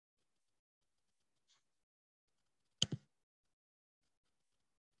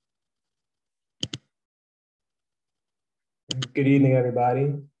Good evening,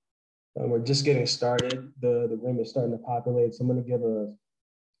 everybody. We're just getting started. The room is starting to populate, so I'm going to give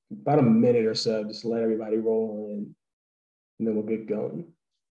about a minute or so just to let everybody roll in, and then we'll get going.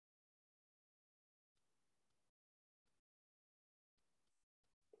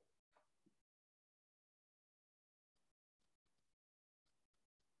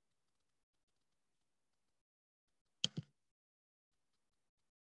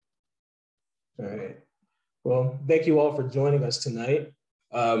 All right. Well, thank you all for joining us tonight.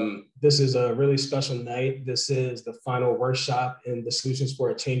 This is a really special night. This is the final workshop in the Solutions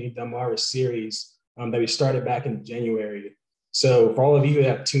for a Changing Delmarva series that we started back in January. So for all of you who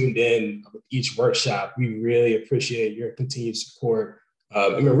have tuned in with each workshop, we really appreciate your continued support.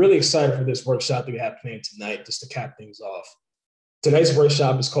 And we're really excited for this workshop that we have planned tonight, just to cap things off. Tonight's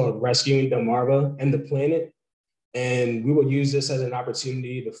workshop is called Rescuing Delmarva and the Planet. And we will use this as an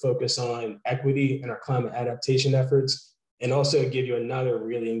opportunity to focus on equity in our climate adaptation efforts, and also give you another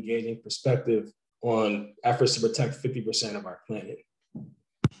really engaging perspective on efforts to protect 50% of our planet.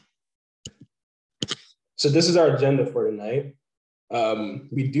 So this is our agenda for tonight.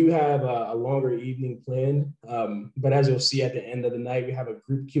 We do have a longer evening planned, but as you'll see at the end of the night, we have a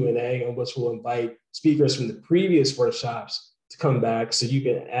group Q&A on which we'll invite speakers from the previous workshops to come back so you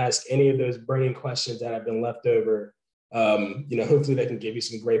can ask any of those burning questions that have been left over. Hopefully they can give you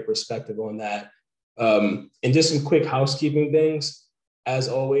some great perspective on that. And just some quick housekeeping things. As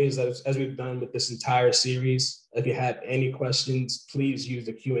always, as we've done with this entire series, if you have any questions, please use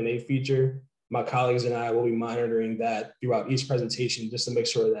the Q&A feature. My colleagues and I will be monitoring that throughout each presentation just to make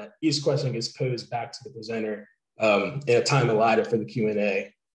sure that each question gets posed back to the presenter in a time allotted for the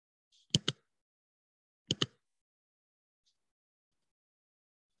Q&A.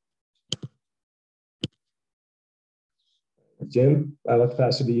 Jim, I'd like to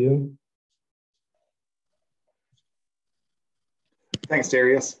pass it to you. Thanks,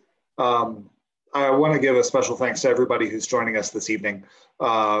 Darius. I want to give a special thanks to everybody who's joining us this evening.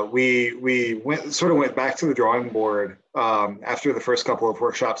 We went back to the drawing board after the first couple of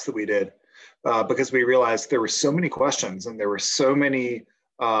workshops that we did because we realized there were so many questions and there were so many,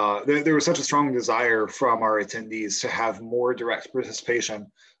 there was such a strong desire from our attendees to have more direct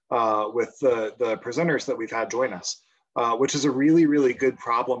participation with the presenters that we've had join us. Which is a really, really good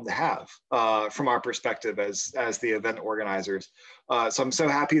problem to have from our perspective as the event organizers. So I'm so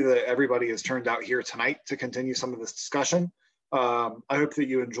happy that everybody has turned out here tonight to continue some of this discussion. I hope that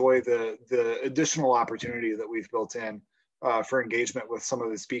you enjoy the additional opportunity that we've built in for engagement with some of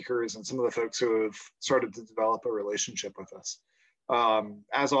the speakers and some of the folks who have started to develop a relationship with us.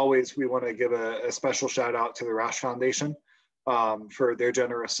 As always, we want to give a special shout out to the Roush Foundation. For their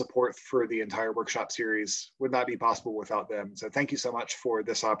generous support for the entire workshop series. Would not be possible without them. So thank you so much for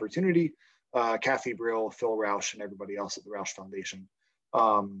this opportunity, Kathy Brill, Phil Roush, and everybody else at the Roush Foundation.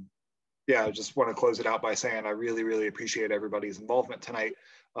 I just want to close it out by saying I really, really appreciate everybody's involvement tonight.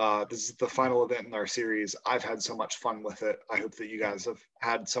 This is the final event in our series. I've had so much fun with it. I hope that you guys have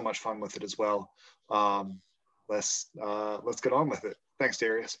had so much fun with it as well. Let's get on with it. Thanks,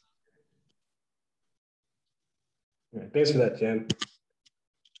 Darius. Thanks for that, Jim.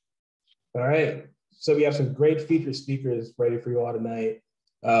 All right, so we have some great featured speakers ready for you all tonight.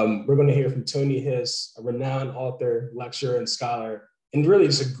 We're going to hear from Tony Hiss, a renowned author, lecturer, and scholar, and really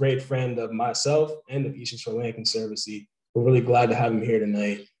just a great friend of myself and of Shore Land Conservancy. We're really glad to have him here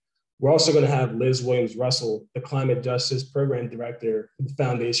tonight. We're also going to have Liz Williams-Russell, the Climate Justice Program Director for the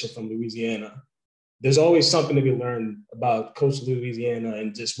Foundation from Louisiana. There's always something to be learned about coastal Louisiana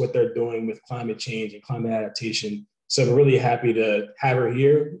and just what they're doing with climate change and climate adaptation. So we're really happy to have her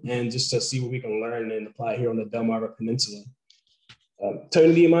here and just to see what we can learn and apply here on the Delmarva Peninsula.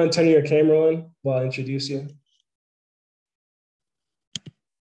 Tony, do you mind turning your camera on while I introduce you?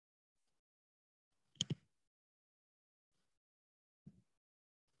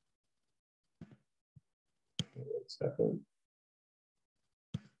 One second.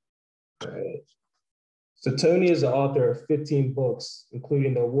 All right. So Tony is the author of 15 books,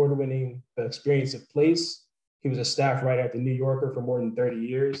 including the award-winning The Experience of Place. He was a staff writer at The New Yorker for more than 30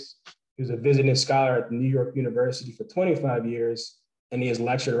 years. He was a visiting scholar at the New York University for 25 years, and he has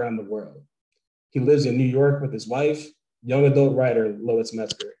lectured around the world. He lives in New York with his wife, young adult writer Lois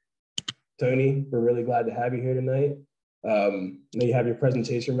Metzger. Tony, we're really glad to have you here tonight. I know you have your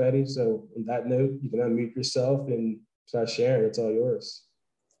presentation ready, so on that note, you can unmute yourself and start sharing. It's all yours.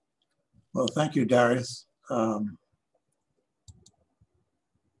 Well, thank you, Darius.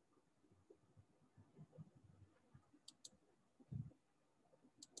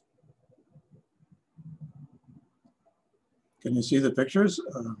 Can you see the pictures?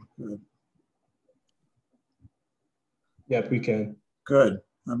 Yep, we can. Good.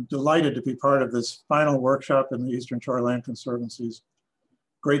 I'm delighted to be part of this final workshop in the Eastern Shore Land Conservancy's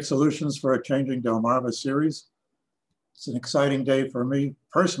Great Solutions for a Changing Delmarva series. It's an exciting day for me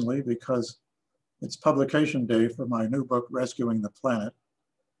personally because it's publication day for my new book, Rescuing the Planet,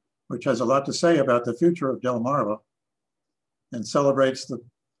 which has a lot to say about the future of Delmarva and celebrates the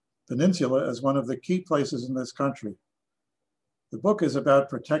peninsula as one of the key places in this country. The book is about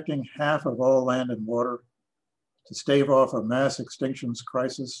protecting half of all land and water to stave off a mass extinctions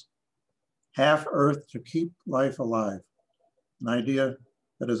crisis, half Earth to keep life alive, an idea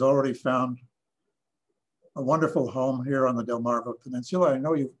that has already found a wonderful home here on the Delmarva Peninsula. I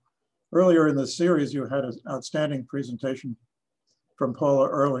know you, earlier in this series, you had an outstanding presentation from Paula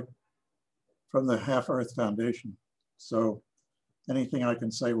Ehrlich from the Half Earth Foundation. So anything I can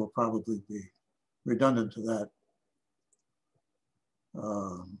say will probably be redundant to that.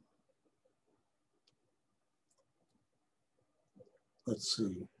 Let's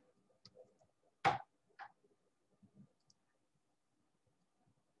see.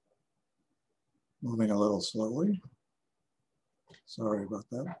 Moving a little slowly. Sorry about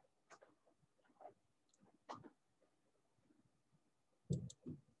that.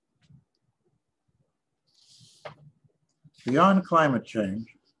 Beyond climate change,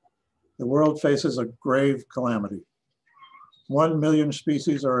 the world faces a grave calamity. 1 million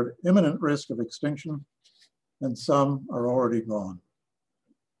species are at imminent risk of extinction, and some are already gone.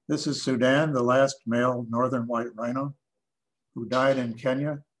 This is Sudan, the last male northern white rhino, who died in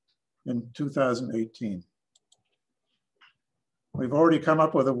Kenya in 2018. We've already come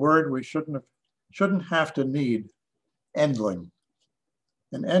up with a word we shouldn't have to need, endling.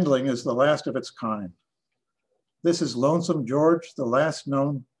 And endling is the last of its kind. This is Lonesome George, the last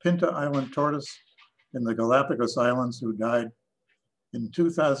known Pinta Island tortoise in the Galapagos Islands, who died in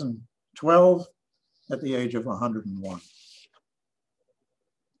 2012 at the age of 101.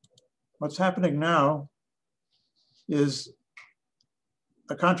 What's happening now is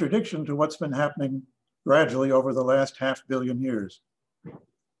a contradiction to what's been happening gradually over the last half billion years.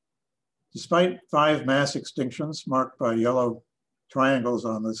 Despite 5 mass extinctions marked by yellow triangles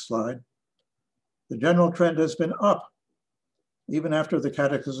on this slide, the general trend has been up, even after the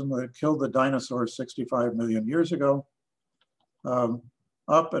cataclysm that killed the dinosaurs 65 million years ago,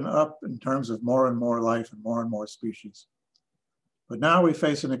 up and up in terms of more and more life and more species. But now we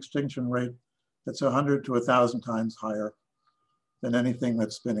face an extinction rate that's 100 to 1,000 times higher than anything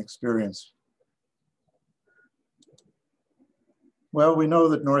that's been experienced. Well, we know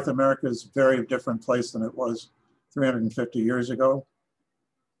that North America is a very different place than it was 350 years ago,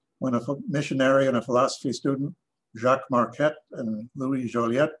 when a missionary and a philosophy student, Jacques Marquette and Louis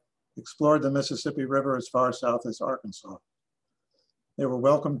Joliet, explored the Mississippi River as far south as Arkansas. They were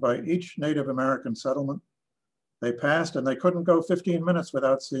welcomed by each Native American settlement. They passed and they couldn't go 15 minutes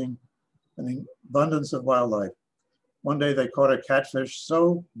without seeing an abundance of wildlife. One day they caught a catfish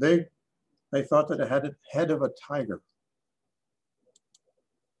so big, they thought that it had the head of a tiger.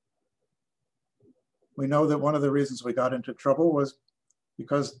 We know that one of the reasons we got into trouble was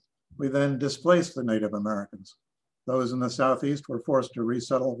because we then displaced the Native Americans. Those in the Southeast were forced to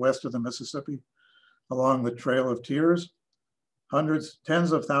resettle west of the Mississippi along the Trail of Tears. Hundreds,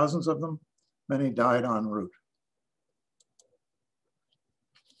 tens of thousands of them, many died en route.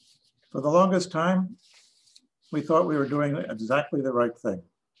 For the longest time, we thought we were doing exactly the right thing.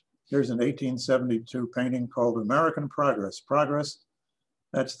 Here's an 1872 painting called American Progress. Progress,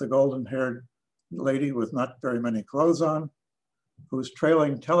 that's the golden-haired lady with not very many clothes on, who's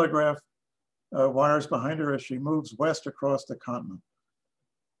trailing telegraph wires behind her as she moves west across the continent,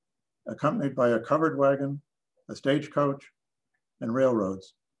 accompanied by a covered wagon, a stagecoach, and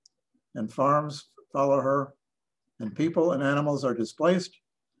railroads. And farms follow her, and people and animals are displaced.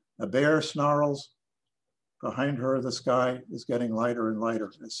 A bear snarls. Behind her, the sky is getting lighter and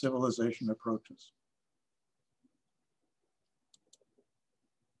lighter as civilization approaches.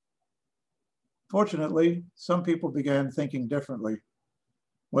 Fortunately, some people began thinking differently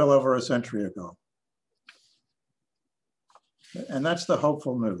well over a century ago. And that's the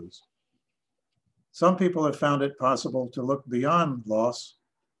hopeful news. Some people have found it possible to look beyond loss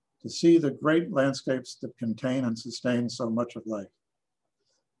to see the great landscapes that contain and sustain so much of life.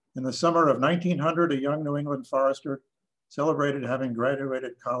 In the summer of 1900, a young New England forester celebrated having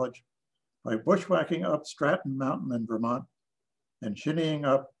graduated college by bushwhacking up Stratton Mountain in Vermont and shinnying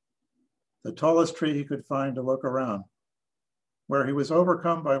up the tallest tree he could find to look around, where he was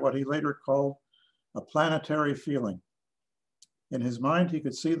overcome by what he later called a planetary feeling. In his mind, he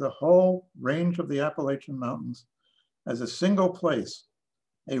could see the whole range of the Appalachian Mountains as a single place,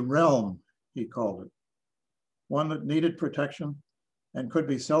 a realm, he called it, one that needed protection and could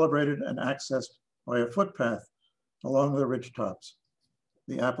be celebrated and accessed by a footpath along the ridgetops,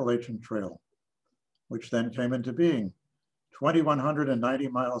 the Appalachian Trail, which then came into being, 2,190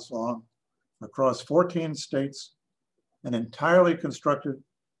 miles long, across 14 states, and entirely constructed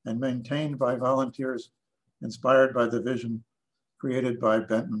and maintained by volunteers inspired by the vision created by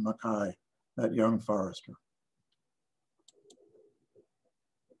Benton Mackay, that young forester.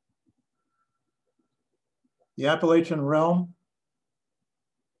 The Appalachian realm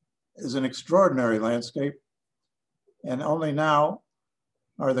is an extraordinary landscape, and only now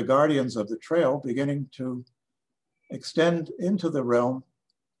are the guardians of the trail beginning to extend into the realm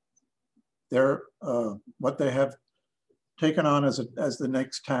what they have taken on as the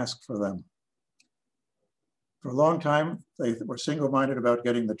next task for them. For a long time, they were single-minded about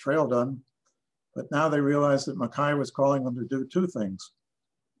getting the trail done, but now they realize that Mackay was calling them to do two things: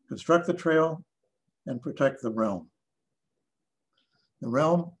 construct the trail and protect the realm. The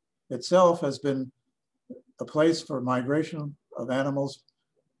realm itself has been a place for migration of animals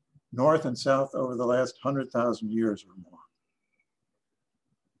north and south over the last 100,000 years or more.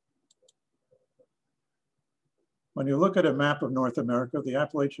 When you look at a map of North America, the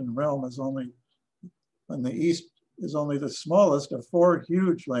Appalachian realm is only, in the east, is only the smallest of four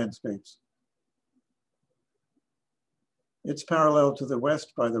huge landscapes. It's parallel to the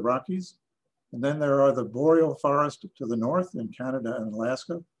west by the Rockies, and then there are the boreal forest to the north in Canada and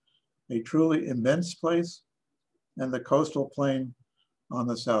Alaska, a truly immense place, and the coastal plain on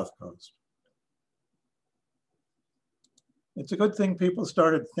the south coast. It's a good thing people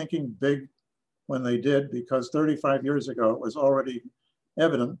started thinking big when they did, because 35 years ago, it was already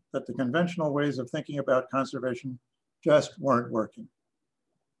evident that the conventional ways of thinking about conservation just weren't working.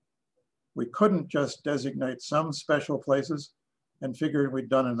 We couldn't just designate some special places and figure we'd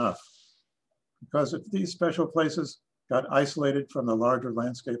done enough. Because if these special places got isolated from the larger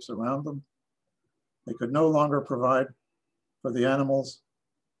landscapes around them, they could no longer provide for the animals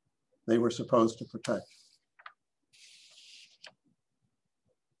they were supposed to protect.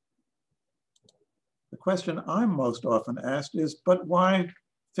 The question I'm most often asked is, but why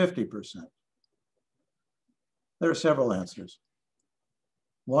 50%? There are several answers.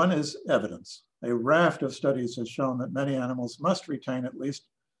 One is evidence. A raft of studies has shown that many animals must retain at least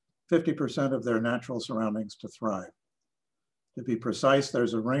 50% of their natural surroundings to thrive. To be precise,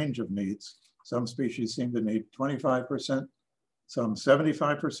 there's a range of needs. Some species seem to need 25%, some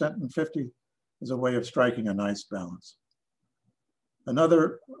 75%, and 50 is a way of striking a nice balance.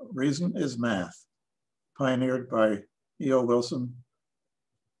 Another reason is math, pioneered by E.O. Wilson,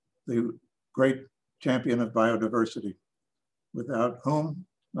 the great champion of biodiversity, without whom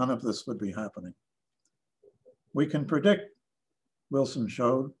none of this would be happening. We can predict, Wilson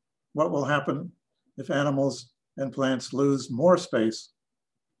showed, what will happen if animals and plants lose more space.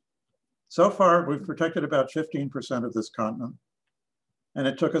 So far, we've protected about 15% of this continent, and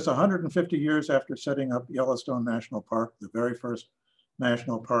it took us 150 years after setting up Yellowstone National Park, the very first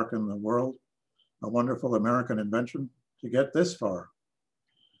national park in the world, a wonderful American invention, to get this far.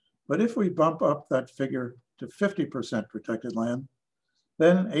 But if we bump up that figure to 50% protected land,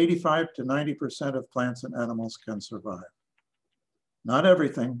 then 85 to 90% of plants and animals can survive. Not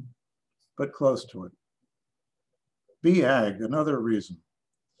everything, but close to it. Ag, another reason.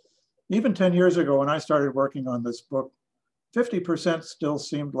 Even 10 years ago when I started working on this book, 50% still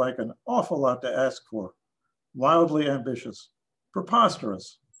seemed like an awful lot to ask for, wildly ambitious,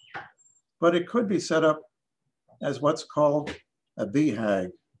 preposterous. But it could be set up as what's called a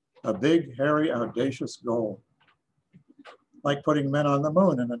BHAG, a big, hairy, audacious goal, like putting men on the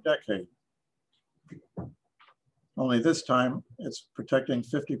moon in a decade. Only this time, it's protecting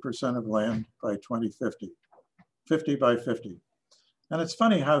 50% of land by 2050, 50 by 50. And it's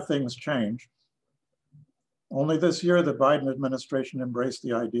funny how things change. Only this year, the Biden administration embraced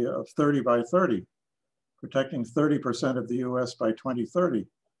the idea of 30 by 30, protecting 30% of the US by 2030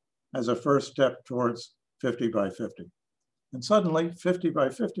 as a first step towards 50 by 50. And suddenly, 50 by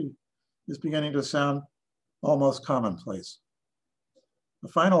 50 is beginning to sound almost commonplace. The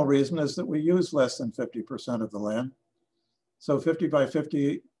final reason is that we use less than 50% of the land. So 50 by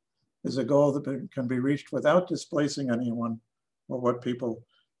 50 is a goal that can be reached without displacing anyone or what people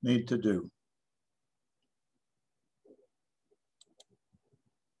need to do.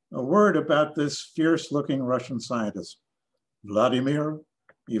 A word about this fierce-looking Russian scientist, Vladimir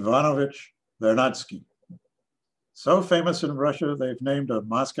Ivanovich Vernadsky. So famous in Russia, they've named a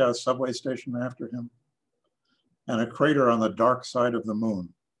Moscow subway station after him and a crater on the dark side of the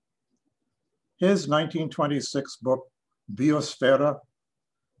moon. His 1926 book, Biosfera,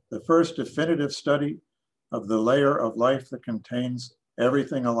 the first definitive study of the layer of life that contains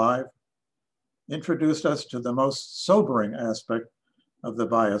everything alive, introduced us to the most sobering aspect of the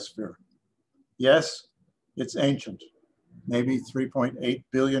biosphere. Yes, it's ancient, maybe 3.8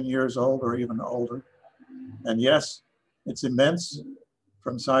 billion years old or even older. And yes, it's immense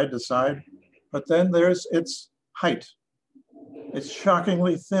from side to side, but then there's its height. It's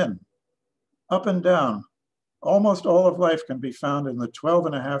shockingly thin, up and down. Almost all of life can be found in the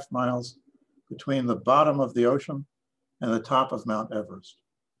 12.5 miles between the bottom of the ocean and the top of Mount Everest.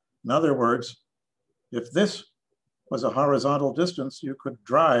 In other words, if this was a horizontal distance, you could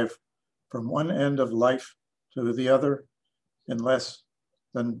drive from one end of life to the other in less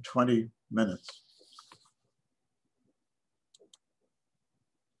than 20 minutes.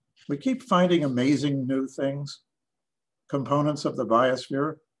 We keep finding amazing new things, components of the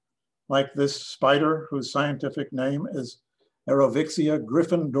biosphere, like this spider whose scientific name is Aerovixia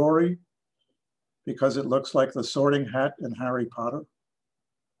gryffindori, because it looks like the Sorting Hat in Harry Potter.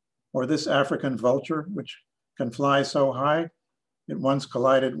 Or this African vulture, which can fly so high, it once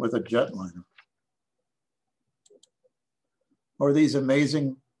collided with a jetliner. Or these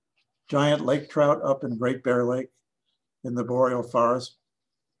amazing giant lake trout up in Great Bear Lake in the boreal forest,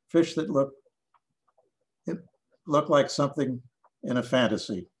 fish that look like something in a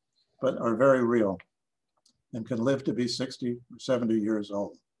fantasy, but are very real and can live to be 60 or 70 years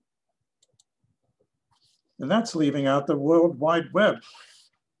old. And that's leaving out the World Wide Web,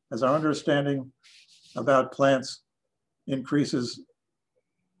 as our understanding about plants increases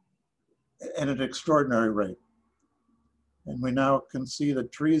at an extraordinary rate. And we now can see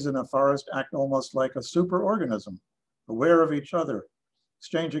that trees in a forest act almost like a superorganism, aware of each other,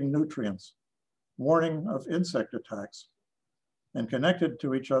 exchanging nutrients, warning of insect attacks, and connected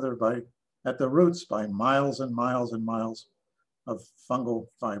to each other at the roots by miles and miles and miles of fungal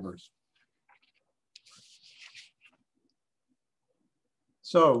fibers.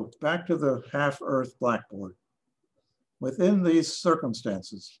 So back to the half-Earth blackboard. Within these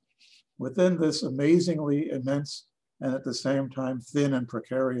circumstances, within this amazingly immense and at the same time thin and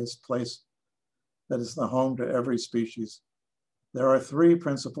precarious place that is the home to every species, there are three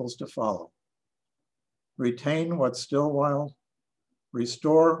principles to follow. Retain what's still wild,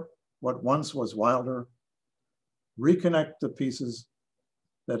 restore what once was wilder, reconnect the pieces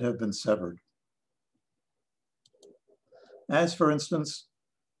that have been severed. As for instance,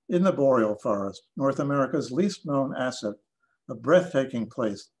 in the boreal forest, North America's least known asset, a breathtaking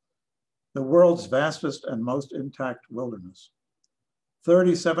place, the world's vastest and most intact wilderness.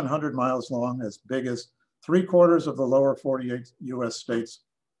 3,700 miles long, as big as 3/4 of the lower 48 US states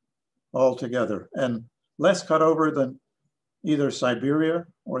altogether, and less cut over than either Siberia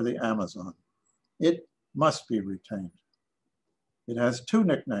or the Amazon. It must be retained. It has two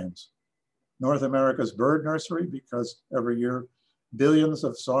nicknames: North America's bird nursery, because every year billions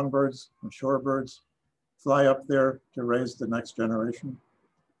of songbirds and shorebirds fly up there to raise the next generation,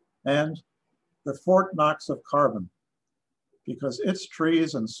 and the Fort Knox of carbon, because its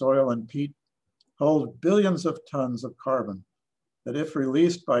trees and soil and peat hold billions of tons of carbon that, if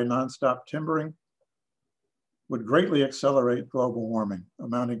released by nonstop timbering, would greatly accelerate global warming,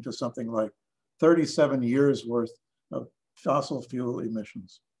 amounting to something like 37 years worth of fossil fuel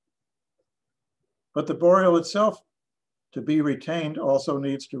emissions. But the boreal itself, to be retained, also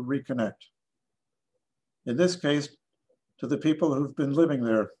needs to reconnect. In this case, to the people who've been living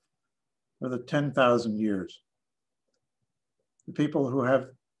there for the 10,000 years. The people who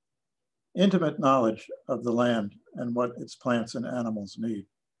have intimate knowledge of the land and what its plants and animals need.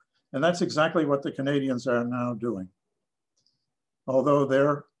 And that's exactly what the Canadians are now doing. Although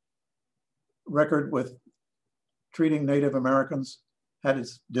their record with treating Native Americans had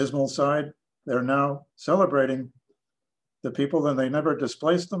its dismal side, they're now celebrating the people, and they never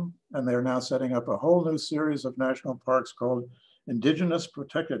displaced them, and they're now setting up a whole new series of national parks called Indigenous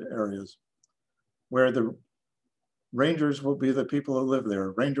Protected Areas, where the rangers will be the people who live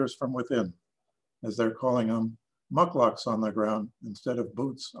there, rangers from within, as they're calling them, mucklucks on the ground instead of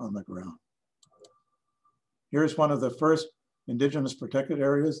boots on the ground. Here's one of the first Indigenous Protected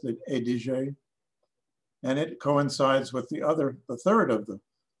Areas, the EDG, and it coincides with the third of the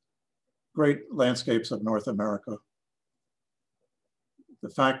great landscapes of North America. The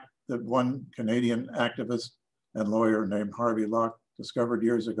fact that one Canadian activist and lawyer named Harvey Locke discovered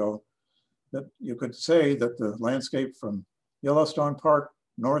years ago that you could say that the landscape from Yellowstone Park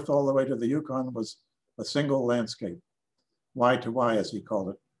north all the way to the Yukon was a single landscape, Y to Y, as he called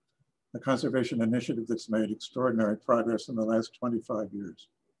it, a conservation initiative that's made extraordinary progress in the last 25 years.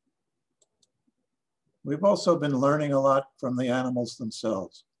 We've also been learning a lot from the animals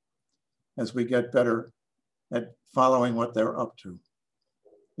themselves as we get better at following what they're up to.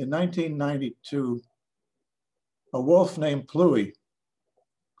 In 1992, a wolf named Pluie,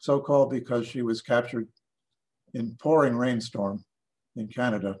 so-called because she was captured in pouring rainstorm in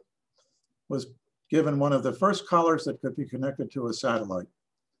Canada, was given one of the first collars that could be connected to a satellite.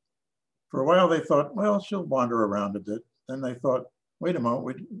 For a while they thought, well, she'll wander around a bit. Then they thought, wait a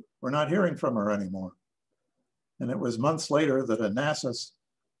moment, we're not hearing from her anymore. And it was months later that a NASA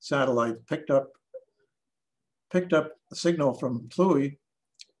satellite picked up a signal from Pluie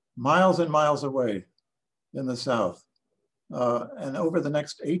miles and miles away in the south. And over the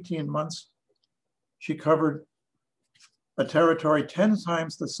next 18 months, she covered a territory 10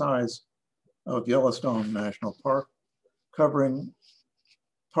 times the size of Yellowstone National Park, covering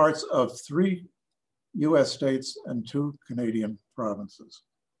parts of 3 US states and 2 Canadian provinces.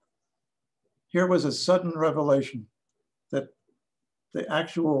 Here was a sudden revelation that the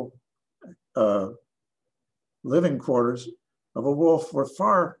actual living quarters of a wolf were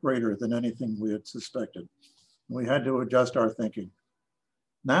far greater than anything we had suspected. We had to adjust our thinking.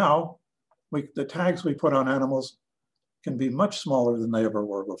 Now, the tags we put on animals can be much smaller than they ever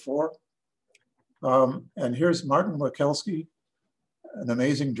were before. And here's Martin Wachtelski, an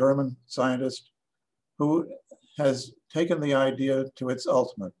amazing German scientist who has taken the idea to its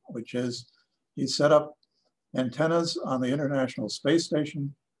ultimate, which is he set up antennas on the International Space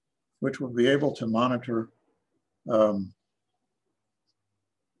Station, which will be able to monitor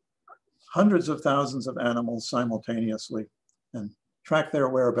hundreds of thousands of animals simultaneously and track their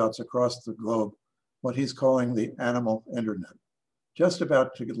whereabouts across the globe, what he's calling the animal internet, just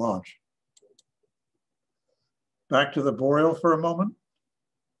about to launch. Back to the boreal for a moment.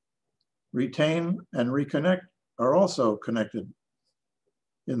 Retain and reconnect are also connected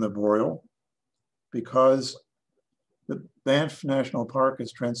in the boreal because the Banff National Park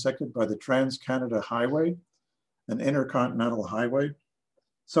is transected by the Trans-Canada Highway, an intercontinental highway,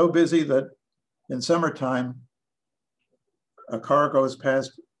 so busy that in summertime, a car goes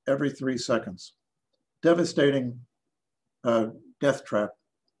past every 3 seconds. Devastating death trap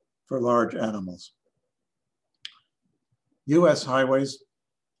for large animals.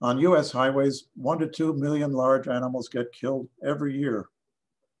 On US highways, 1 to 2 million large animals get killed every year.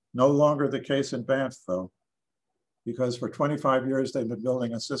 No longer the case in Banff though, because for 25 years they've been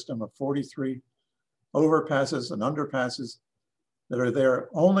building a system of 43 overpasses and underpasses that are there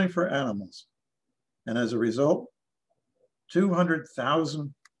only for animals. And as a result,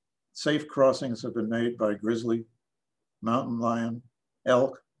 200,000 safe crossings have been made by grizzly, mountain lion,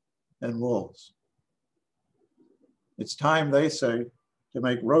 elk, and wolves. It's time, they say, to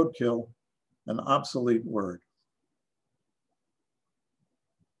make roadkill an obsolete word.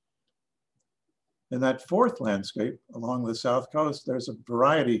 In that fourth landscape along the south coast, there's a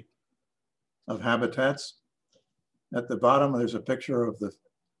variety of habitats. At the bottom, there's a picture of the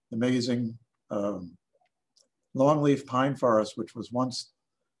amazing longleaf pine forest, which was once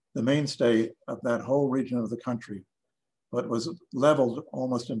the mainstay of that whole region of the country, but was leveled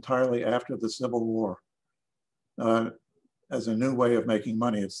almost entirely after the Civil War as a new way of making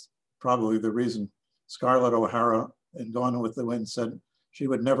money. It's probably the reason Scarlett O'Hara in Gone with the Wind said she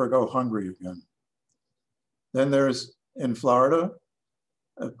would never go hungry again. Then there's, in Florida,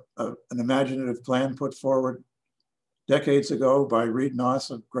 an imaginative plan put forward decades ago by Reed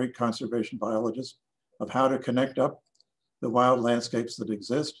Noss, a great conservation biologist, of how to connect up the wild landscapes that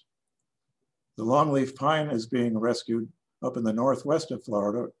exist. The longleaf pine is being rescued up in the northwest of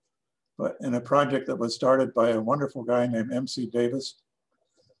Florida, but in a project that was started by a wonderful guy named MC Davis,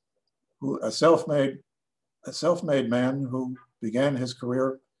 who a self-made man who began his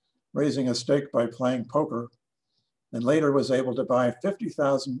career raising a stake by playing poker, and later was able to buy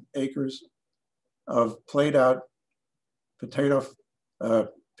 50,000 acres of played out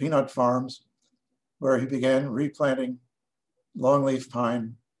peanut farms, where he began replanting longleaf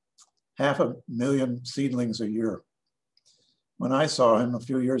pine, 500,000 seedlings a year. When I saw him a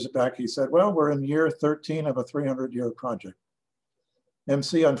few years back, he said, well, we're in year 13 of a 300-year project.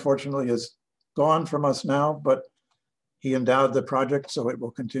 MC, unfortunately, is gone from us now, but he endowed the project, so it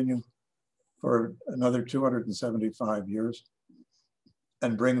will continue for another 275 years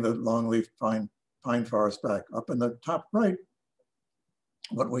and bring the longleaf pine forest back. Up in the top right,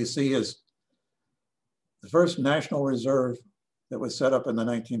 what we see is the first national reserve that was set up in the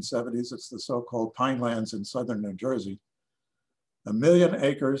 1970s. It's the so-called Pine Lands in southern New Jersey. 1 million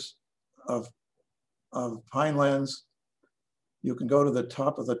acres of pine lands. You can go to the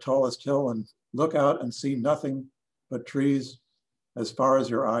top of the tallest hill and look out and see nothing but trees as far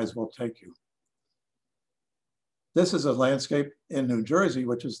as your eyes will take you. This is a landscape in New Jersey,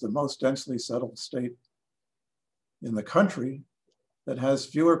 which is the most densely settled state in the country that has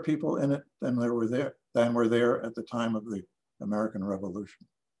fewer people in it than were there at the time of the American Revolution.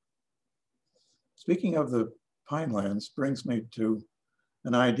 Speaking of the pinelands brings me to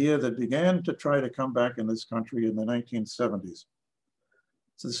an idea that began to try to come back in this country in the 1970s.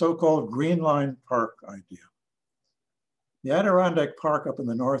 It's the so-called Green Line Park idea. The Adirondack Park up in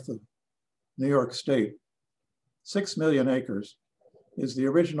the north of New York State, 6 million acres, is the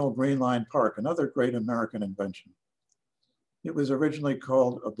original Green Line Park, another great American invention. It was originally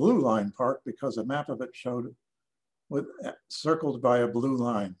called a Blue Line Park because a map of it showed circled by a blue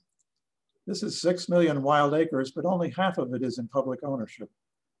line. This is 6 million wild acres, but only half of it is in public ownership.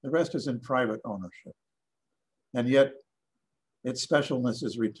 The rest is in private ownership. And yet its specialness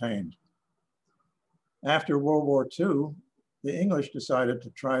is retained. After World War II, the English decided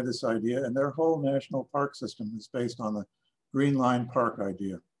to try this idea, and their whole national park system is based on the Green Line Park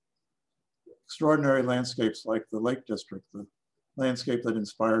idea. Extraordinary landscapes like the Lake District, the landscape that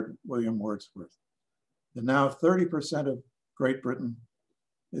inspired William Wordsworth. And now 30% of Great Britain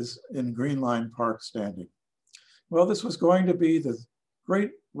is in Green Line Park standing. Well, this was going to be the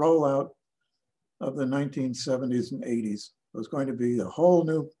great rollout of the 1970s and 80s. It was going to be a whole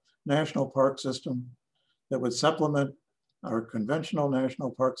new national park system that would supplement our conventional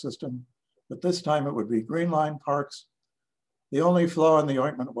national park system, but this time it would be Green Line parks. The only flaw in the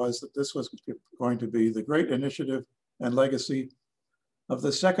ointment was that this was going to be the great initiative and legacy of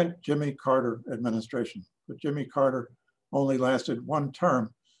the second Jimmy Carter administration. But Jimmy Carter only lasted one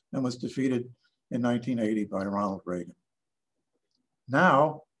term and was defeated in 1980 by Ronald Reagan.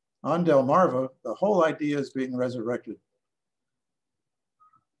 Now, on Delmarva, the whole idea is being resurrected.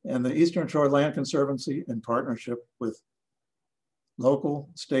 And the Eastern Shore Land Conservancy, in partnership with local,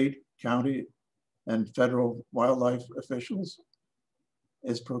 state, county, and federal wildlife officials,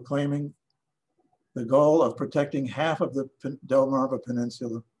 is proclaiming the goal of protecting half of the Delmarva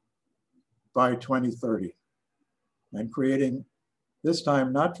Peninsula by 2030, and creating, this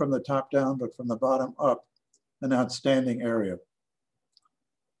time not from the top down, but from the bottom up, an outstanding area.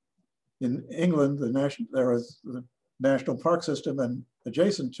 In England, there is the National Park System, and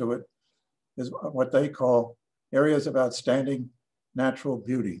adjacent to it is what they call areas of outstanding natural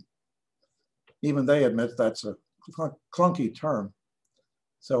beauty. Even they admit that's a clunky term.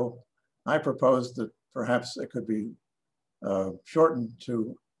 So I propose that perhaps it could be shortened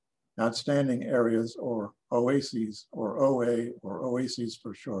to outstanding areas, or Oases, or OA, or Oases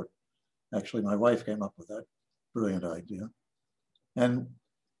for short. Actually, my wife came up with that brilliant idea. And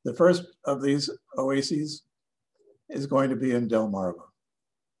the first of these Oases is going to be in Delmarva.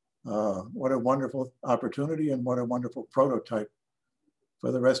 What a wonderful opportunity, and what a wonderful prototype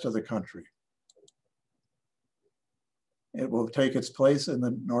for the rest of the country. It will take its place in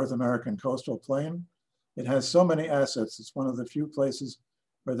the North American coastal plain. It has so many assets. It's one of the few places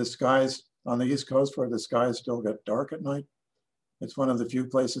where the skies, on the East Coast, where the skies still get dark at night. It's one of the few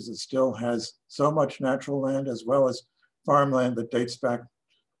places that still has so much natural land, as well as farmland that dates back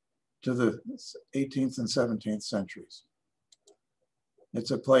to the 18th and 17th centuries.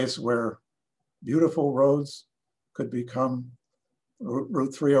 It's a place where beautiful roads could become,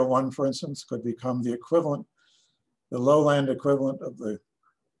 Route 301, for instance, could become the equivalent, the lowland equivalent of the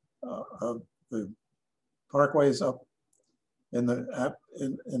parkways up in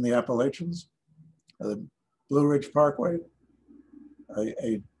the Appalachians, the Blue Ridge Parkway,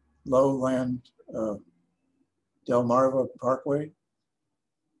 a lowland Delmarva Parkway,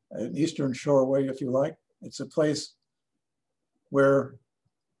 an Eastern Shoreway, if you like. It's a place where,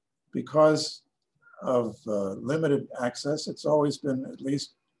 because of limited access, it's always been at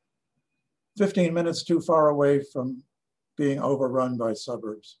least 15 minutes too far away from being overrun by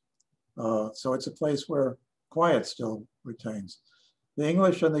suburbs. So it's a place where quiet still retains. The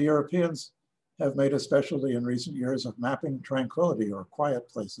English and the Europeans have made a specialty in recent years of mapping tranquility, or quiet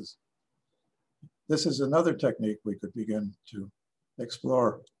places. This is another technique we could begin to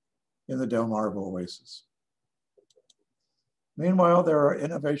explore in the Delmarva Oasis. Meanwhile, there are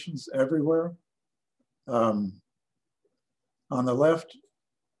innovations everywhere. On the left,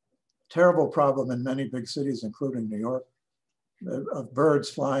 terrible problem in many big cities, including New York, of birds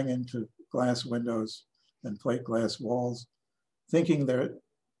flying into glass windows and plate glass walls, thinking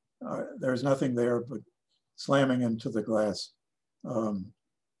there's nothing there but slamming into the glass.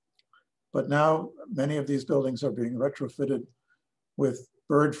 But now many of these buildings are being retrofitted with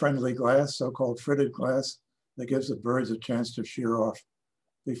bird-friendly glass, so-called fritted glass, that gives the birds a chance to shear off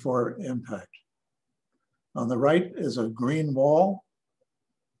before impact. On the right is a green wall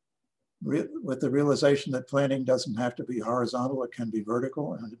with the realization that planting doesn't have to be horizontal, it can be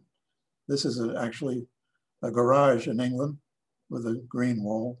vertical. And this is actually a garage in England with a green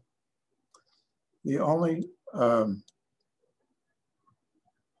wall. The only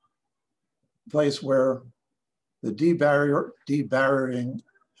place where the debarriering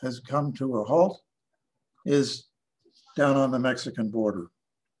has come to a halt is down on the Mexican border.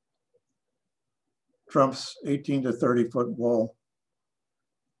 Trump's 18 to 30-foot wall,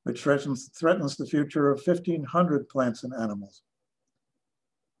 which threatens the future of 1,500 plants and animals.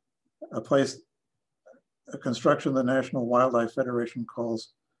 A construction the National Wildlife Federation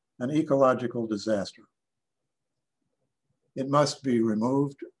calls an ecological disaster. It must be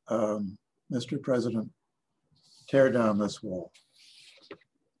removed. Mr. President, tear down this wall.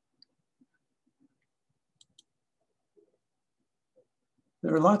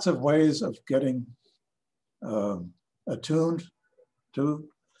 There are lots of ways of getting attuned to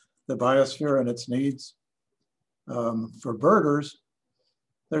the biosphere and its needs. For birders,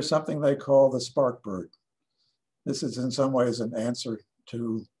 there's something they call the spark bird. This is in some ways an answer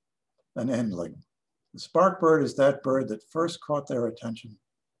to an endling. The spark bird is that bird that first caught their attention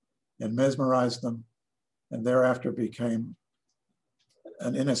and mesmerized them, and thereafter became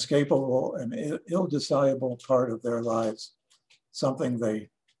an inescapable and ill-dissoluble part of their lives, something they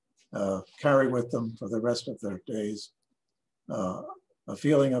carry with them for the rest of their days, a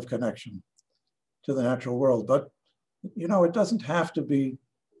feeling of connection to the natural world. But, you know, it doesn't have to be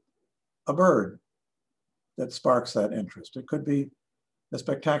a bird that sparks that interest. It could be a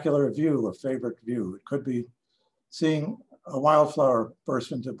spectacular view, a favorite view. It could be seeing a wildflower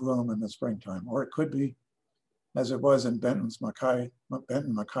burst into bloom in the springtime, or it could be, as it was in Benton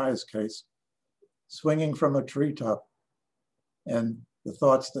Mackay's case, swinging from a treetop and the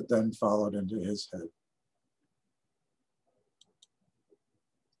thoughts that then followed into his head.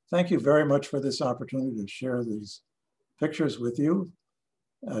 Thank you very much for this opportunity to share these pictures with you,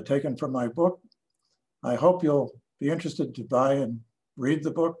 taken from my book. I hope you'll be interested to buy and read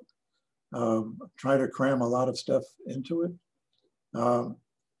the book, try to cram a lot of stuff into it. And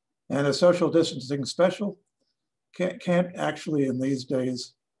a social distancing special can't actually in these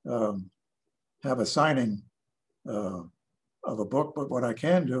days have a signing of a book, but what I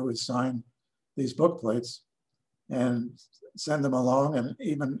can do is sign these book plates and send them along, and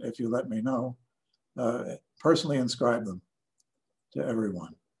even if you let me know, personally inscribe them to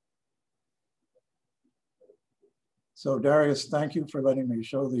everyone. So Darius, thank you for letting me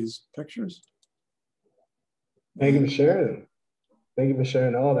show these pictures. Thank you for sharing. Thank you for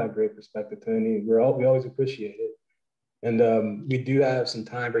sharing all that great perspective, Tony. We always appreciate it. And we do have some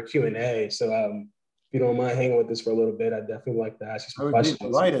time for Q&A. So if you don't mind hanging with us for a little bit, I'd definitely like to ask you some questions. I would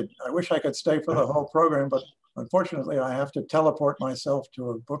be delighted. I wish I could stay for the whole program, but unfortunately I have to teleport myself to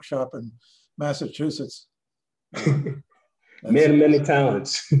a bookshop in Massachusetts. Man of many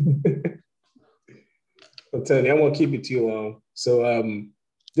talents. Well, Tony, I won't keep you too long. So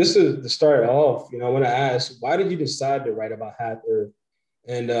just to start off, I want to ask, why did you decide to write about Half Earth?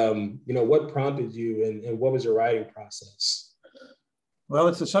 And, what prompted you and what was your writing process? Well,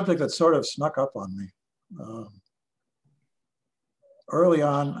 it's a subject that sort of snuck up on me. Early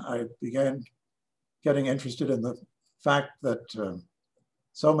on, I began getting interested in the fact that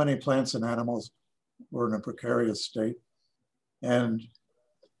so many plants and animals were in a precarious state. And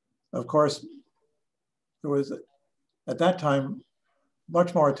of course, there was, at that time,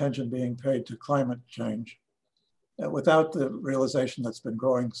 much more attention being paid to climate change without the realization that's been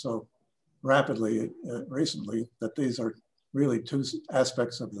growing so rapidly recently that these are really two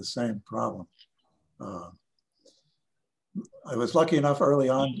aspects of the same problem. I was lucky enough early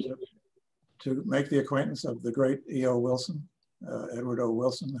on to make the acquaintance of the great E.O. Wilson, Edward O.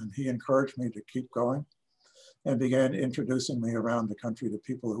 Wilson, and he encouraged me to keep going and began introducing me around the country to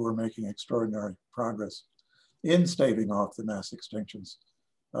people who were making extraordinary progress in staving off the mass extinctions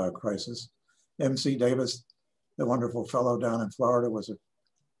crisis. M.C. Davis, the wonderful fellow down in Florida, was a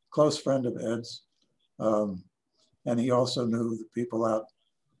close friend of Ed's. And he also knew the people out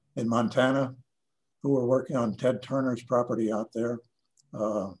in Montana who were working on Ted Turner's property out there,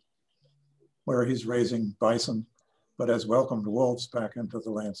 where he's raising bison, but has welcomed wolves back into the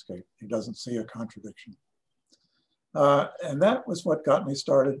landscape. He doesn't see a contradiction. And that was what got me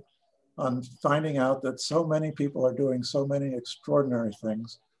started on finding out that so many people are doing so many extraordinary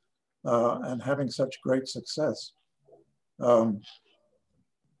things and having such great success, that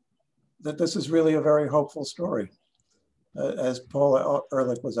this is really a very hopeful story. As Paul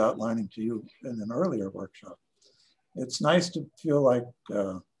Ehrlich was outlining to you in an earlier workshop, it's nice to feel like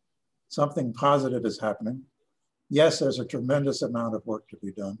something positive is happening. Yes, there's a tremendous amount of work to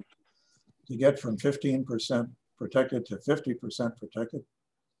be done to get from 15% protected to 50% protected.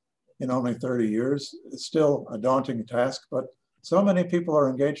 in only 30 years. It's still a daunting task, but so many people are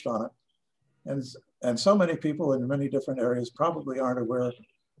engaged on it. And so many people in many different areas probably aren't aware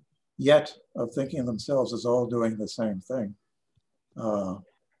yet of thinking of themselves as all doing the same thing.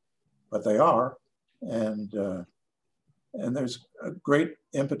 But they are, and there's a great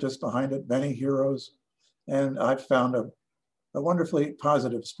impetus behind it, many heroes, and I've found a wonderfully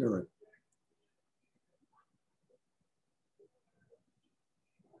positive spirit.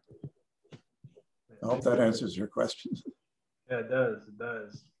 I hope that answers your question. Yeah, it does. It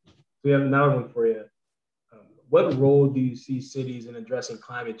does. We have another one for you. What role do you see cities in addressing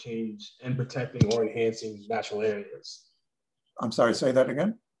climate change and protecting or enhancing natural areas? I'm sorry, say that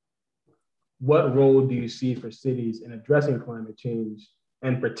again. What role do you see for cities in addressing climate change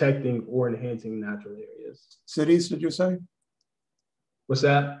and protecting or enhancing natural areas? Cities, did you say? What's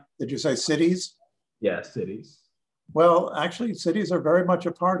that? Did you say cities? Yeah, cities. Well, actually, cities are very much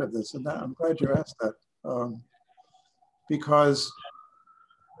a part of this, and I'm glad you asked that, because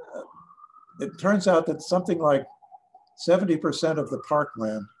it turns out that something like 70% of the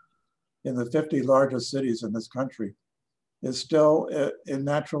parkland in the 50 largest cities in this country is still in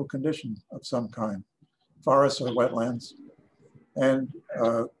natural condition of some kind, forests or wetlands. And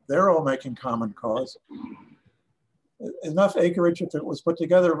they're all making common cause. Enough acreage, if it was put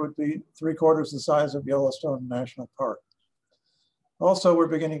together, would be 3/4 the size of Yellowstone National Park. Also, we're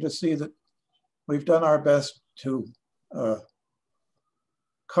beginning to see that we've done our best to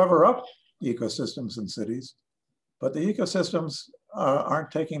cover up ecosystems in cities, but the ecosystems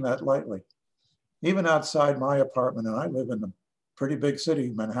aren't taking that lightly. Even outside my apartment, and I live in a pretty big city,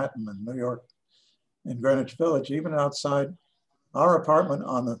 Manhattan and New York, in Greenwich Village, even outside our apartment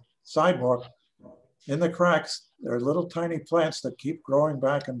on the sidewalk, in the cracks, there are little tiny plants that keep growing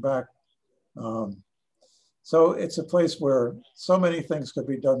back and back. So it's a place where so many things could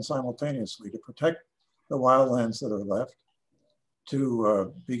be done simultaneously to protect the wildlands that are left,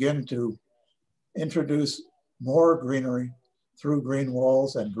 to begin to introduce more greenery through green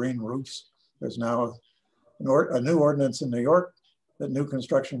walls and green roofs. There's now a new ordinance in New York that new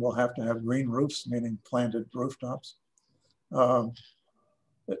construction will have to have green roofs, meaning planted rooftops.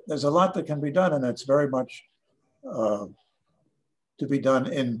 There's a lot that can be done, and it's very much to be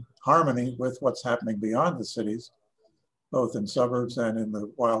done in harmony with what's happening beyond the cities, both in suburbs and in the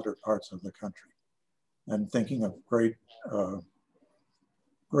wilder parts of the country. And thinking of great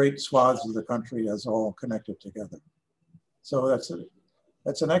swaths of the country as all connected together. So that's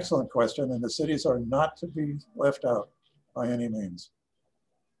an excellent question, and the cities are not to be left out by any means.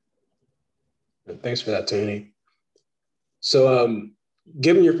 Thanks for that, Tony. So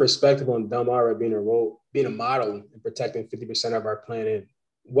given your perspective on Delmarva being a model in protecting 50% of our planet,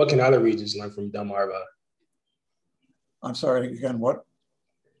 what can other regions learn from Delmarva? I'm sorry, again, what?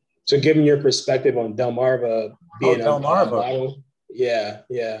 So given your perspective on Delmarva being a model, yeah.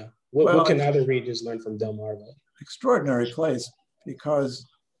 What can other regions learn from Delmarva? Extraordinary place, because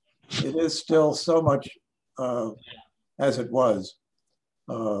it is still so much as it was.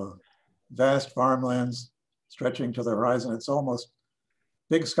 Vast farmlands stretching to the horizon. It's almost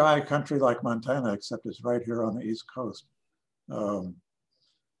big sky country like Montana, except it's right here on the East Coast.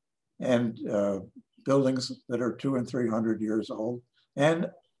 And buildings that are 200 and 300 years old,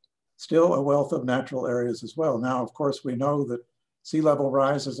 and still a wealth of natural areas as well. Now, of course, we know that sea level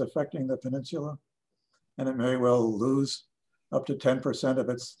rise is affecting the peninsula, and it may well lose up to 10% of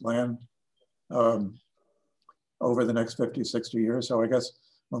its land over the next 50, 60 years. So I guess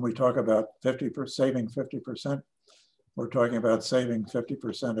when we talk about saving 50%, we're talking about saving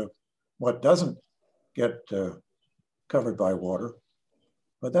 50% of what doesn't get covered by water.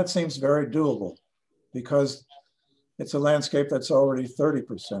 But that seems very doable, because it's a landscape that's already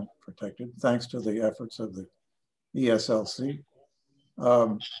 30% protected, thanks to the efforts of the ESLC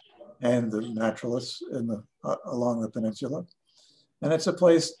and the naturalists along the peninsula. And it's a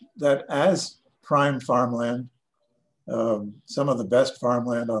place that, as prime farmland, some of the best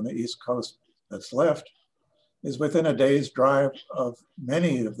farmland on the East Coast that's left, is within a day's drive of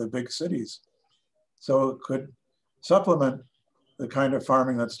many of the big cities. So it could supplement the kind of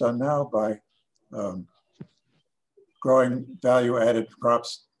farming that's done now by growing value-added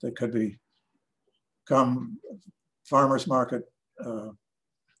crops that could become farmers market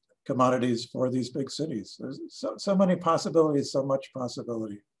commodities for these big cities. There's so many possibilities, so much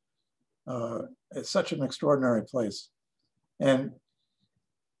possibility. It's such an extraordinary place. And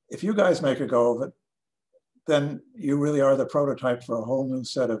if you guys make a go of it, then you really are the prototype for a whole new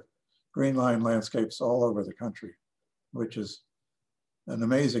set of green line landscapes all over the country, which is an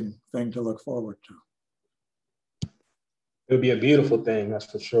amazing thing to look forward to. It would be a beautiful thing, that's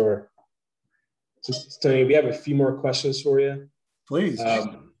for sure. So, Tony, we have a few more questions for you. Please.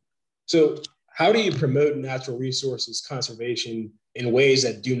 So how do you promote natural resources conservation in ways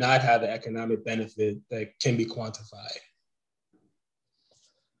that do not have the economic benefit that can be quantified?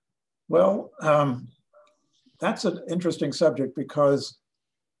 Well, that's an interesting subject, because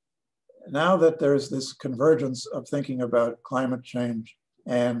now that there's this convergence of thinking about climate change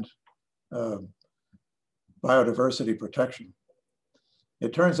and biodiversity protection,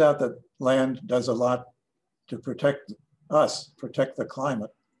 it turns out that land does a lot to protect us, protect the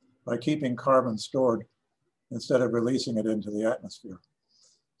climate, by keeping carbon stored instead of releasing it into the atmosphere.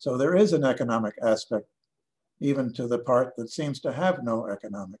 So there is an economic aspect, even to the part that seems to have no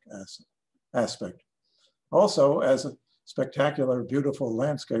economic aspect. Also, as a spectacular, beautiful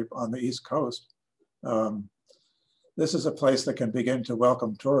landscape on the East Coast, this is a place that can begin to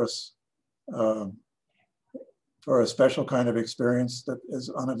welcome tourists for a special kind of experience that is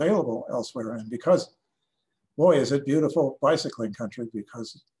unavailable elsewhere. And because, boy, is it beautiful bicycling country,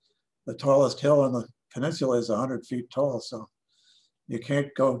 because the tallest hill on the peninsula is 100 feet tall. So you can't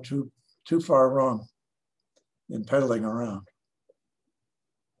go too far wrong in pedaling around.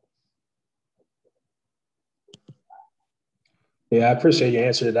 Yeah, I appreciate your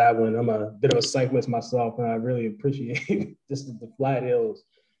answer to that one. I'm a bit of a cyclist myself, and I really appreciate just the flat hills.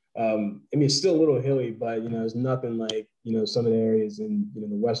 I mean, it's still a little hilly, but it's nothing like some of the areas in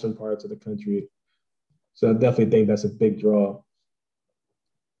the western parts of the country. So I definitely think that's a big draw.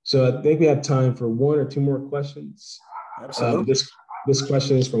 So I think we have time for one or two more questions. Absolutely. This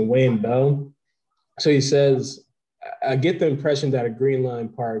question is from Wayne Bell. So he says, I get the impression that a green line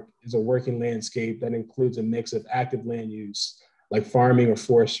park is a working landscape that includes a mix of active land use, like farming or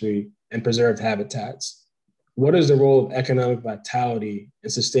forestry, and preserved habitats. What is the role of economic vitality in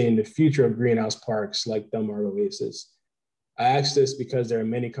sustaining the future of greenhouse parks like Delmarva Oasis? I ask this because there are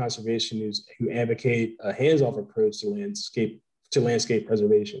many conservationists who advocate a hands-off approach to landscape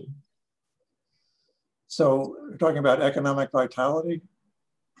preservation. So we're talking about economic vitality?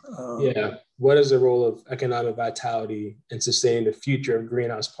 Yeah. What is the role of economic vitality in sustaining the future of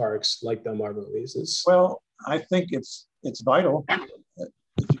greenhouse parks like Delmarva Oasis? Well, I think it's vital.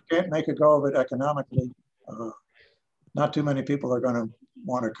 If you can't make a go of it economically, not too many people are going to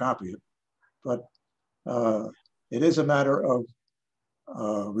want to copy it. But it is a matter of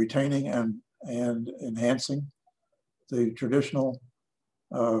retaining and enhancing the traditional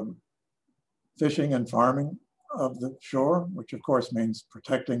fishing and farming of the shore, which of course means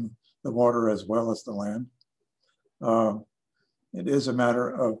protecting the water as well as the land. It is a matter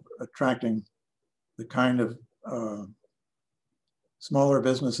of attracting the kind of smaller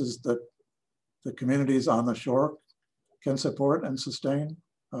businesses that the communities on the shore can support and sustain,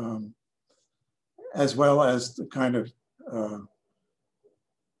 as well as the kind of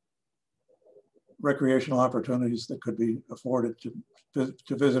recreational opportunities that could be afforded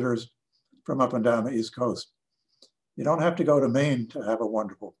to visitors from up and down the East Coast. You don't have to go to Maine to have a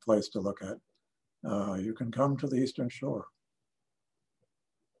wonderful place to look at. You can come to the Eastern Shore.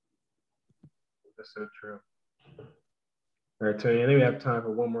 That's so true. All right, Tony, I think we have time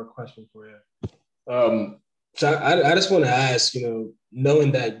for one more question for you. So I just want to ask,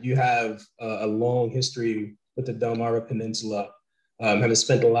 knowing that you have a long history with the Delmarva Peninsula, having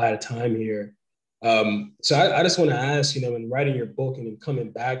spent a lot of time here. So I just want to ask, in writing your book and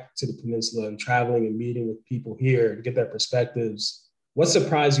coming back to the peninsula and traveling and meeting with people here to get their perspectives, what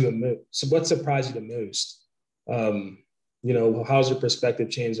surprised you the most? How's your perspective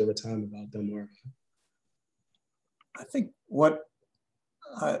changed over time about Delmarva? I think what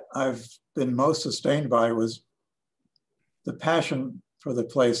I've been most sustained by was the passion for the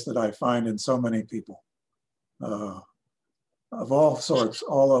place that I find in so many people of all sorts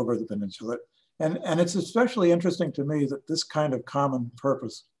all over the peninsula. And it's especially interesting to me that this kind of common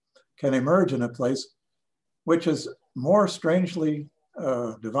purpose can emerge in a place which is more strangely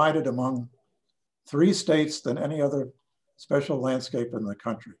divided among 3 states than any other special landscape in the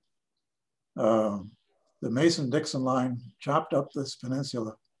country. The Mason-Dixon line chopped up this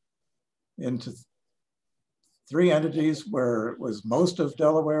peninsula into 3 entities where it was most of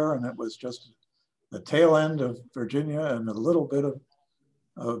Delaware and it was just the tail end of Virginia and a little bit of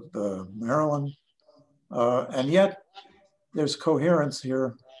Maryland. And yet there's coherence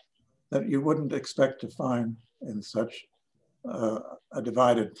here that you wouldn't expect to find in such a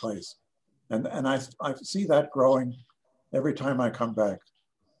divided place. And I see that growing every time I come back.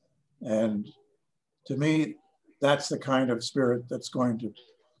 And to me, that's the kind of spirit that's going to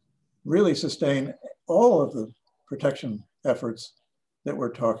really sustain all of the protection efforts that we're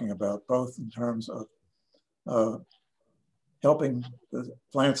talking about, both in terms of helping the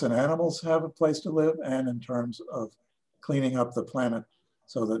plants and animals have a place to live, and in terms of cleaning up the planet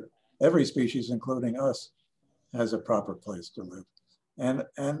so that every species, including us, has a proper place to live.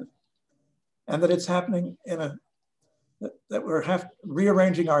 And that it's happening that we're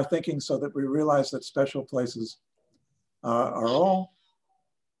rearranging our thinking so that we realize that special places are all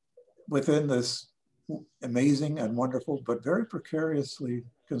within this amazing and wonderful, but very precariously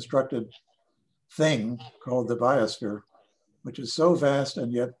constructed thing called the biosphere, which is so vast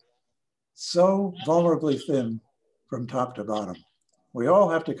and yet so vulnerably thin from top to bottom. We all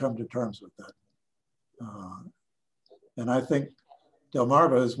have to come to terms with that. And I think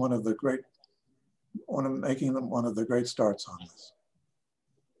Delmarva is one of the great starts on this.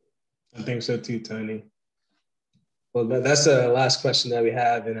 I think so too, Tony. Well, that's the last question that we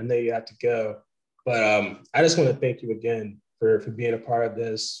have, and I know you have to go. But I just want to thank you again for being a part of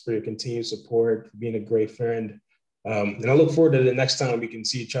this, for your continued support, for being a great friend. And I look forward to the next time we can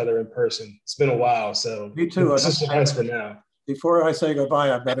see each other in person. It's been a while, so me too. This is nice for now. Before I say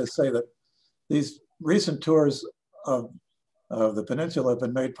goodbye, I've got to say that these recent tours of the peninsula have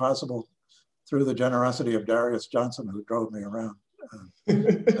been made possible through the generosity of Darius Johnson, who drove me around.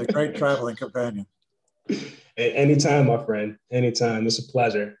 A great traveling companion. Anytime, my friend. Anytime. It's a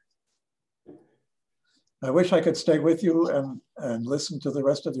pleasure. I wish I could stay with you and listen to the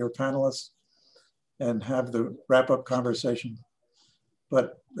rest of your panelists and have the wrap-up conversation.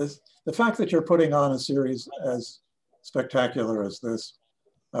 But the fact that you're putting on a series as spectacular as this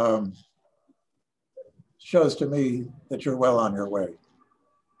shows to me that you're well on your way.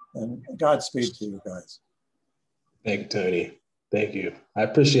 And Godspeed to you guys. Thank you, Tony. Thank you. I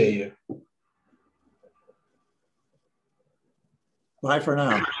appreciate you. Bye for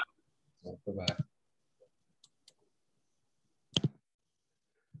now. Bye-bye.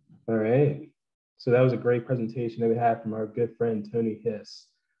 All right. So that was a great presentation that we had from our good friend, Tony Hiss.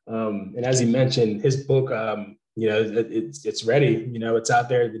 And as he mentioned, his book, it's ready. It's out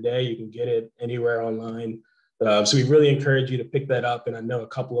there today. You can get it anywhere online. So we really encourage you to pick that up. And I know a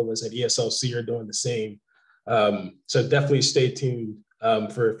couple of us at ESLC are doing the same. So definitely stay tuned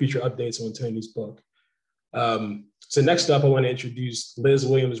for future updates on Tony's book. So next up, I want to introduce Liz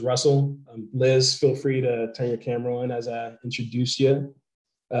Williams-Russell. Liz, feel free to turn your camera on as I introduce you.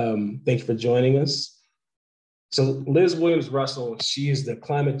 Thank you for joining us. So Liz Williams-Russell, she is the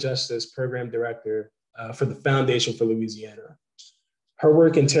Climate Justice Program Director for the Foundation for Louisiana. Her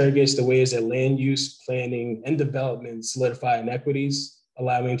work interrogates the ways that land use, planning, and development solidify inequities,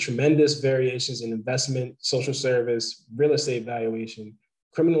 allowing tremendous variations in investment, social service, real estate valuation,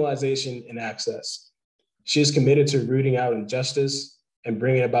 criminalization, and access. She is committed to rooting out injustice and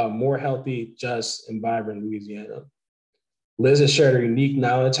bringing about more healthy, just, and vibrant Louisiana. Liz has shared her unique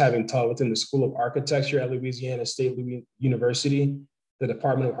knowledge, having taught within the School of Architecture at Louisiana State University, the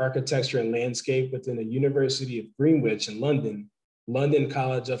Department of Architecture and Landscape within the University of Greenwich in London, London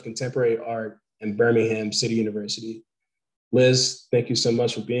College of Contemporary Art, and Birmingham City University. Liz, thank you so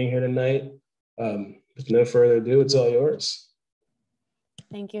much for being here tonight. With no further ado, it's all yours.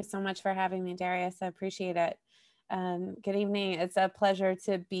 Thank you so much for having me, Darius. I appreciate it. Good evening. It's a pleasure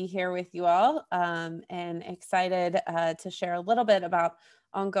to be here with you all and excited to share a little bit about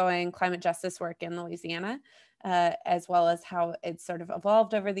ongoing climate justice work in Louisiana, as well as how it's sort of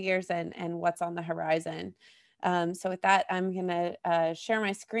evolved over the years and what's on the horizon. So with that, I'm going to share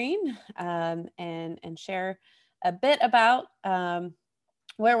my screen and share a bit about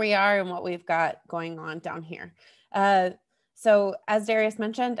where we are and what we've got going on down here. So as Darius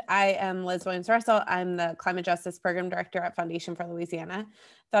mentioned, I am Liz Williams-Russell. I'm the Climate Justice Program Director at Foundation for Louisiana.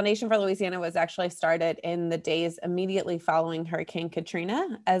 Foundation for Louisiana was actually started in the days immediately following Hurricane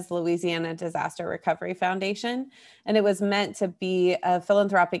Katrina as Louisiana Disaster Recovery Foundation. And it was meant to be a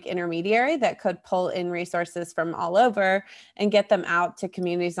philanthropic intermediary that could pull in resources from all over and get them out to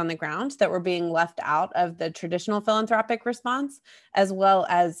communities on the ground that were being left out of the traditional philanthropic response, as well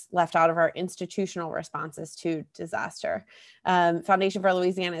as left out of our institutional responses to disaster. Foundation for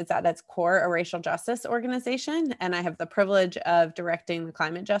Louisiana is at its core a racial justice organization, and I have the privilege of directing the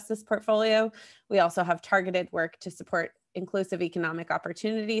climate justice portfolio. We also have targeted work to support inclusive economic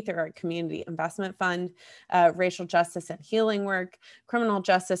opportunity through our community investment fund, racial justice and healing work, criminal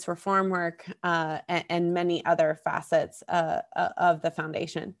justice reform work, and many other facets of the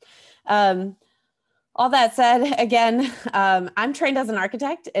foundation. All that said, again, I'm trained as an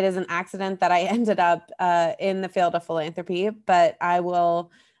architect. It is an accident that I ended up in the field of philanthropy, but I will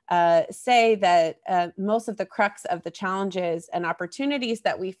say that most of the crux of the challenges and opportunities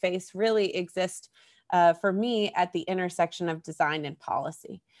that we face really exist for me, at the intersection of design and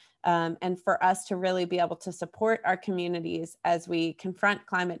policy. And for us to really be able to support our communities as we confront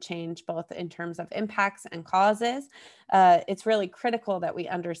climate change, both in terms of impacts and causes, it's really critical that we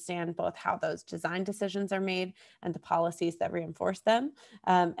understand both how those design decisions are made and the policies that reinforce them,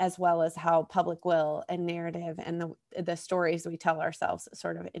 as well as how public will and narrative and the stories we tell ourselves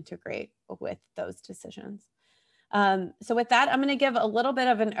sort of integrate with those decisions. So with that, I'm going to give a little bit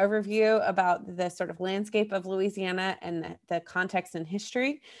of an overview about the sort of landscape of Louisiana and the context and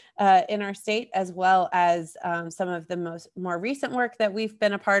history in our state, as well as some of the more recent work that we've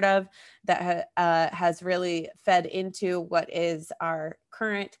been a part of that has really fed into what is our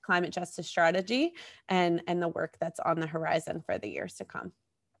current climate justice strategy and the work that's on the horizon for the years to come.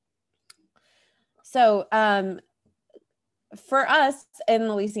 So for us in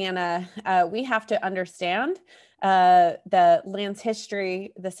Louisiana, we have to understand the land's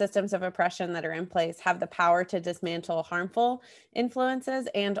history, the systems of oppression that are in place, have the power to dismantle harmful influences,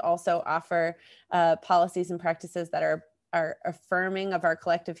 and also offer policies and practices that are affirming of our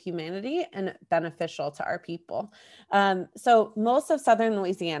collective humanity and beneficial to our people. So most of southern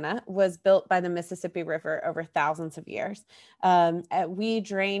Louisiana was built by the Mississippi River over thousands of years. We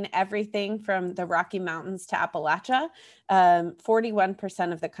drain everything from the Rocky Mountains to Appalachia.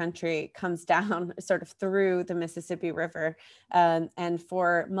 41% of the country comes down sort of through the Mississippi River, and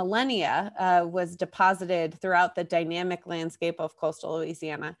for millennia was deposited throughout the dynamic landscape of coastal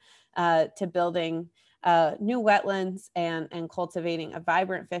Louisiana to building new wetlands and cultivating a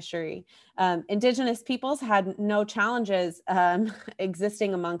vibrant fishery. Indigenous peoples had no challenges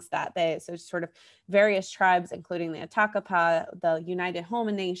existing amongst that. So sort of various tribes, including the Attakapas, the United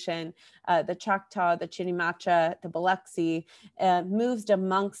Homa Nation, the Choctaw, the Chitimacha, the Biloxi, moved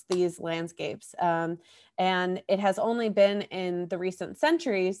amongst these landscapes. And it has only been in the recent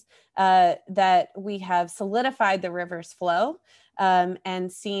centuries that we have solidified the river's flow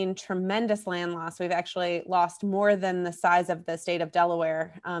and seen tremendous land loss. We've actually lost more than the size of the state of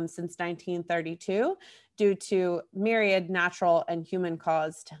Delaware since 1932 due to myriad natural and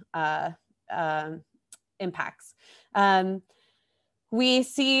human-caused impacts. We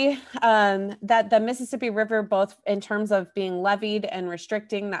see that the Mississippi River, both in terms of being leveed and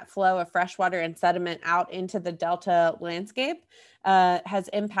restricting that flow of freshwater and sediment out into the Delta landscape, has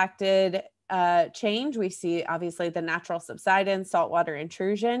impacted change. We see obviously the natural subsidence, saltwater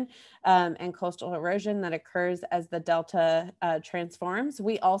intrusion, and coastal erosion that occurs as the Delta transforms.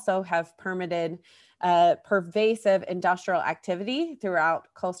 We also have permitted pervasive industrial activity throughout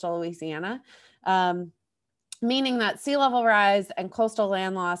coastal Louisiana, meaning that sea level rise and coastal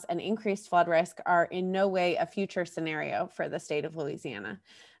land loss and increased flood risk are in no way a future scenario for the state of Louisiana.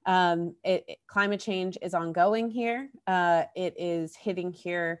 Climate change is ongoing here. It is hitting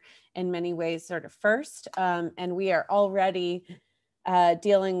here in many ways sort of first, and we are already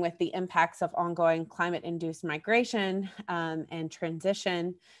dealing with the impacts of ongoing climate-induced migration and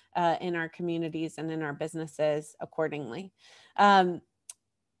transition in our communities and in our businesses accordingly.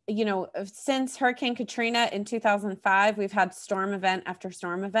 You know, since Hurricane Katrina in 2005, we've had storm event after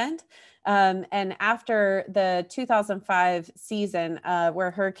storm event. And after the 2005 season,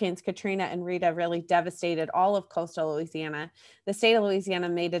 where Hurricanes Katrina and Rita really devastated all of coastal Louisiana, the state of Louisiana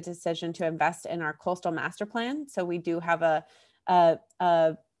made a decision to invest in our coastal master plan. So we do have a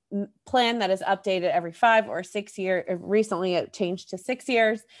plan that is updated every 5 or 6 years. Recently, it changed to 6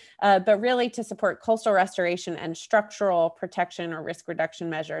 years, but really to support coastal restoration and structural protection or risk reduction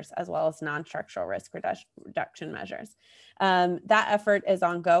measures, as well as non-structural risk reduction measures. That effort is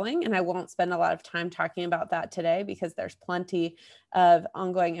ongoing, and I won't spend a lot of time talking about that today because there's plenty of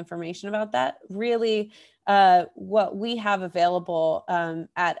ongoing information about that. Really, what we have available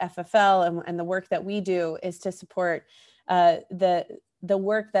at FFL and the work that we do is to support the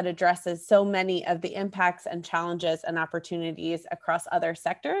work that addresses so many of the impacts and challenges and opportunities across other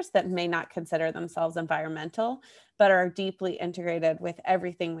sectors that may not consider themselves environmental, but are deeply integrated with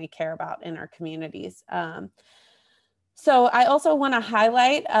everything we care about in our communities. So I also want to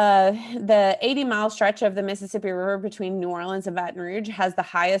highlight the 80-mile stretch of the Mississippi River between New Orleans and Baton Rouge has the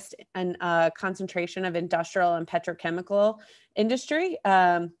highest concentration of industrial and petrochemical industry.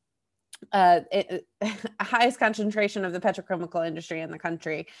 Highest concentration of the petrochemical industry in the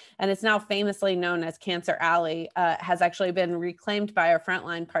country, and it's now famously known as Cancer Alley, has actually been reclaimed by our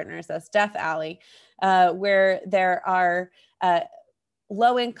frontline partners as Death Alley, where there are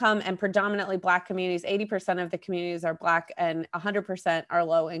low income and predominantly Black communities, 80% of the communities are Black and 100% are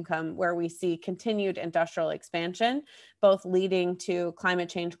low income, where we see continued industrial expansion, both leading to climate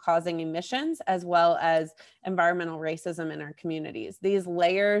change causing emissions as well as environmental racism in our communities. These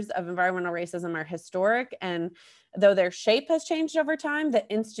layers of environmental racism are historic, and though their shape has changed over time, the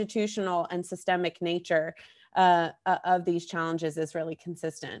institutional and systemic nature of these challenges is really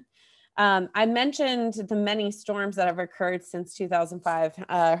consistent. I mentioned the many storms that have occurred since 2005,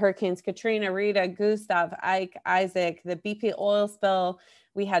 Hurricanes Katrina, Rita, Gustav, Ike, Isaac, the BP oil spill.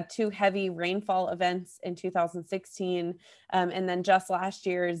 We had 2 heavy rainfall events in 2016. And then just last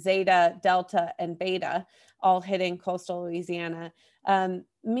year, Zeta, Delta, and Beta all hitting coastal Louisiana.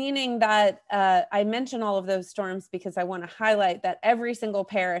 Meaning that I mention all of those storms because I want to highlight that every single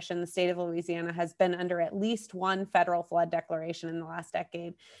parish in the state of Louisiana has been under at least 1 federal flood declaration in the last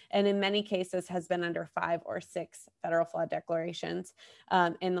decade, and in many cases has been under 5 or 6 federal flood declarations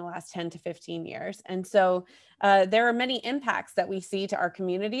in the last 10 to 15 years. And so there are many impacts that we see to our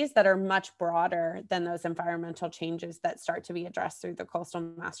communities that are much broader than those environmental changes that start to be addressed through the Coastal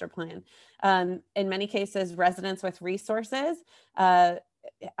Master Plan. In many cases, residents with resources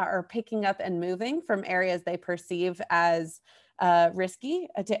are picking up and moving from areas they perceive as risky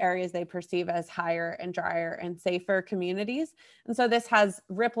to areas they perceive as higher and drier and safer communities. And so this has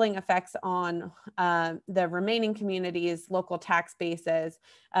rippling effects on the remaining communities, local tax bases.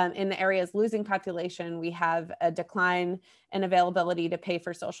 In the areas losing population, we have a decline in availability to pay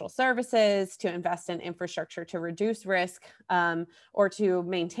for social services, to invest in infrastructure to reduce risk, or to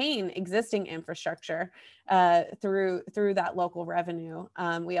maintain existing infrastructure through that local revenue.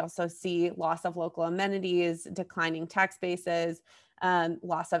 We also see loss of local amenities, declining tax bases,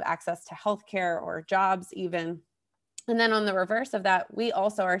 loss of access to healthcare or jobs even. And then on the reverse of that, we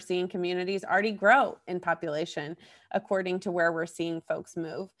also are seeing communities already grow in population according to where we're seeing folks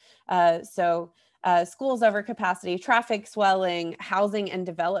move. Schools over capacity, traffic swelling, housing and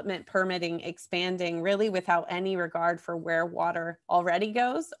development permitting expanding really without any regard for where water already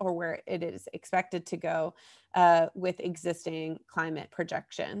goes or where it is expected to go with existing climate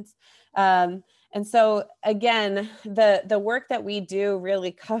projections. And so again, the work that we do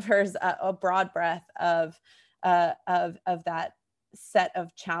really covers a broad breadth of that set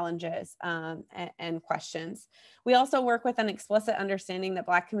of challenges and questions. We also work with an explicit understanding that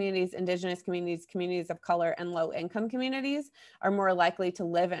Black communities, Indigenous communities, communities of color, and low-income communities are more likely to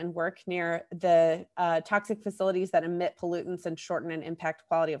live and work near the toxic facilities that emit pollutants and shorten and impact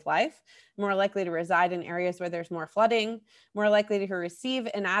quality of life, more likely to reside in areas where there's more flooding, more likely to receive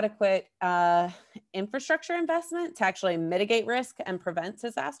inadequate infrastructure investment to actually mitigate risk and prevent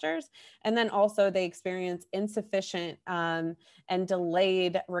disasters. And then also they experience insufficient and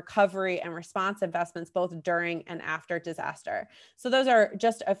delayed recovery and response investments both during and after disaster. So those are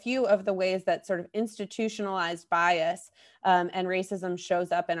just a few of the ways that sort of institutionalized bias and racism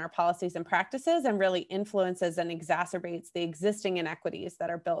shows up in our policies and practices and really influences and exacerbates the existing inequities that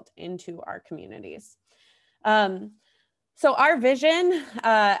are built into our communities. So our vision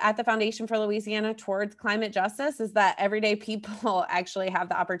at the Foundation for Louisiana towards climate justice is that everyday people actually have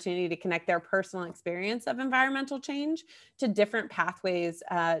the opportunity to connect their personal experience of environmental change to different pathways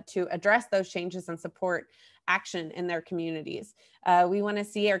to address those changes and support action in their communities. We want to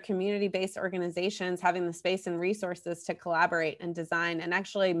see our community-based organizations having the space and resources to collaborate and design and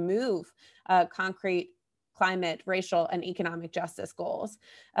actually move concrete climate, racial, and economic justice goals.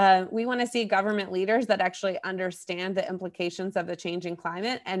 We want to see government leaders that actually understand the implications of the changing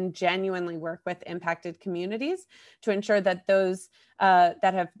climate and genuinely work with impacted communities to ensure that those that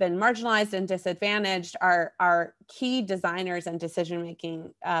have been marginalized and disadvantaged are key designers and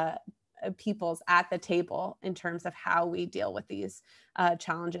decision-making peoples at the table in terms of how we deal with these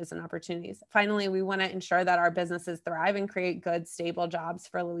challenges and opportunities. Finally, we want to ensure that our businesses thrive and create good, stable jobs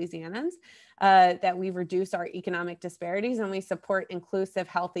for Louisianans, that we reduce our economic disparities, and we support inclusive,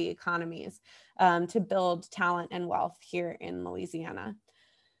 healthy economies to build talent and wealth here in Louisiana.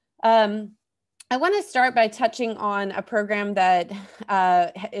 I want to start by touching on a program that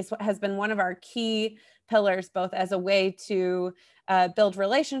has been one of our key pillars, both as a way to build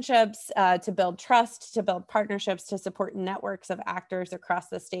relationships, to build trust, to build partnerships, to support networks of actors across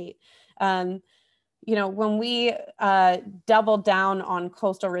the state. You know, when we doubled down on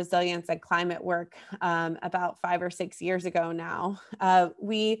coastal resilience and climate work about 5 or 6 years ago now,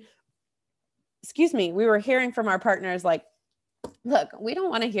 we were hearing from our partners like, look, we don't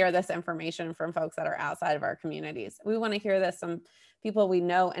want to hear this information from folks that are outside of our communities. We want to hear this from people we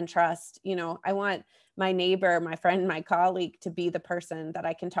know and trust. You know, I want my neighbor, my friend, my colleague to be the person that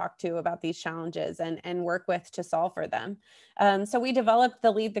I can talk to about these challenges and work with to solve for them. So we developed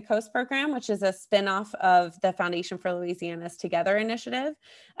the Lead the Coast program, which is a spinoff of the Foundation for Louisiana's Together initiative.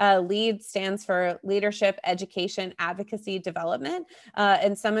 LEAD stands for Leadership, Education, Advocacy, Development.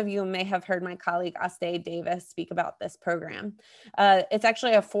 And some of you may have heard my colleague Aste Davis speak about this program. It's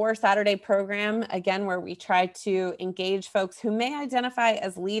actually a 4-Saturday program, again, where we try to engage folks who may identify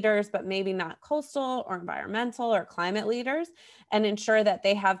as leaders, but maybe not coastal or environmental or climate leaders, and ensure that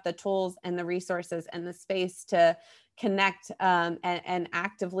they have the tools and the resources and the space to connect and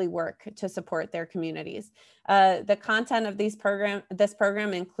actively work to support their communities. The content of this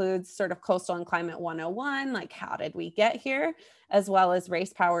program includes sort of coastal and climate 101, like how did we get here, as well as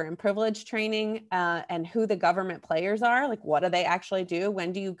race, power, and privilege training, and who the government players are, like what do they actually do?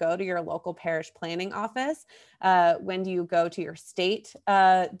 When do you go to your local parish planning office? When do you go to your state,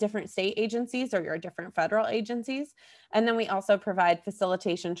 different state agencies or your different federal agencies? And then we also provide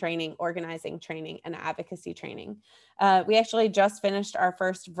facilitation training, organizing training, and advocacy training. We actually just finished our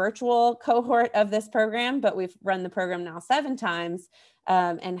first virtual cohort of this program, but we've run the program now 7 times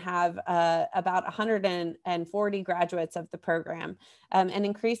and have about 140 graduates of the program, and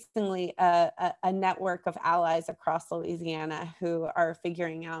increasingly a network of allies across Louisiana who are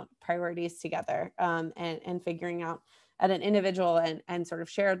figuring out priorities together and figuring out at an individual and sort of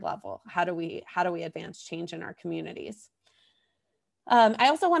shared level, how do we advance change in our communities? I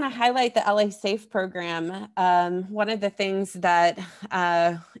also want to highlight the LA Safe program. One of the things that,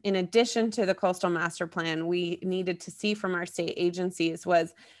 in addition to the Coastal Master Plan, we needed to see from our state agencies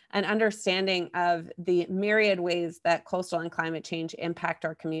was an understanding of the myriad ways that coastal and climate change impact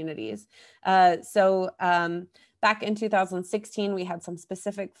our communities. So back in 2016, we had some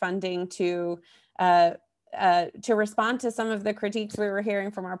specific funding to respond to some of the critiques we were hearing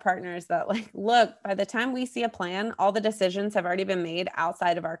from our partners that, like, look, by the time we see a plan, all the decisions have already been made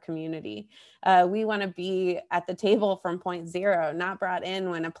outside of our community. We want to be at the table from point zero, not brought in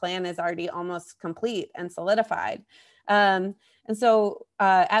when a plan is already almost complete and solidified. And so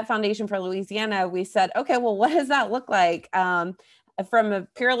at Foundation for Louisiana, we said, okay, well, what does that look like? From a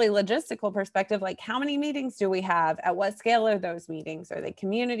purely logistical perspective, like how many meetings do we have? At what scale are those meetings? Are they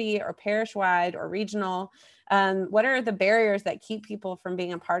community or parish-wide or regional? What are the barriers that keep people from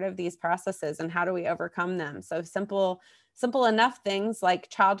being a part of these processes, and how do we overcome them? So simple enough things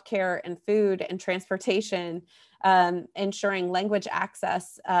like childcare and food and transportation, ensuring language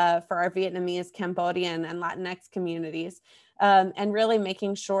access for our Vietnamese, Cambodian, and Latinx communities, and really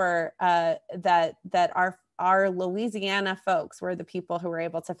making sure that our Louisiana folks were the people who were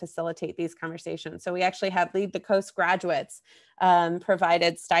able to facilitate these conversations. So we actually had Lead the Coast graduates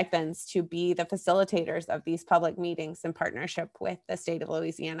provided stipends to be the facilitators of these public meetings in partnership with the state of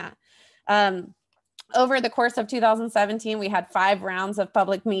Louisiana. Over the course of 2017, we had 5 rounds of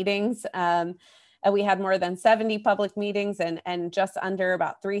public meetings. We had more than 70 public meetings and just under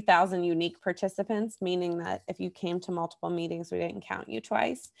about 3,000 unique participants, meaning that if you came to multiple meetings, we didn't count you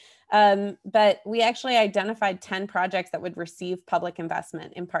twice. But we actually identified 10 projects that would receive public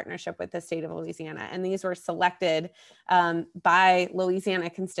investment in partnership with the state of Louisiana. And these were selected by Louisiana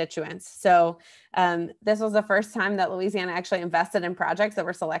constituents. So this was the first time that Louisiana actually invested in projects that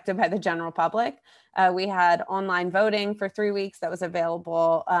were selected by the general public. We had online voting for 3 weeks that was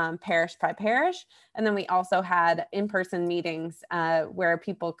available parish by parish. And then we also had in-person meetings where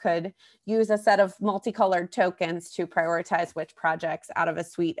people could use a set of multicolored tokens to prioritize which projects out of a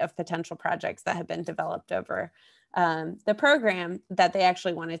suite of potential projects that had been developed over the program that they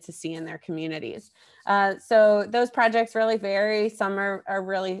actually wanted to see in their communities. So those projects really vary. Some are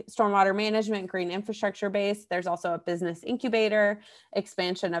really stormwater management, green infrastructure based. There's also a business incubator,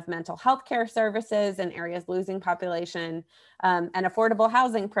 expansion of mental health care services in areas losing population, an affordable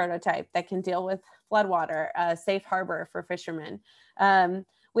housing prototype that can deal with floodwater, a safe harbor for fishermen.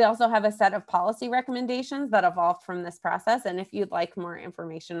 We also have a set of policy recommendations that evolved from this process. And if you'd like more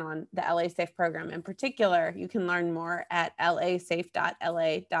information on the LA Safe program in particular, you can learn more at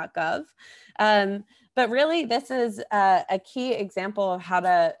lasafe.la.gov. But really, this is a key example of how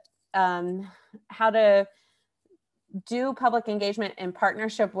to do public engagement in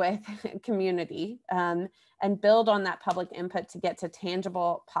partnership with community and build on that public input to get to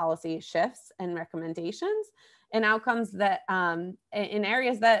tangible policy shifts and recommendations and outcomes that in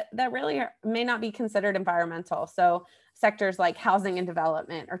areas that really may not be considered environmental. So sectors like housing and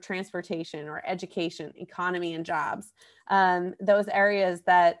development or transportation or education, economy and jobs, those areas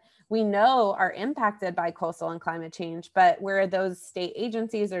that we know are impacted by coastal and climate change, but where those state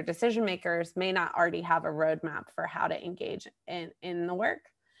agencies or decision makers may not already have a roadmap for how to engage in the work.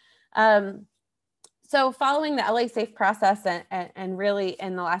 So following the LA Safe process and really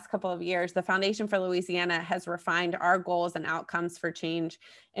in the last couple of years, the Foundation for Louisiana has refined our goals and outcomes for change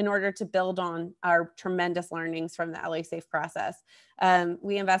in order to build on our tremendous learnings from the LA Safe process.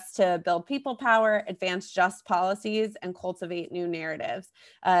 We invest to build people power, advance just policies, and cultivate new narratives.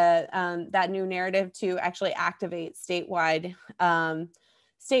 That new narrative to actually activate statewide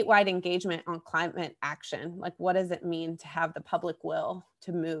engagement on climate action. Like, what does it mean to have the public will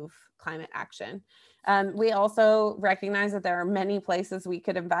to move climate action? We also recognize that there are many places we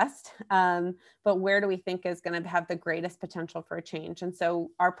could invest, but where do we think is going to have the greatest potential for change? And so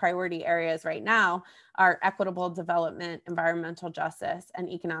our priority areas right now are equitable development, environmental justice, and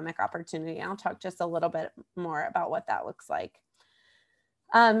economic opportunity. And I'll talk just a little bit more about what that looks like.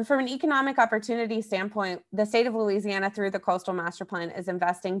 From an economic opportunity standpoint, the state of Louisiana through the Coastal Master Plan is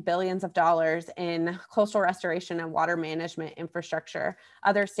investing billions of dollars in coastal restoration and water management infrastructure.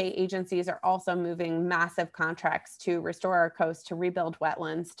 Other state agencies are also moving massive contracts to restore our coast, to rebuild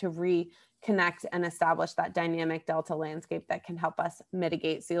wetlands, to reconnect and establish that dynamic delta landscape that can help us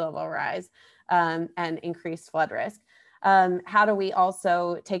mitigate sea level rise and increase flood risk. How do we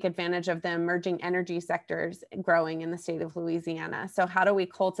also take advantage of the emerging energy sectors growing in the state of Louisiana? So how do we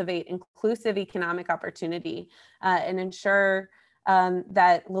cultivate inclusive economic opportunity and ensure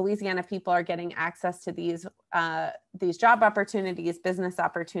that Louisiana people are getting access to these job opportunities, business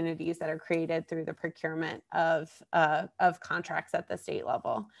opportunities that are created through the procurement of contracts at the state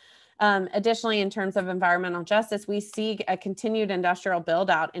level? Additionally, in terms of environmental justice, we see a continued industrial build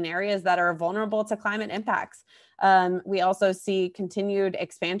out in areas that are vulnerable to climate impacts. We also see continued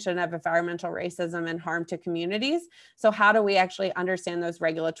expansion of environmental racism and harm to communities. So how do we actually understand those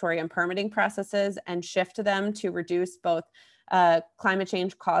regulatory and permitting processes and shift them to reduce both climate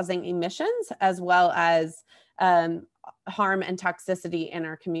change causing emissions as well as harm and toxicity in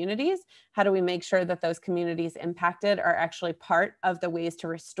our communities? How do we make sure that those communities impacted are actually part of the ways to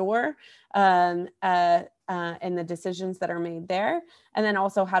restore and the decisions that are made there? And then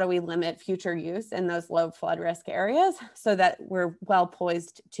also, how do we limit future use in those low flood risk areas so that we're well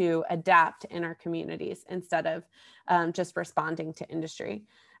poised to adapt in our communities instead of just responding to industry?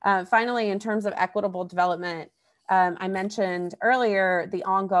 Finally, in terms of equitable development, I mentioned earlier the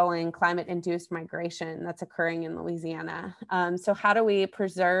ongoing climate-induced migration that's occurring in Louisiana. So how do we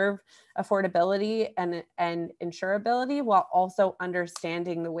preserve affordability and insurability while also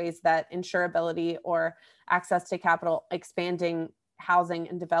understanding the ways that insurability or access to capital, expanding housing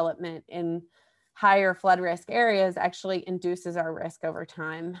and development in higher flood risk areas actually induces our risk over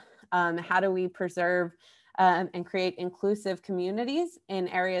time? How do we preserve and create inclusive communities in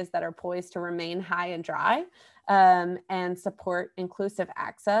areas that are poised to remain high and dry? And support inclusive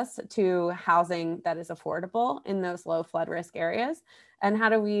access to housing that is affordable in those low flood risk areas? And how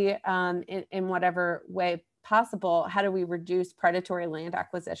do we, in whatever way possible, how do we reduce predatory land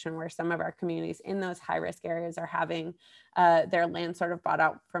acquisition where some of our communities in those high risk areas are having their land sort of bought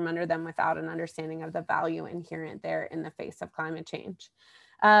out from under them without an understanding of the value inherent there in the face of climate change?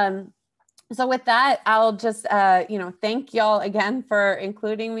 So with that, I'll just, thank y'all again for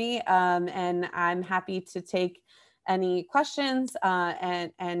including me, and I'm happy to take any questions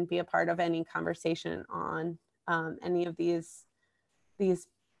and be a part of any conversation on any of these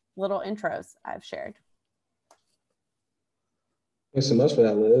little intros I've shared. Thanks so much for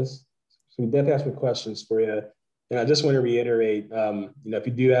that, Liz. So we definitely have some questions for you. And I just want to reiterate, if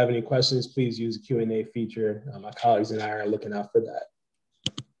you do have any questions, please use the Q&A feature. My colleagues and I are looking out for that.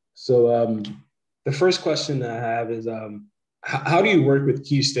 So the first question I have is, how do you work with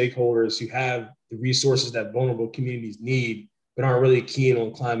key stakeholders who have the resources that vulnerable communities need, but aren't really keen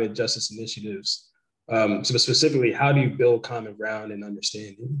on climate justice initiatives? So specifically, how do you build common ground and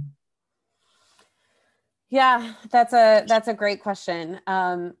understanding? Yeah, that's a great question.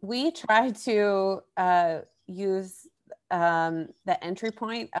 We try to use the entry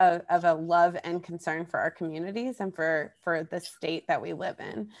point of a love and concern for our communities and for the state that we live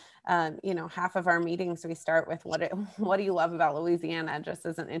in. Half of our meetings, we start with what do you love about Louisiana, just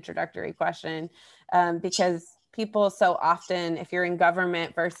as an introductory question, because people so often, if you're in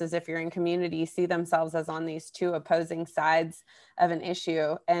government versus if you're in community, see themselves as on these two opposing sides of an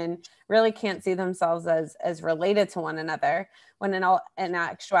issue and really can't see themselves as related to one another, when in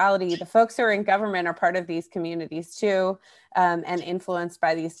actuality, the folks who are in government are part of these communities too, and influenced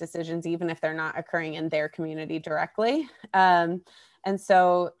by these decisions, even if they're not occurring in their community directly. And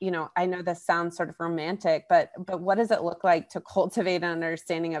so, I know this sounds sort of romantic, but what does it look like to cultivate an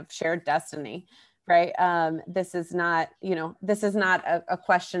understanding of shared destiny? Right. This is not a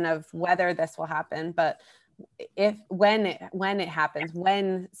question of whether this will happen, but when it happens,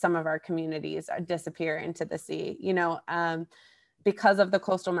 when some of our communities disappear into the sea, you know, because of the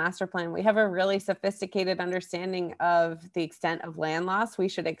coastal master plan, we have a really sophisticated understanding of the extent of land loss we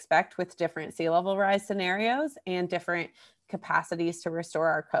should expect with different sea level rise scenarios and different capacities to restore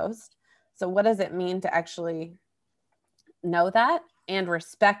our coast. So what does it mean to actually know that and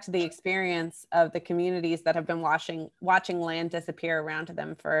respect the experience of the communities that have been watching land disappear around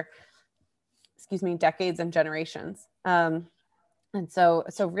them for, decades and generations. And so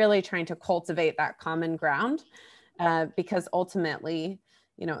really trying to cultivate that common ground, because ultimately,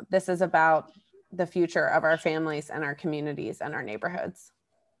 you know, this is about the future of our families and our communities and our neighborhoods.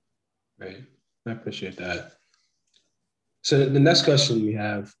 Right, I appreciate that. So the next question we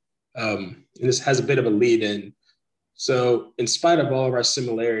have, and this has a bit of a lead in. So in spite of all of our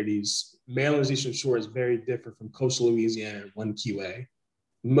similarities, Maryland's Eastern Shore is very different from coastal Louisiana in one key way.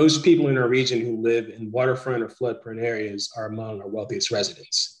 Most people in our region who live in waterfront or floodprone areas are among our wealthiest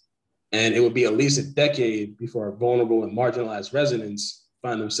residents. And it would be at least a decade before our vulnerable and marginalized residents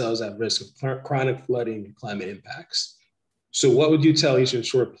find themselves at risk of chronic flooding and climate impacts. So what would you tell Eastern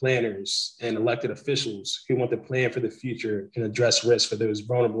Shore planners and elected officials who want to plan for the future and address risks for those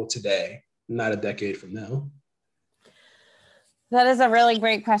vulnerable today, not a decade from now? That is a really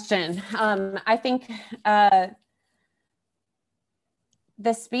great question. I think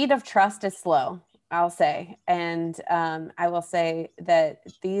the speed of trust is slow, I'll say. And I will say that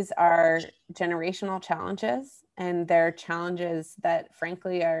these are generational challenges, and they're challenges that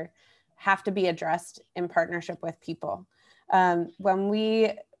frankly have to be addressed in partnership with people. When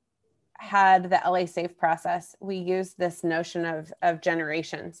we had the LA Safe process, we used this notion of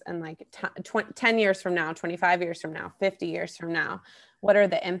generations and like 10 years from now, 25 years from now, 50 years from now, what are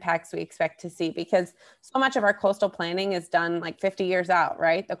the impacts we expect to see? Because so much of our coastal planning is done like 50 years out,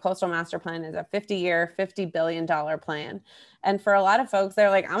 right? The coastal master plan is a 50-year, $50 billion plan. And for a lot of folks,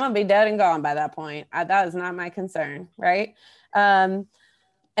 they're like, I'm gonna be dead and gone by that point. That is not my concern, right? And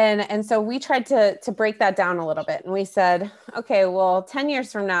so we tried to break that down a little bit. And we said, okay, well, 10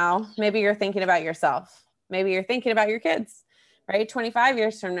 years from now, maybe you're thinking about yourself. Maybe you're thinking about your kids, right? 25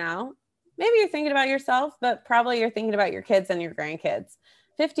 years from now, maybe you're thinking about yourself, but probably you're thinking about your kids and your grandkids.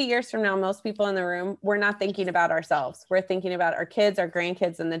 50 years from now, most people in the room, we're not thinking about ourselves. We're thinking about our kids, our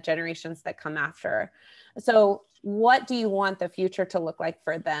grandkids, and the generations that come after. So what do you want the future to look like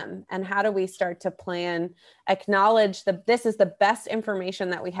for them? And how do we start to plan, acknowledge that this is the best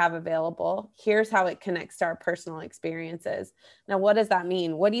information that we have available. Here's how it connects to our personal experiences. Now, what does that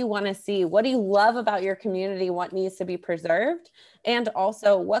mean? What do you want to see? What do you love about your community? What needs to be preserved? And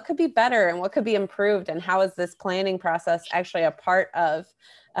also what could be better and what could be improved? And how is this planning process actually a part of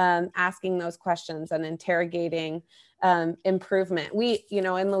asking those questions and interrogating improvement? We, you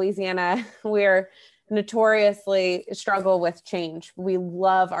know, in Louisiana, we're notoriously struggle with change. We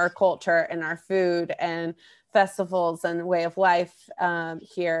love our culture and our food and festivals and way of life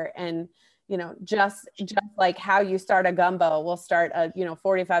here. And, you know, just like how you start a gumbo, we'll start a,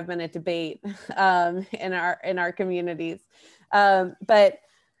 45-minute debate in our communities. But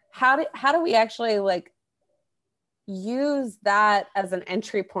how do we actually like use that as an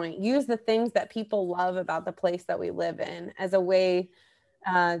entry point, use the things that people love about the place that we live in as a way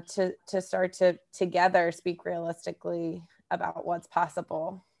to start to together speak realistically about what's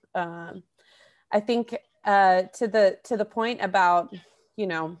possible. I think to the point about,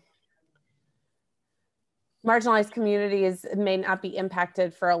 marginalized communities may not be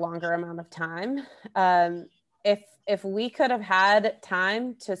impacted for a longer amount of time. If we could have had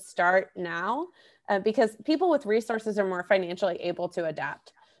time to start now, because people with resources are more financially able to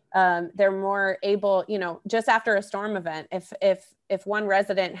adapt. They're more able, just after a storm event, if one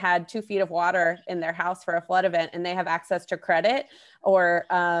resident had 2 feet of water in their house for a flood event and they have access to credit or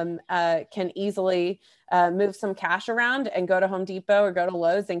can easily move some cash around and go to Home Depot or go to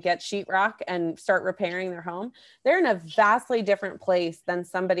Lowe's and get sheetrock and start repairing their home, they're in a vastly different place than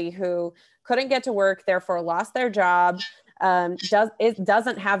somebody who couldn't get to work, therefore lost their job,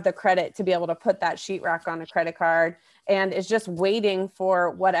 doesn't have the credit to be able to put that sheetrock on a credit card, and is just waiting for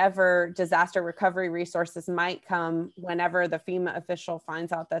whatever disaster recovery resources might come whenever the FEMA official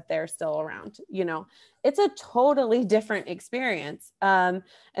finds out that they're still around. It's a totally different experience. And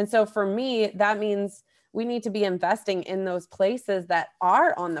so for me, that means we need to be investing in those places that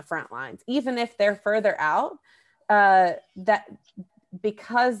are on the front lines, even if they're further out,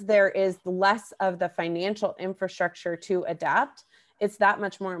 because there is less of the financial infrastructure to adapt. It's that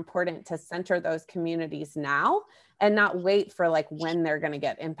much more important to center those communities now and not wait for like when they're going to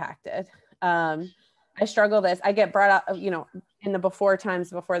get impacted. I struggle this. I get brought up, in the before times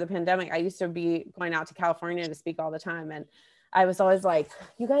before the pandemic, I used to be going out to California to speak all the time. And I was always like,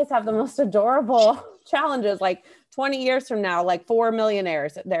 you guys have the most adorable challenges. Like 20 years from now, like 4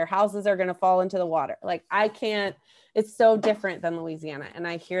 millionaires, their houses are going to fall into the water. Like I can't, it's so different than Louisiana. And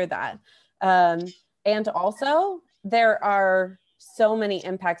I hear that. And also there are so many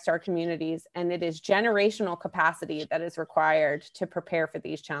impacts to our communities, and it is generational capacity that is required to prepare for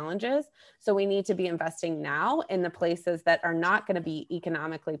these challenges. So we need to be investing now in the places that are not going to be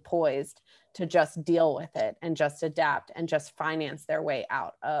economically poised to just deal with it and just adapt and just finance their way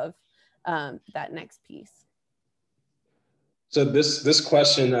out of that next piece. So this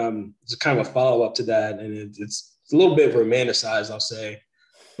question is kind of a follow-up to that, and it's a little bit romanticized, I'll say.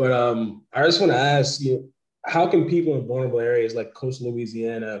 But I just want to ask you, how can people in vulnerable areas like coastal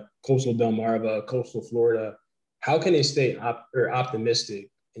Louisiana, coastal Delmarva, coastal Florida, how can they stay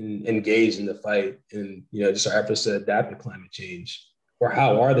optimistic and engaged in the fight and, just our efforts to adapt to climate change? Or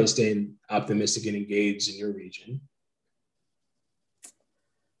how are they staying optimistic and engaged in your region?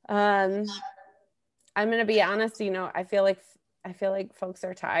 I'm going to be honest, I feel like folks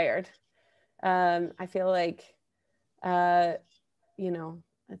are tired. I feel like,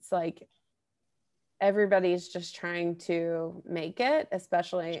 it's like everybody's just trying to make it,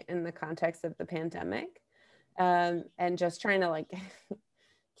 especially in the context of the pandemic, and just trying to like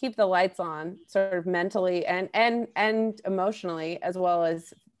keep the lights on, sort of mentally and emotionally, as well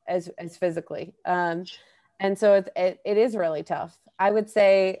as physically. And so it is really tough. I would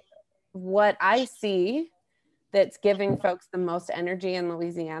say what I see that's giving folks the most energy in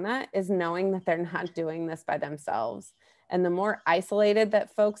Louisiana is knowing that they're not doing this by themselves. And the more isolated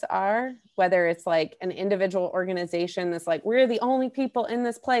that folks are, whether it's like an individual organization that's like, we're the only people in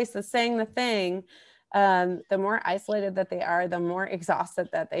this place that's saying the thing, the more isolated that they are, the more exhausted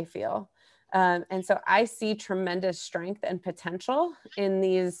that they feel. And so I see tremendous strength and potential in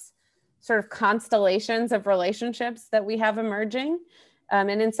these sort of constellations of relationships that we have emerging. And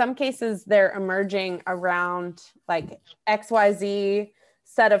in some cases, they're emerging around like XYZ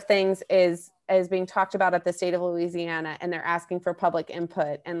set of things is being talked about at the state of Louisiana, and they're asking for public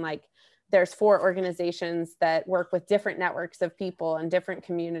input. And like, there's 4 organizations that work with different networks of people and different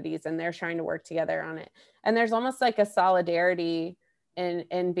communities, and they're trying to work together on it. And there's almost like a solidarity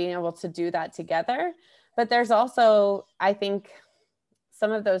in being able to do that together. But there's also, I think,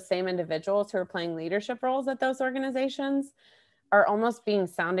 some of those same individuals who are playing leadership roles at those organizations are almost being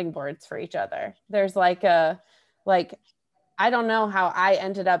sounding boards for each other. There's I don't know how I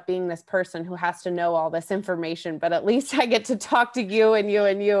ended up being this person who has to know all this information, but at least I get to talk to you and you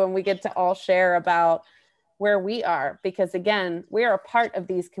and you, and we get to all share about where we are, because again, we are a part of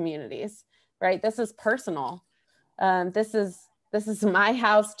these communities, right? This is personal. This is my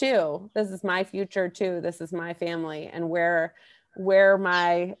house too. This is my future too. This is my family, and where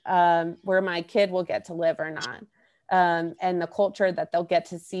my kid will get to live or not. And the culture that they'll get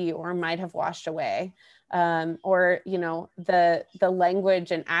to see or might have washed away. Or the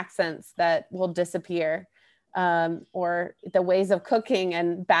language and accents that will disappear, or the ways of cooking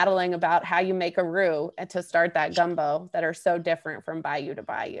and battling about how you make a roux to start that gumbo that are so different from bayou to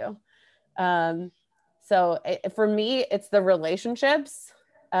bayou. For me, it's the relationships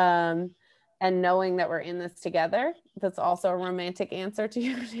and knowing that we're in this together. That's also a romantic answer to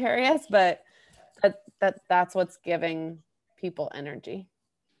you, Darius, but that's what's giving people energy.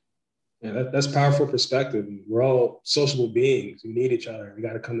 Yeah, that's powerful perspective. We're all sociable beings. We need each other. We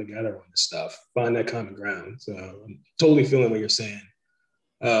got to come together on this stuff, find that common ground. So I'm totally feeling what you're saying.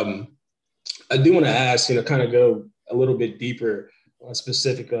 I do want to ask, kind of go a little bit deeper on a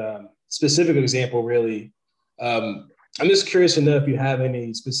specific example, really. I'm just curious to know if you have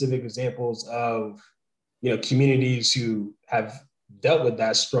any specific examples of, communities who have dealt with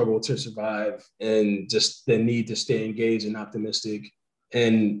that struggle to survive and just the need to stay engaged and optimistic,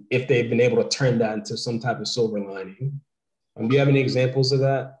 and if they've been able to turn that into some type of silver lining. Do you have any examples of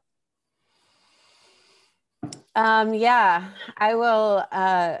that? Yeah, I will.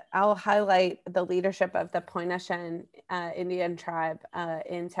 I'll highlight the leadership of the Pointe-Nochene Indian tribe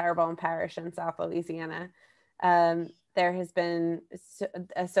in Terrebonne Parish in South Louisiana. There has been,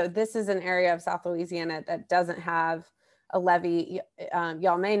 so this is an area of South Louisiana that doesn't have a levee.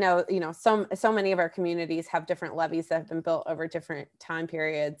 Y'all may know, so many of our communities have different levees that have been built over different time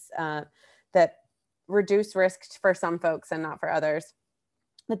periods that reduce risk for some folks and not for others.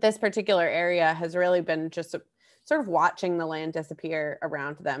 But this particular area has really been just sort of watching the land disappear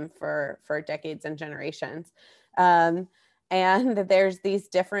around them for decades and generations. And there's these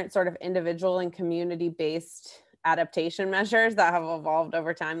different sort of individual and community-based adaptation measures that have evolved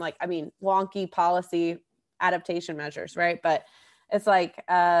over time. Wonky policy adaptation measures, right? But it's like,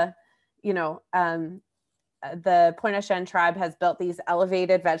 you know, the Pointe-au-Chien tribe has built these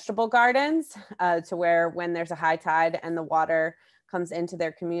elevated vegetable gardens to where when there's a high tide and the water comes into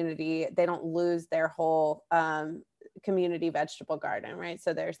their community, they don't lose their whole community vegetable garden, right?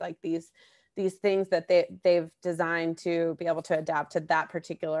 So there's like these things that they've designed to be able to adapt to that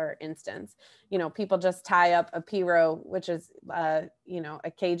particular instance. You know, people just tie up a pirogue, which is, you know,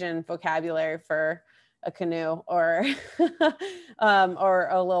 a Cajun vocabulary for a canoe or, or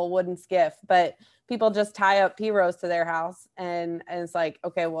a little wooden skiff, but people just tie up pirogues to their house. And it's like,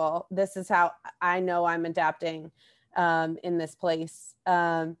 okay, well, this is how I know I'm adapting in this place.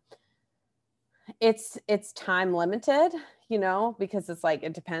 It's time limited, you know, because it's like,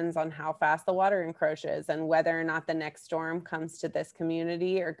 it depends on how fast the water encroaches and whether or not the next storm comes to this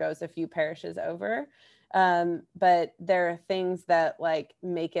community or goes a few parishes over. But there are things that like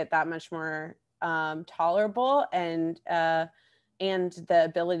make it that much more tolerable, and the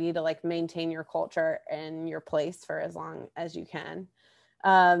ability to like maintain your culture and your place for as long as you can.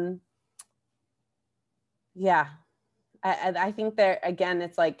 Yeah. I think there, again,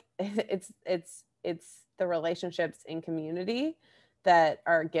 it's like, it's the relationships in community that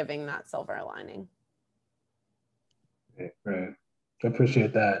are giving that silver lining. Right. I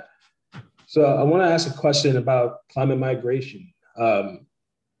appreciate that. So I want to ask a question about climate migration.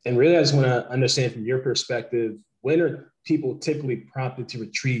 And really, I just want to understand from your perspective, when are people typically prompted to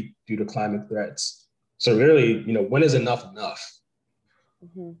retreat due to climate threats? So really, you know, when is enough enough?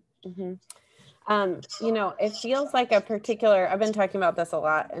 Mm-hmm. Mm-hmm. You know, it feels like a particular, I've been talking about this a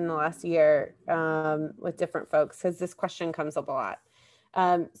lot in the last year with different folks, because this question comes up a lot.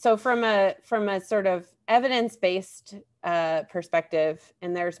 So from a sort of evidence-based perspective,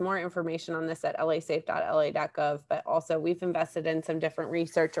 and there's more information on this at lasafe.la.gov, but also we've invested in some different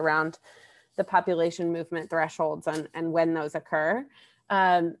research around the population movement thresholds and when those occur.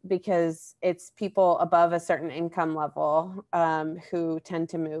 Because it's people above a certain income level who tend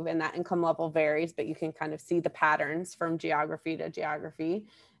to move, and that income level varies, but you can kind of see the patterns from geography to geography.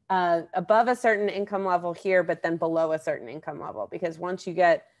 Above a certain income level here, but then below a certain income level, because once you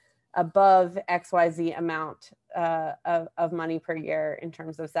get above XYZ amount of money per year in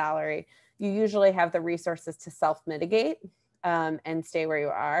terms of salary, you usually have the resources to self-mitigate and stay where you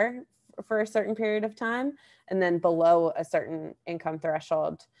are for a certain period of time. And then below a certain income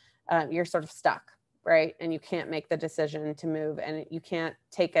threshold, you're sort of stuck, right? And you can't make the decision to move, and you can't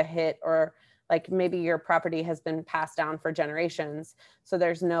take a hit, or like maybe your property has been passed down for generations. So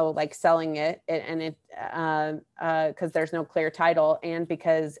there's no like selling it, because there's no clear title, and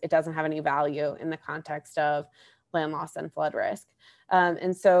because it doesn't have any value in the context of land loss and flood risk.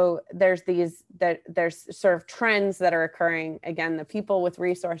 And so there's there's sort of trends that are occurring. Again, the people with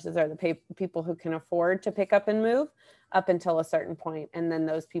resources are the people who can afford to pick up and move up until a certain point, and then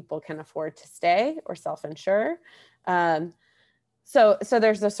those people can afford to stay or self-insure. So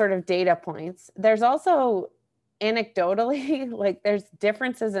there's the sort of data points. There's also anecdotally, like there's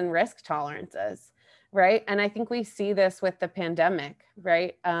differences in risk tolerances, right? And I think we see this with the pandemic,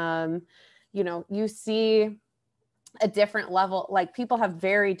 right? You know, you see a different level, like people have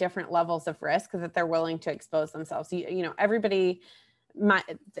very different levels of risk that they're willing to expose themselves. You know, everybody,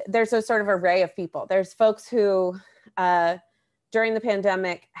 there's a sort of array of people. There's folks who during the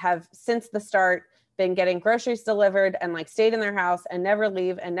pandemic have since the start been getting groceries delivered and like stayed in their house and never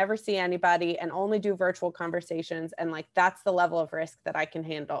leave and never see anybody and only do virtual conversations. And like, that's the level of risk that I can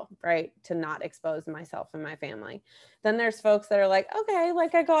handle, right? To not expose myself and my family. Then there's folks that are like, okay,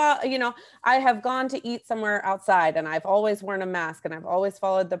 like I go out, you know, I have gone to eat somewhere outside and I've always worn a mask and I've always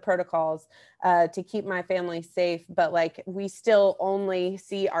followed the protocols to keep my family safe. But like, we still only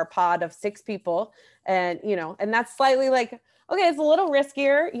see our pod of 6 people, and, you know, and that's slightly like, okay, it's a little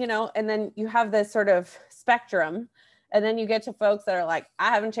riskier, you know, and then you have this sort of spectrum. And then you get to folks that are like, I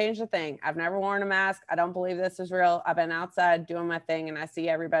haven't changed a thing. I've never worn a mask. I don't believe this is real. I've been outside doing my thing and I see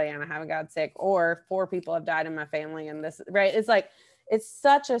everybody and I haven't got sick, or 4 people have died in my family. And this, right. It's like, it's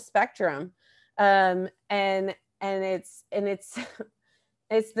such a spectrum. And it's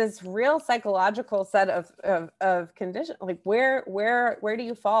this real psychological set of conditions. Like where do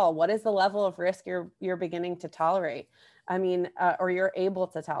you fall? What is the level of risk you're beginning to tolerate? I mean, or you're able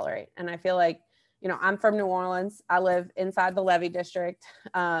to tolerate. And I feel like, you know, I'm from New Orleans. I live inside the Levee District.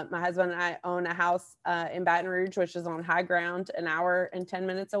 My husband and I own a house in Baton Rouge, which is on high ground, an hour and 10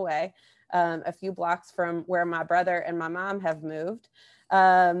 minutes away, a few blocks from where my brother and my mom have moved.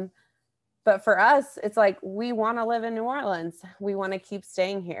 But for us, it's like, we want to live in New Orleans. We want to keep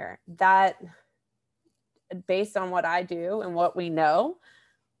staying here. That, based on what I do and what we know,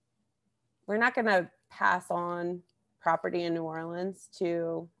 we're not going to pass on property in New Orleans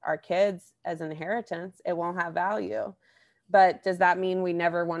to our kids as an inheritance, it won't have value. But does that mean we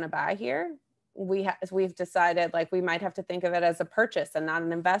never want to buy here? We've decided like we might have to think of it as a purchase and not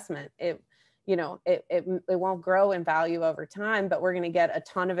an investment. It won't grow in value over time, but we're going to get a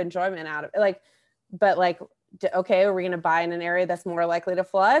ton of enjoyment out of it. Okay, are we going to buy in an area that's more likely to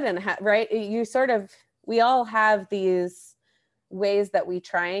flood? And right, we all have these ways that we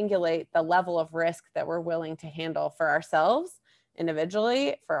triangulate the level of risk that we're willing to handle for ourselves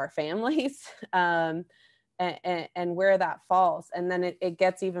individually, for our families, and where that falls. And then it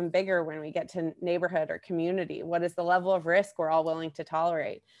gets even bigger when we get to neighborhood or community. What is the level of risk we're all willing to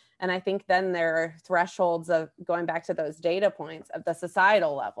tolerate? And I think then there are thresholds of going back to those data points of the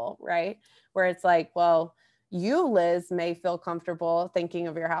societal level, right? Where it's like, well, you, Liz, may feel comfortable thinking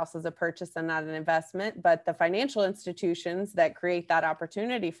of your house as a purchase and not an investment, but the financial institutions that create that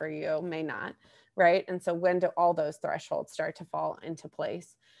opportunity for you may not, right? And so when do all those thresholds start to fall into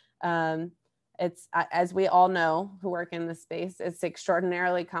place? It's, as we all know who work in this space, it's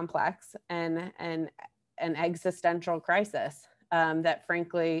extraordinarily complex and an existential crisis that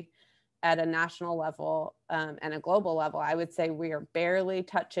frankly, at a national level and a global level, I would say we are barely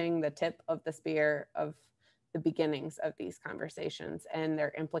touching the tip of the spear of the beginnings of these conversations and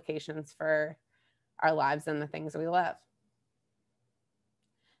their implications for our lives and the things we love.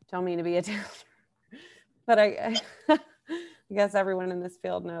 Don't mean to be a downer, but I guess everyone in this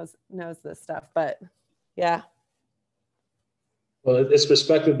field knows this stuff, but yeah. Well, it's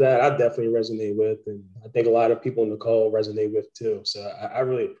perspective that I definitely resonate with, and I think a lot of people in the call resonate with too. So I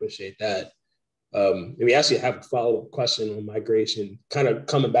really appreciate that. And we actually have a follow-up question on migration, kind of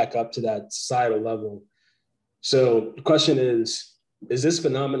coming back up to that societal level. So the question is this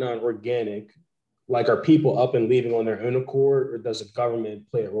phenomenon organic? Like, are people up and leaving on their own accord, or does the government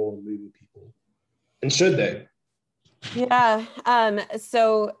play a role in moving people? And should they? Yeah.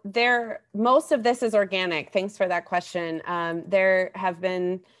 So most of this is organic. Thanks for that question. There have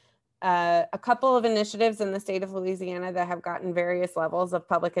been a couple of initiatives in the state of Louisiana that have gotten various levels of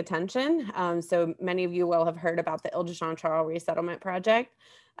public attention. So many of you will have heard about the Ile-de-Jean-Charles Resettlement Project.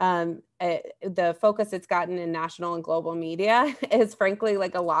 The focus it's gotten in national and global media is frankly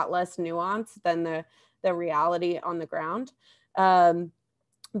like a lot less nuanced than the reality on the ground.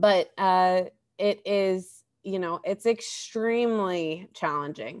 But it is, it's extremely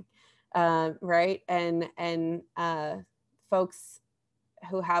challenging, right? And folks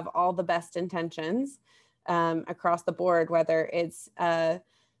who have all the best intentions across the board, whether it's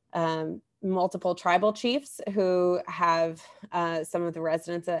multiple tribal chiefs who have some of the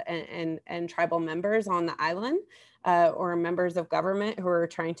residents and tribal members on the island, or members of government who are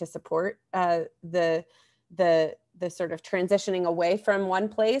trying to support the sort of transitioning away from one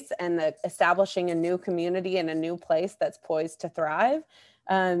place and the establishing a new community in a new place that's poised to thrive.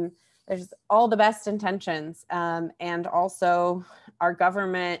 There's all the best intentions, and also our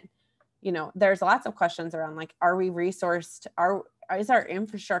government, there's lots of questions around like, are we resourced? Is our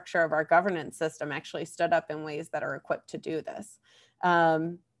infrastructure of our governance system actually stood up in ways that are equipped to do this?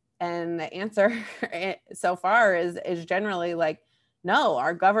 And the answer so far is generally like, no,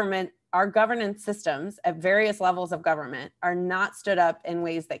 our governance systems at various levels of government are not stood up in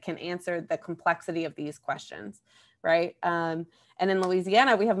ways that can answer the complexity of these questions, right? And in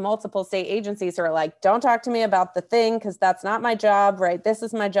Louisiana, we have multiple state agencies who are like, don't talk to me about the thing because that's not my job, right? This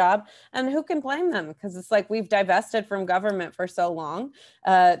is my job. And who can blame them? Because it's like we've divested from government for so long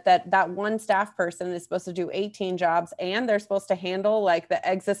that one staff person is supposed to do 18 jobs, and they're supposed to handle like the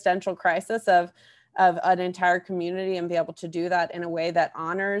existential crisis of an entire community and be able to do that in a way that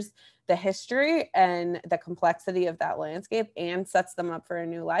honors the history and the complexity of that landscape and sets them up for a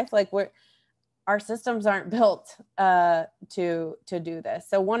new life. Like our systems aren't built to do this.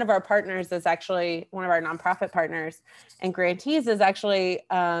 So one of our partners is actually, one of our nonprofit partners and grantees is actually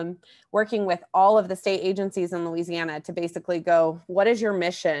working with all of the state agencies in Louisiana to basically go, what is your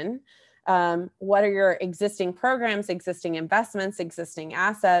mission? What are your existing programs, existing investments, existing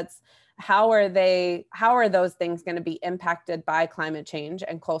assets? How are those things going to be impacted by climate change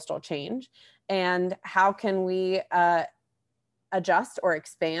and coastal change? And how can we adjust or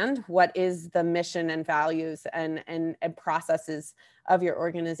expand what is the mission and values and processes of your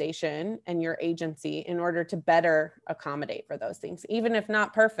organization and your agency in order to better accommodate for those things, even if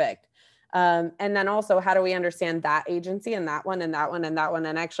not perfect. And then also, how do we understand that agency and that one and that one and that one?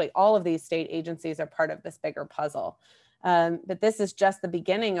 And actually all of these state agencies are part of this bigger puzzle. But this is just the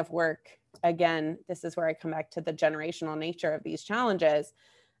beginning of work. Again, this is where I come back to the generational nature of these challenges,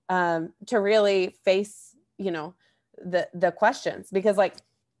 to really face, the questions, because like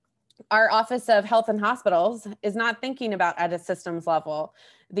Our Office of Health and Hospitals is not thinking about at a systems level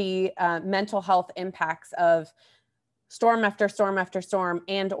the mental health impacts of storm after storm after storm,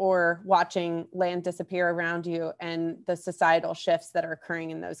 and or watching land disappear around you and the societal shifts that are occurring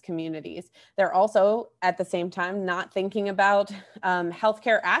in those communities. They're also at the same time not thinking about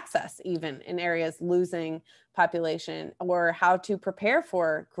healthcare access, even in areas losing population, or how to prepare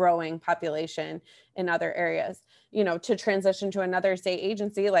for growing population in other areas. You know, to transition to another state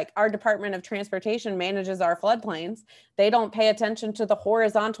agency, like our Department of Transportation manages our floodplains. They don't pay attention to the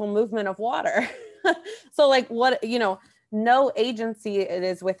horizontal movement of water. So like what, you know, no agency, it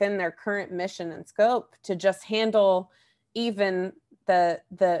is within their current mission and scope to just handle even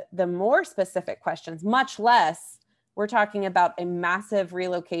the more specific questions, much less we're talking about a massive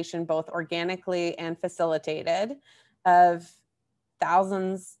relocation, both organically and facilitated, of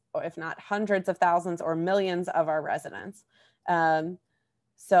thousands, or if not hundreds of thousands or millions of our residents.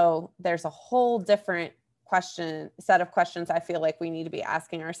 So there's a whole different set of questions I feel like we need to be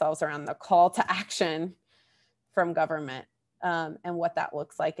asking ourselves around the call to action from government, and what that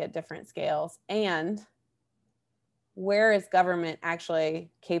looks like at different scales, and where is government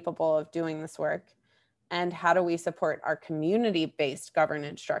actually capable of doing this work, and how do we support our community-based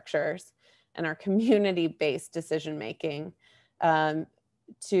governance structures and our community-based decision-making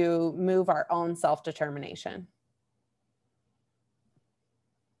to move our own self-determination.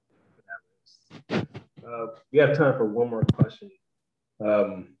 We have time for one more question.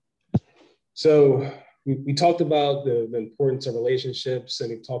 So we talked about the importance of relationships,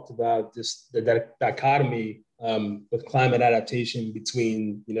 and we talked about the dichotomy with climate adaptation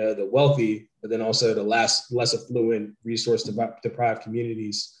between, you know, the wealthy, but then also the less affluent, resource deprived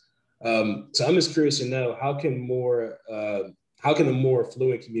communities. So I'm just curious to know, how can the more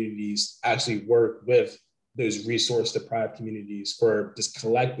affluent communities actually work with those resource deprived communities for just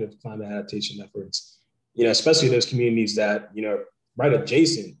collective climate adaptation efforts? You know, especially those communities that, you know, right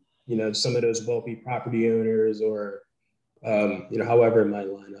adjacent, you know, some of those wealthy property owners, or, you know, however it might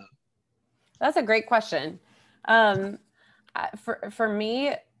line up. That's a great question. For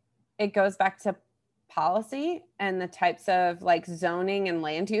me, it goes back to policy and the types of like zoning and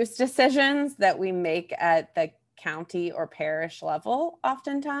land use decisions that we make at the county or parish level.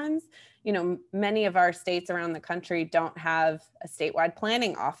 Oftentimes, you know, many of our states around the country don't have a statewide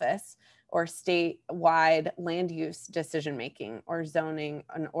planning office or statewide land use decision-making or zoning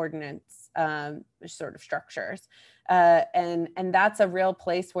and ordinance sort of structures. And that's a real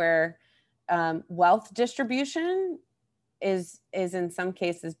place where wealth distribution is in some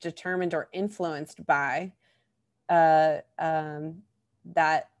cases determined or influenced by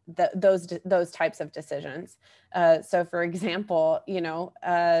those types of decisions. So for example, you know,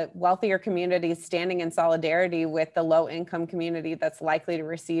 wealthier communities standing in solidarity with the low income community that's likely to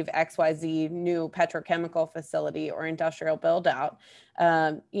receive XYZ new petrochemical facility or industrial build out,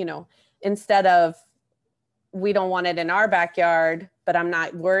 you know, instead of, we don't want it in our backyard, but I'm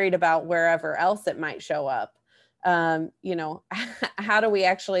not worried about wherever else it might show up. You know, how do we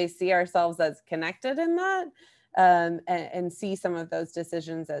actually see ourselves as connected in that? And see some of those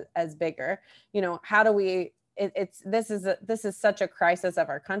decisions as bigger. You know, how do we, this is such a crisis of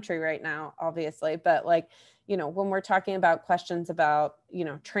our country right now, obviously, but like, you know, when we're talking about questions about, you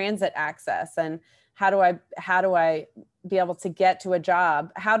know, transit access and how do I be able to get to a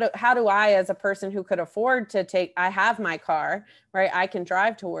job? How do I, as a person who could afford to I have my car, right? I can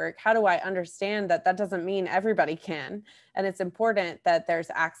drive to work. How do I understand that doesn't mean everybody can? And it's important that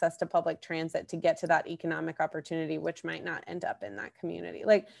there's access to public transit to get to that economic opportunity, which might not end up in that community.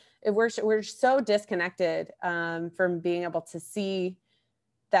 Like we're so disconnected from being able to see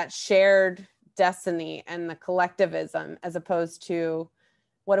that shared destiny and the collectivism, as opposed to,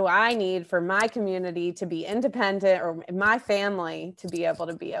 what do I need for my community to be independent, or my family to be able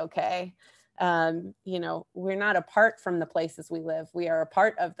to be okay? You know, we're not apart from the places we live. We are a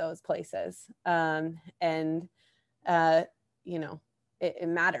part of those places. You know, it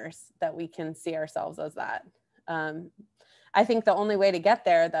matters that we can see ourselves as that. I think the only way to get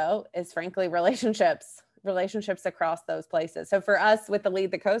there, though, is frankly relationships across those places. So for us with the Lead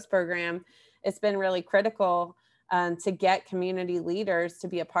the Coast program, it's been really critical to get community leaders to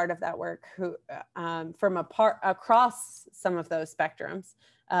be a part of that work, who across some of those spectrums,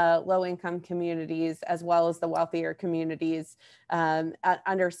 low-income communities as well as the wealthier communities,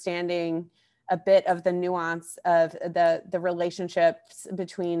 understanding a bit of the nuance of the relationships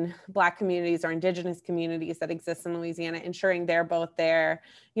between Black communities or Indigenous communities that exist in Louisiana, ensuring they're both there,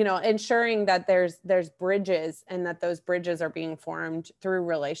 you know, ensuring that there's bridges, and that those bridges are being formed through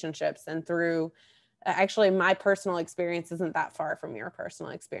relationships and through actually my personal experience isn't that far from your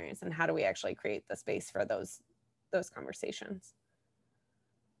personal experience, and how do we actually create the space for those conversations?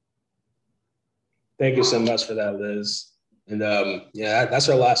 Thank you so much for that, Liz. And yeah, that's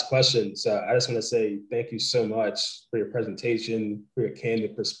our last question. So I just want to say thank you so much for your presentation, for your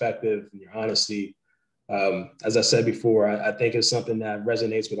candid perspective and your honesty. As I said before, I think it's something that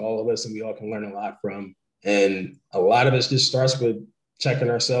resonates with all of us and we all can learn a lot from. And a lot of it just starts with checking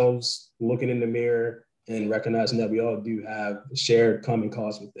ourselves, looking in the mirror, and recognizing that we all do have a shared common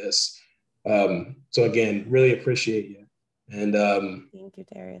cause with this. So again, really appreciate you. And thank you,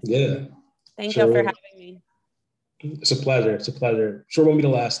 Darius. Yeah. Thank you for having me. It's a pleasure. It's a pleasure. Sure won't be the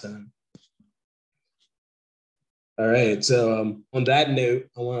last time. All right. So on that note,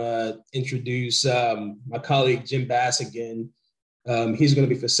 I want to introduce my colleague, Jim Bass, again. He's going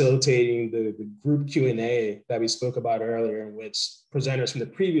to be facilitating the group Q&A that we spoke about earlier, in which presenters from the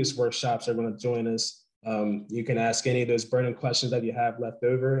previous workshops are going to join us. You can ask any of those burning questions that you have left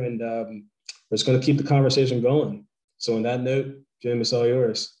over, and we're just going to keep the conversation going. So on that note, Jim, it's all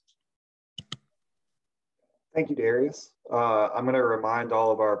yours. Thank you, Darius. I'm going to remind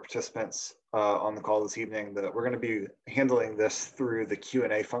all of our participants on the call this evening that we're going to be handling this through the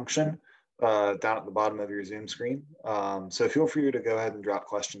Q&A function down at the bottom of your Zoom screen. So feel free to go ahead and drop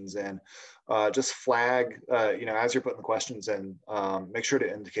questions in. Just flag, as you're putting the questions in, make sure to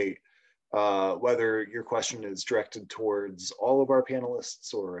indicate whether your question is directed towards all of our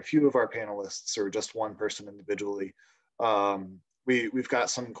panelists or a few of our panelists or just one person individually. We've got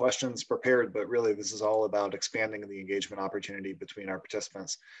some questions prepared, but really this is all about expanding the engagement opportunity between our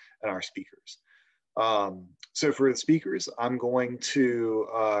participants and our speakers. So for the speakers, I'm going to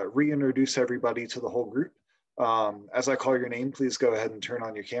reintroduce everybody to the whole group. As I call your name, please go ahead and turn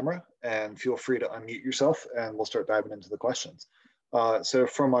on your camera and feel free to unmute yourself, and we'll start diving into the questions. So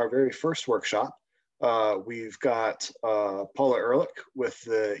from our very first workshop, we've got Paula Ehrlich with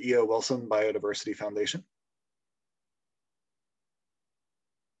the E.O. Wilson Biodiversity Foundation.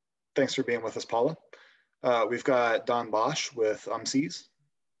 Thanks for being with us, Paula. We've got Don Bosch with UMSES.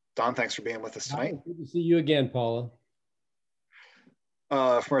 Don, thanks for being with us tonight. Good to see you again, Paula.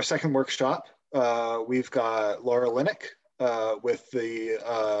 From our second workshop, we've got Laura Linick with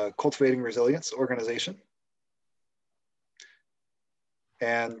the Cultivating Resilience organization.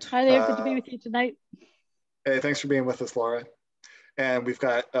 And hi there, good to be with you tonight. Hey, thanks for being with us, Laura. And we've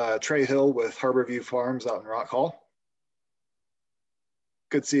got Trey Hill with Harborview Farms out in Rock Hall.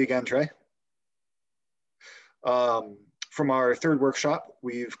 Good to see you again, Trey. From our third workshop,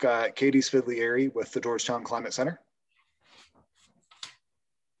 we've got Katie Svidlieri with the Georgetown Climate Center.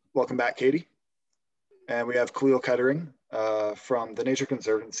 Welcome back, Katie. And we have Khalil Kettering from the Nature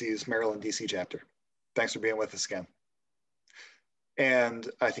Conservancy's Maryland, DC chapter. Thanks for being with us again. And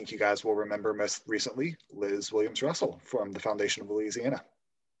I think you guys will remember most recently, Liz Williams-Russell from the Foundation of Louisiana.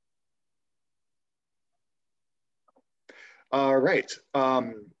 All right,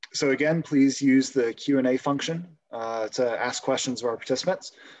 so again, please use the Q&A function to ask questions of our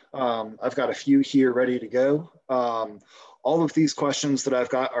participants. I've got a few here ready to go. All of these questions that I've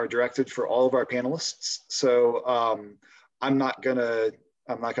got are directed for all of our panelists. So I'm not gonna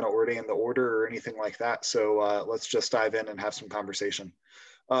ordain the order or anything like that. So let's just dive in and have some conversation.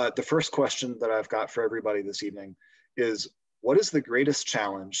 The first question that I've got for everybody this evening is, what is the greatest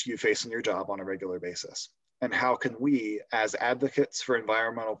challenge you face in your job on a regular basis? And how can we, as advocates for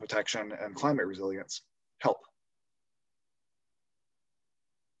environmental protection and climate resilience, help?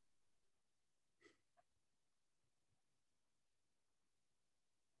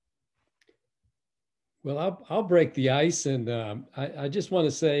 Well, I'll break the ice, and I just want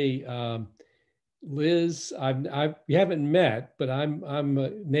to say, Liz, we haven't met, but I'm a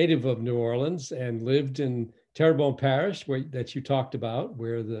native of New Orleans and lived in Terrebonne Parish, that you talked about,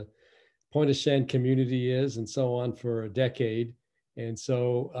 where the Pointe-aux-Chenes community is, and so on, for a decade. And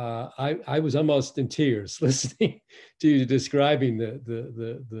so I was almost in tears listening to you describing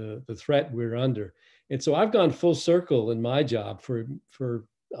the threat we're under. And so I've gone full circle in my job for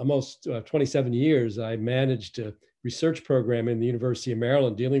almost 27 years. I managed a research program in the University of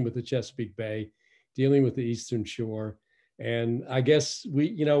Maryland dealing with the Chesapeake Bay, dealing with the Eastern Shore. And I guess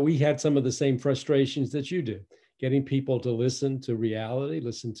we had some of the same frustrations that you did, getting people to listen to reality,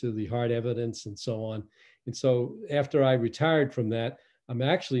 listen to the hard evidence, and so on. And so after I retired from that, I'm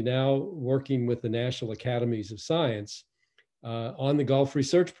actually now working with the National Academies of Science on the Gulf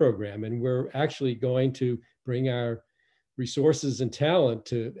Research Program. And we're actually going to bring our resources and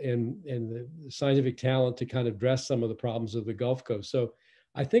talent and the scientific talent to kind of address some of the problems of the Gulf Coast. So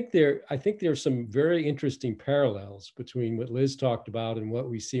I think there are some very interesting parallels between what Liz talked about and what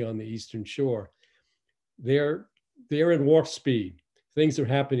we see on the Eastern Shore. they're at warp speed. Things are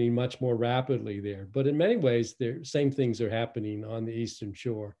happening much more rapidly there, but in many ways, the same things are happening on the Eastern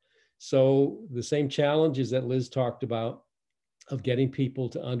Shore. So the same challenges that Liz talked about of getting people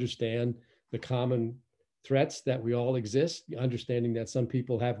to understand the common threats that we all exist, understanding that some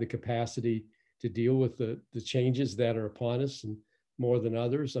people have the capacity to deal with the changes that are upon us and more than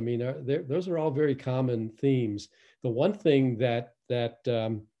others. I mean, those are all very common themes. The one thing that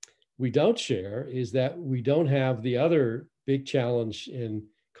we don't share is that we don't have the other big challenge in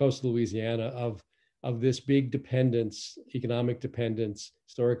coastal Louisiana of this big dependence, economic dependence,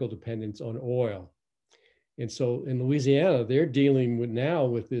 historical dependence on oil. And so in Louisiana, they're dealing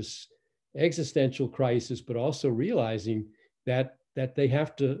with this existential crisis, but also realizing that they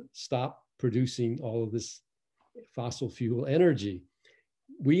have to stop producing all of this fossil fuel energy.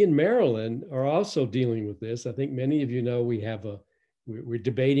 We in Maryland are also dealing with this. I think many of you know we're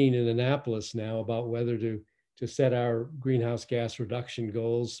debating in Annapolis now about whether to set our greenhouse gas reduction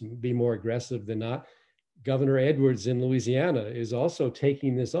goals, be more aggressive than not. Governor Edwards in Louisiana is also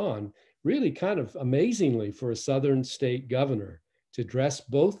taking this on, really kind of amazingly for a southern state governor, to address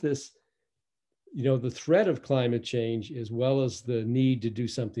both this, the threat of climate change as well as the need to do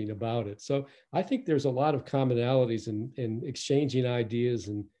something about it. So I think there's a lot of commonalities in exchanging ideas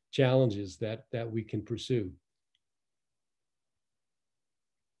and challenges that we can pursue.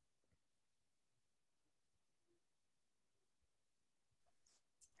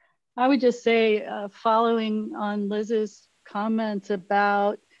 I would just say, following on Liz's comments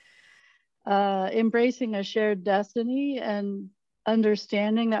about embracing a shared destiny and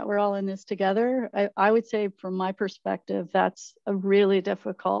understanding that we're all in this together, I would say from my perspective, that's a really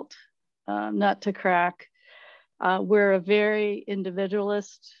difficult nut to crack. We're a very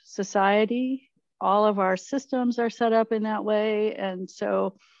individualist society. All of our systems are set up in that way. And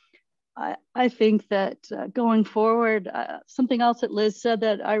so I think that going forward, something else that Liz said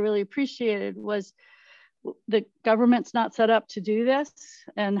that I really appreciated was the government's not set up to do this,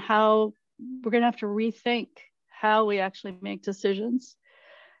 and how we're going to have to rethink how we actually make decisions.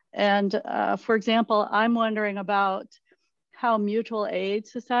 And for example, I'm wondering about how mutual aid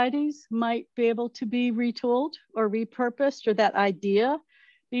societies might be able to be retooled or repurposed, or that idea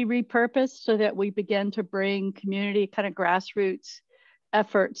be repurposed, so that we begin to bring community kind of grassroots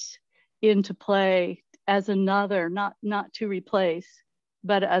efforts into play as another, not to replace,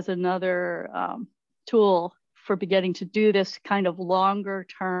 but as another tool for beginning to do this kind of longer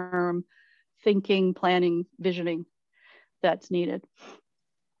term thinking, planning, visioning that's needed.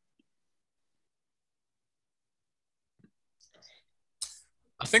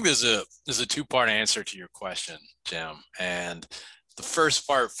 I think there's a two-part answer to your question, Jim. And the first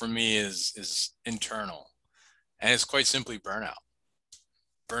part for me is internal, and it's quite simply burnout.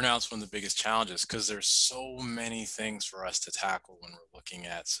 Burnout's one of the biggest challenges because there's so many things for us to tackle when we're looking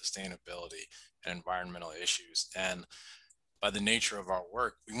at sustainability and environmental issues. And by the nature of our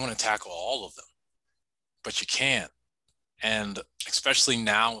work, we want to tackle all of them, but you can't. And especially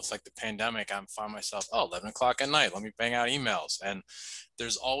now with like the pandemic, I find myself, 11 o'clock at night, let me bang out emails. And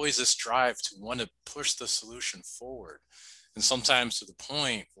there's always this drive to want to push the solution forward. And sometimes to the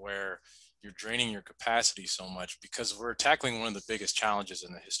point where you're draining your capacity so much because we're tackling one of the biggest challenges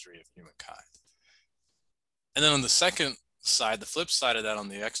in the history of humankind. And then on the second side, the flip side of that on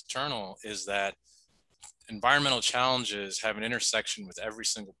the external is that environmental challenges have an intersection with every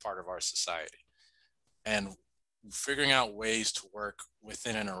single part of our society. And figuring out ways to work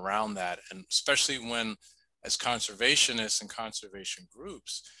within and around that, and especially when, as conservationists and conservation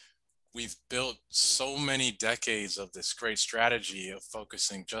groups, we've built so many decades of this great strategy of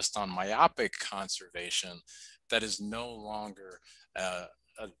focusing just on myopic conservation that is no longer a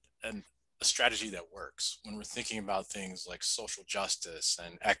strategy that works when we're thinking about things like social justice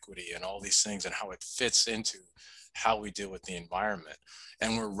and equity and all these things and how it fits into how we deal with the environment.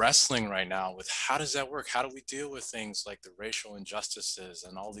 And we're wrestling right now with how does that work? How do we deal with things like the racial injustices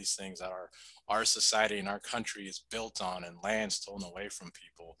and all these things that our society and our country is built on, and land stolen away from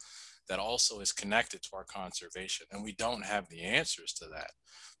people that also is connected to our conservation? And we don't have the answers to that.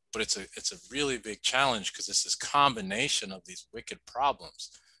 But it's a really big challenge because it's this combination of these wicked problems,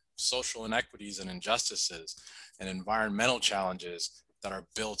 social inequities and injustices, and environmental challenges that are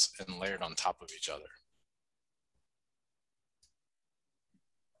built and layered on top of each other.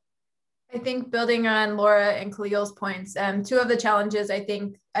 I think building on Laura and Khalil's points, two of the challenges I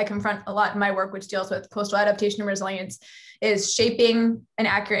think I confront a lot in my work, which deals with coastal adaptation and resilience, is shaping an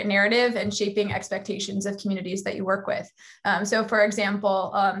accurate narrative and shaping expectations of communities that you work with. So for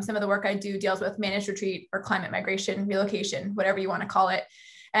example, some of the work I do deals with managed retreat or climate migration, relocation, whatever you want to call it.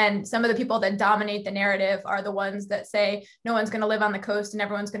 And some of the people that dominate the narrative are the ones that say, no one's going to live on the coast and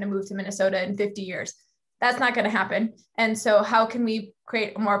everyone's going to move to Minnesota in 50 years. That's not going to happen. And so how can we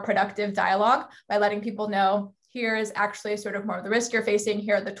create a more productive dialogue by letting people know, here is actually sort of more of the risk you're facing.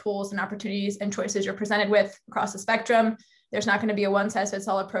 Here are the tools and opportunities and choices you're presented with across the spectrum. There's not going to be a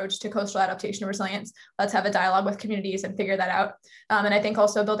one-size-fits-all approach to coastal adaptation and resilience. Let's have a dialogue with communities and figure that out. And I think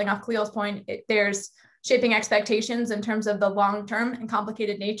also building off Khalil's point, there's shaping expectations in terms of the long-term and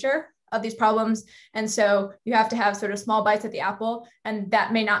complicated nature of these problems. And so you have to have sort of small bites at the apple, and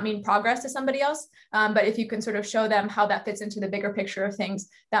that may not mean progress to somebody else. But if you can sort of show them how that fits into the bigger picture of things,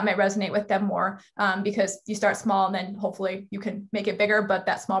 that might resonate with them more, because you start small and then hopefully you can make it bigger, but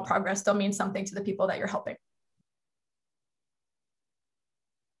that small progress still means something to the people that you're helping.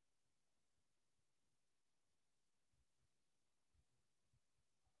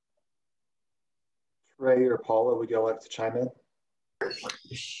 Ray or Paula, would you like to chime in?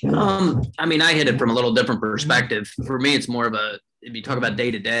 I mean, I hit it from a little different perspective. For me, it's more of a, if you talk about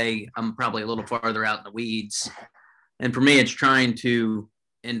day to day, I'm probably a little farther out in the weeds. And for me, it's trying to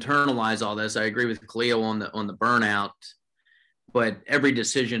internalize all this. I agree with Cleo on the burnout, but every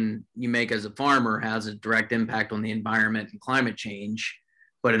decision you make as a farmer has a direct impact on the environment and climate change,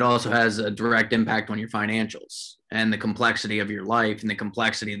 but it also has a direct impact on your financials and the complexity of your life and the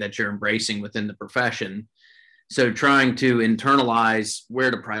complexity that you're embracing within the profession. So trying to internalize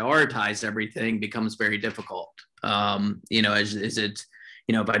where to prioritize everything becomes very difficult. You know, is it,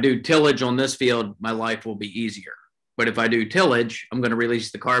 you know, if I do tillage on this field, my life will be easier. But if I do tillage, I'm going to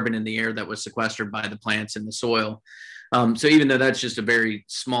release the carbon in the air that was sequestered by the plants in the soil. So even though that's just a very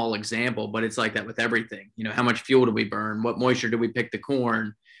small example, but it's like that with everything. You know, how much fuel do we burn? What moisture do we pick the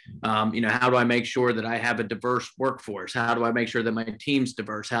corn? You know, how do I make sure that I have a diverse workforce? How do I make sure that my team's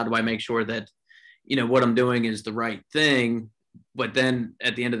diverse? How do I make sure that, you know, what I'm doing is the right thing? But then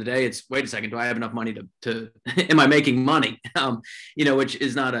at the end of the day, it's, wait a second, do I have enough money to am I making money? You know, which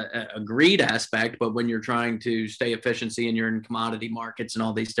is not a greed aspect, but when you're trying to stay efficiency and you're in commodity markets and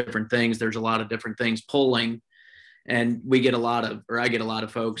all these different things, there's a lot of different things pulling. And we get a lot of, or I get a lot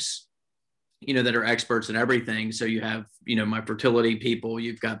of folks, you know, that are experts in everything. So you have, you know, my fertility people,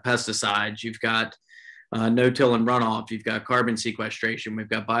 you've got pesticides, you've got no-till and runoff, you've got carbon sequestration, we've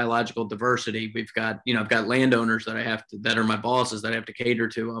got biological diversity, we've got, you know, I've got landowners that I have to, that are my bosses that I have to cater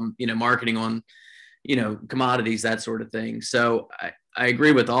to, you know, marketing on, you know, commodities, that sort of thing. So I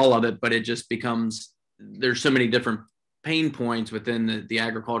agree with all of it, but it just becomes, there's so many different pain points within the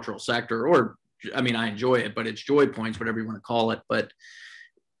agricultural sector, or, I mean, I enjoy it, but it's joy points, whatever you want to call it. But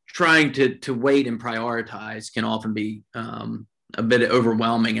trying to wait and prioritize can often be a bit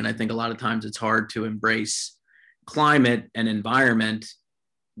overwhelming. And I think a lot of times it's hard to embrace climate and environment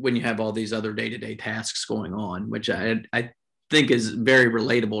when you have all these other day-to-day tasks going on, which I think is very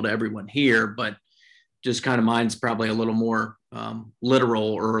relatable to everyone here, but just kind of mine's probably a little more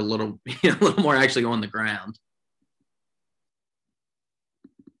literal, or a little, you know, a little more actually on the ground.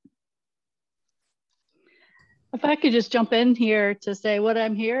 If I could just jump in here to say, what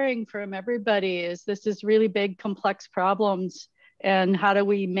I'm hearing from everybody is this is really big, complex problems. And how do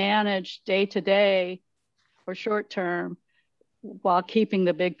we manage day to day or short term while keeping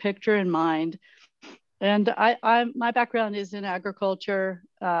the big picture in mind? And my background is in agriculture.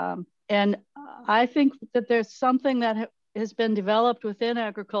 And I think that there's something that has been developed within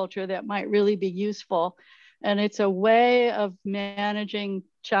agriculture that might really be useful. And it's a way of managing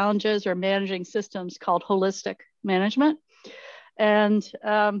challenges or managing systems called holistic management. And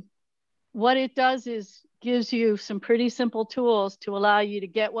what it does is gives you some pretty simple tools to allow you to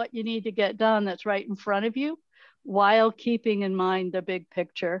get what you need to get done that's right in front of you, while keeping in mind the big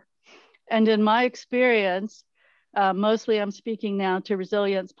picture. And in my experience, mostly I'm speaking now to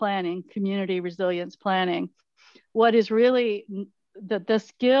resilience planning, community resilience planning. What is really the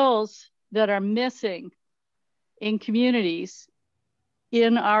skills that are missing in communities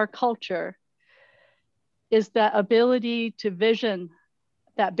in our culture is that ability to vision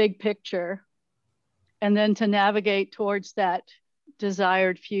that big picture and then to navigate towards that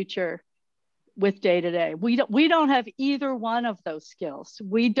desired future with day to day. We don't have either one of those skills.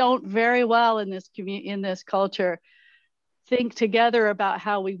 We don't very well in this culture think together about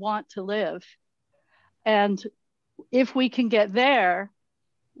how we want to live. And if we can get there,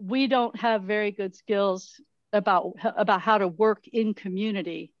 we don't have very good skills about how to work in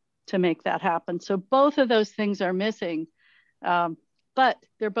community to make that happen. So both of those things are missing, but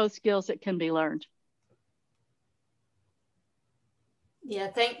they're both skills that can be learned. Yeah,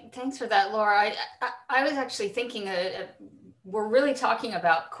 thanks for that, Laura. I was actually thinking we're really talking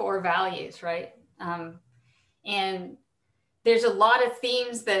about core values, right? And there's a lot of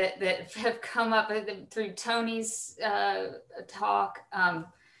themes that have come up through Tony's talk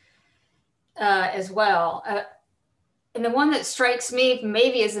as well. And the one that strikes me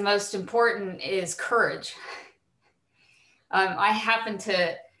maybe as the most important is courage. I happen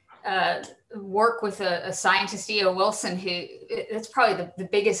to work with a scientist, E.O. Wilson, who that's probably the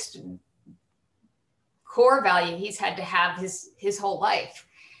biggest core value he's had to have his whole life,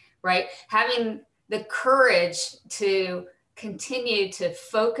 right? Having the courage to continue to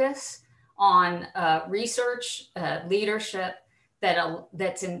focus on research, leadership that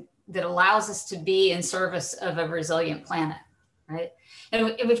allows us to be in service of a resilient planet, right?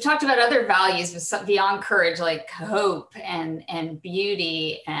 And we've talked about other values beyond courage, like hope and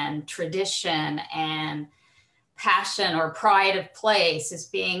beauty and tradition and passion or pride of place as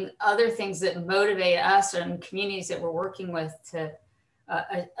being other things that motivate us and communities that we're working with to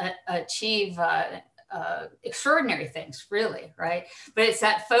achieve extraordinary things, really, right? But it's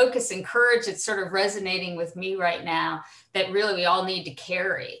that focus and courage that's sort of resonating with me right now that really we all need to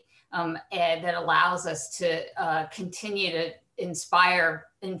carry, and that allows us to continue to inspire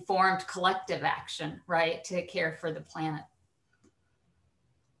informed collective action, right, to care for the planet.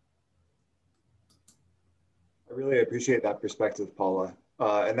 I really appreciate that perspective, Paula.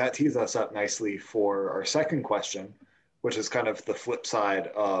 And that tees us up nicely for our second question, which is kind of the flip side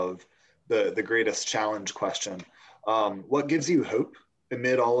of the greatest challenge question. What gives you hope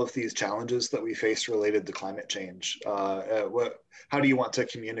amid all of these challenges that we face related to climate change? How do you want to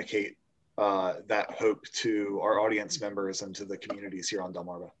communicate that hope to our audience members and to the communities here on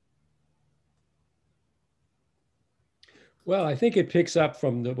Delmarva? Well, I think it picks up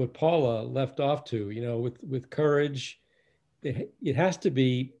from what Paula left off to, with courage. It has to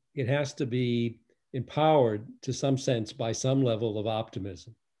be empowered to some sense by some level of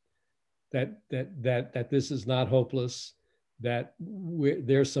optimism. That this is not hopeless. That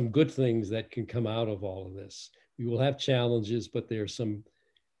there's some good things that can come out of all of this. We will have challenges, but there's some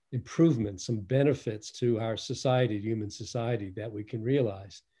improvements, some benefits to our society, human society, that we can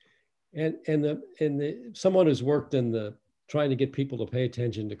realize. And someone who's worked in trying to get people to pay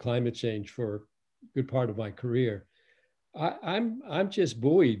attention to climate change for a good part of my career, I'm just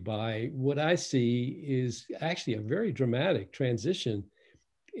buoyed by what I see is actually a very dramatic transition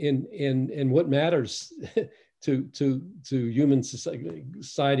in what matters to human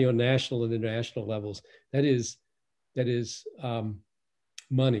society on national and international levels. That is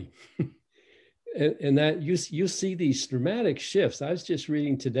money. and that you see these dramatic shifts. I was just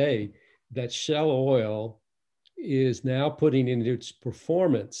reading today that Shell Oil is now putting into its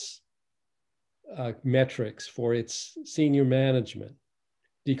performance metrics for its senior management,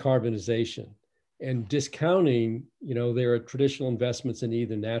 decarbonization, and discounting, their traditional investments in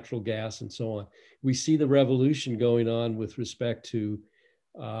either natural gas and so on. We see the revolution going on with respect to,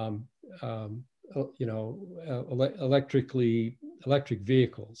 electric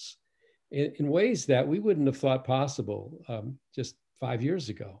vehicles in ways that we wouldn't have thought possible just 5 years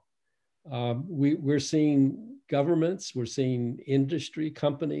ago. We're seeing governments, we're seeing industry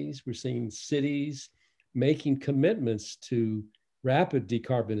companies, we're seeing cities making commitments to rapid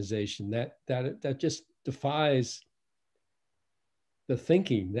decarbonization that just defies the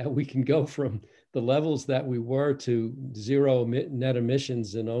thinking that we can go from the levels that we were to zero net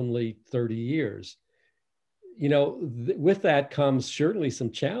emissions in only 30 years. With that comes certainly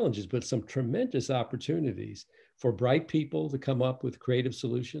some challenges, but some tremendous opportunities for bright people to come up with creative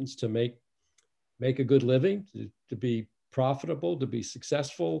solutions to make a good living, to be profitable, to be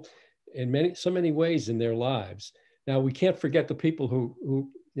successful in so many ways in their lives. Now, we can't forget the people who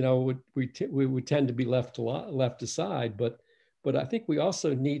we would tend to be left aside, but I think we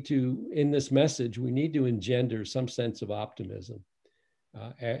also need to, in this message, we need to engender some sense of optimism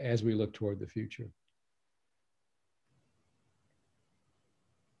as we look toward the future.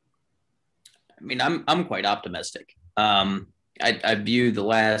 I mean, I'm quite optimistic. I view the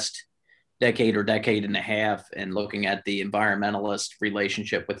last decade or decade and a half and looking at the environmentalist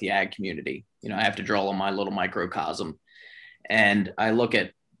relationship with the ag community. I have to draw on my little microcosm. And I look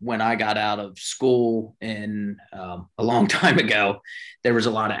at when I got out of school a long time ago, there was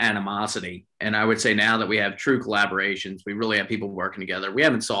a lot of animosity. And I would say now that we have true collaborations, we really have people working together. We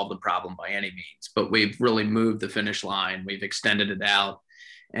haven't solved the problem by any means, but we've really moved the finish line. We've extended it out.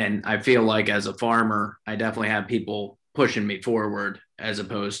 And I feel like as a farmer, I definitely have people pushing me forward as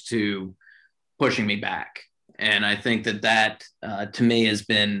opposed to pushing me back. And I think that to me has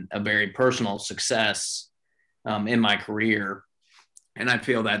been a very personal success in my career. And I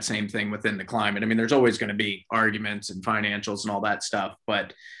feel that same thing within the climate. I mean, there's always going to be arguments and financials and all that stuff,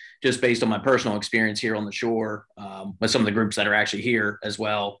 but just based on my personal experience here on the shore with some of the groups that are actually here as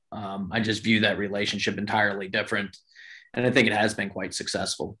well. I just view that relationship entirely different. And I think it has been quite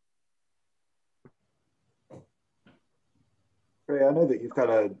successful. Ray, I know that you've got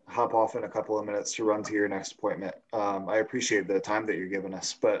to hop off in a couple of minutes to run to your next appointment. I appreciate the time that you're giving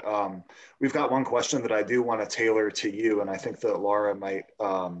us, but we've got one question that I do want to tailor to you, and I think that Laura might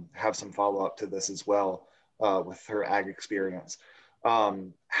have some follow-up to this as well with her ag experience.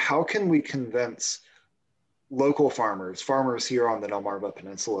 How can we convince local farmers here on the Delmarva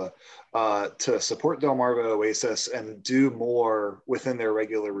Peninsula to support Delmarva Oasis and do more within their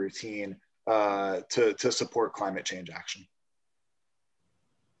regular routine to support climate change action?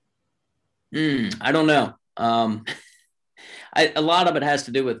 I don't know. A lot of it has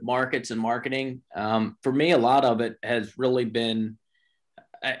to do with markets and marketing. For me, a lot of it has really been,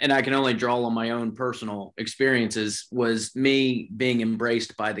 and I can only draw on my own personal experiences, was me being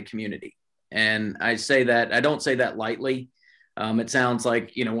embraced by the community. And I say that, I don't say that lightly. It sounds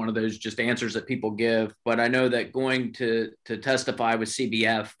like, you know, one of those just answers that people give, but I know that going to testify with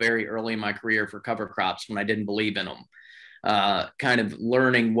CBF very early in my career for cover crops when I didn't believe in them, kind of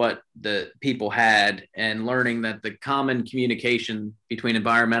learning what the people had and learning that the common communication between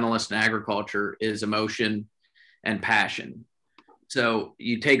environmentalists and agriculture is emotion and passion. So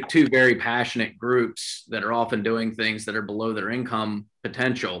you take two very passionate groups that are often doing things that are below their income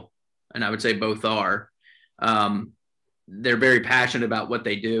potential, and I would say both are. They're very passionate about what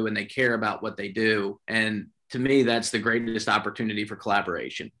they do and they care about what they do. And to me, that's the greatest opportunity for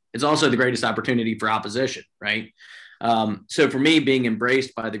collaboration. It's also the greatest opportunity for opposition, right? So for me, being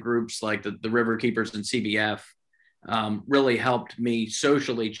embraced by the groups like the River Keepers and CBF really helped me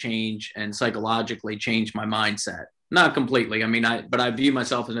socially change and psychologically change my mindset. Not completely. I mean, but I view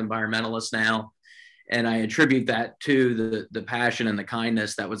myself as an environmentalist now, and I attribute that to the passion and the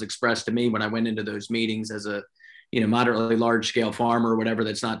kindness that was expressed to me when I went into those meetings as a, you know, moderately large scale farmer or whatever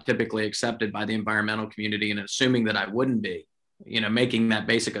that's not typically accepted by the environmental community, and assuming that I wouldn't be, you know, making that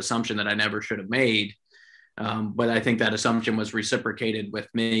basic assumption that I never should have made. But I think that assumption was reciprocated with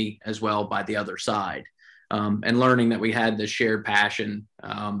me as well by the other side. And learning that we had this shared passion,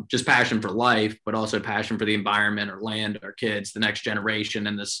 just passion for life, but also passion for the environment, our land, our kids, the next generation,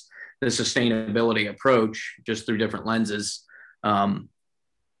 and this sustainability approach just through different lenses,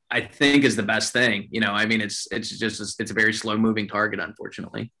 I think is the best thing. You know, I mean, it's a very slow moving target,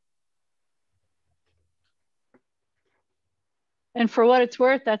 unfortunately. And for what it's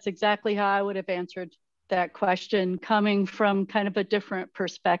worth, that's exactly how I would have answered that question, coming from kind of a different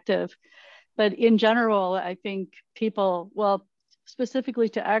perspective. But in general, I think people, well, specifically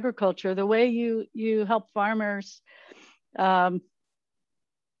to agriculture, the way you help farmers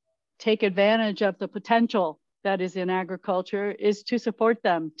take advantage of the potential that is in agriculture is to support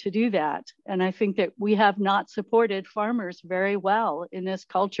them to do that. And I think that we have not supported farmers very well in this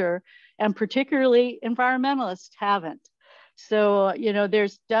culture, and particularly environmentalists haven't. So, you know,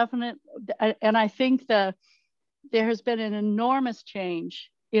 there's definite, and I think there has been an enormous change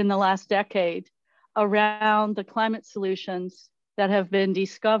in the last decade around the climate solutions that have been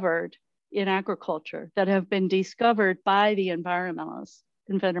discovered in agriculture, that have been discovered by the environmentalists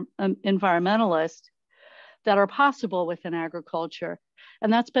that are possible within agriculture.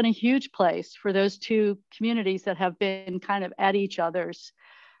 And that's been a huge place for those two communities that have been kind of at each other's,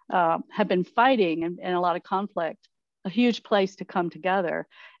 have been fighting and a lot of conflict, a huge place to come together.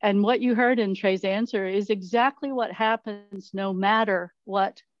 And what you heard in Trey's answer is exactly what happens no matter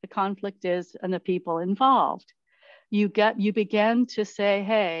what the conflict is and the people involved. You begin to say,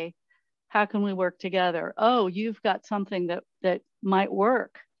 hey, how can we work together? Oh, you've got something that might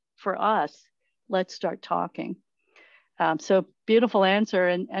work for us. Let's start talking. So beautiful answer,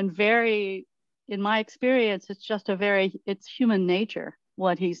 and very, in my experience, it's human nature,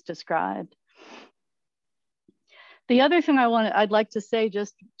 what he's described. The other thing I'd like to say,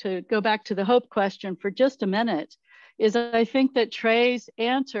 just to go back to the hope question for just a minute, is I think that Trey's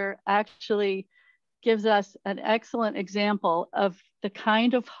answer actually gives us an excellent example of the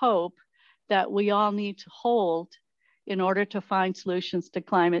kind of hope that we all need to hold in order to find solutions to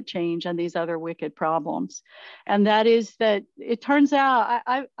climate change and these other wicked problems. And that is that it turns out,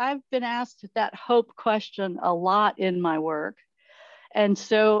 I've been asked that hope question a lot in my work. And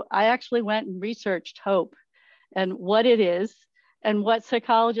so I actually went and researched hope and what it is and what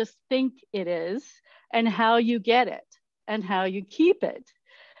psychologists think it is and how you get it and how you keep it.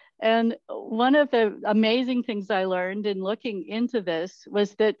 And one of the amazing things I learned in looking into this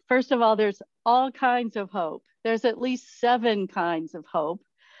was that, first of all, there's all kinds of hope. There's at least 7 kinds of hope.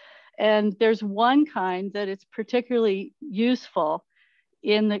 And there's one kind that is particularly useful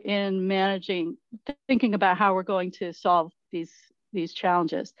in managing, thinking about how we're going to solve these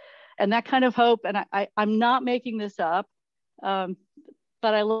challenges. And that kind of hope, and I'm not making this up, but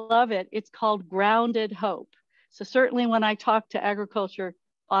I love it. It's called grounded hope. So certainly when I talk to agriculture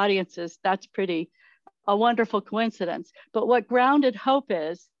audiences, that's a wonderful coincidence. But what grounded hope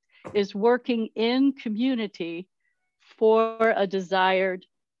is working in community for a desired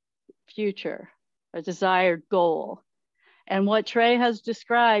future, a desired goal. And what Trey has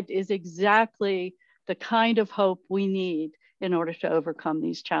described is exactly the kind of hope we need in order to overcome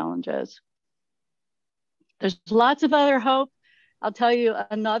these challenges. There's lots of other hope. I'll tell you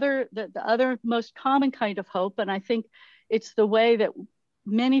the other most common kind of hope, and I think it's the way that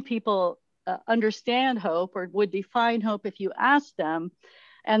many people understand hope or would define hope if you ask them,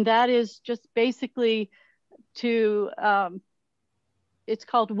 and that is just basically it's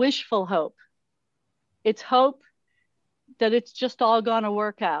called wishful hope. It's hope that it's just all going to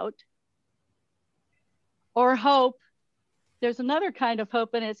work out, or hope. There's another kind of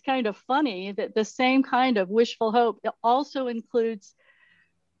hope, and it's kind of funny that the same kind of wishful hope also includes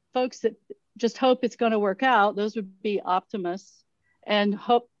folks that just hope it's going to work out. Those would be optimists, and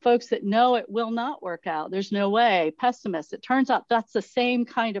folks that know it will not work out. There's no way. Pessimists. It turns out that's the same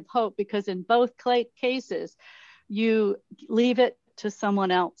kind of hope, because in both cases, you leave it to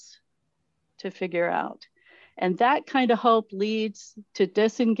someone else to figure out. And that kind of hope leads to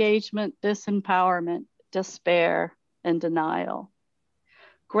disengagement, disempowerment, despair, and denial.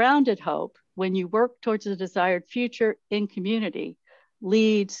 Grounded hope, when you work towards a desired future in community,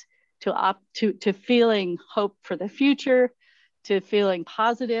 leads to feeling hope for the future, to feeling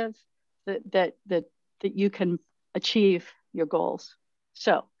positive that you can achieve your goals.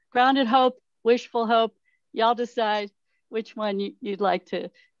 So grounded hope, wishful hope, y'all decide which one you'd like to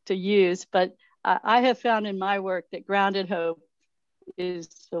use. But I have found in my work that grounded hope is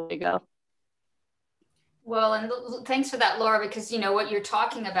the way to go. Well, and thanks for that, Laura, because what you're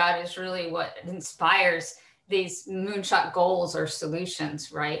talking about is really what inspires these moonshot goals or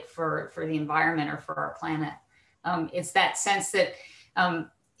solutions, right, for the environment or for our planet. It's that sense that,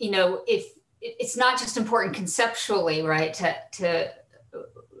 if it's not just important conceptually, right, to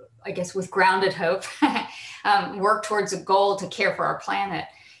I guess with grounded hope, work towards a goal to care for our planet.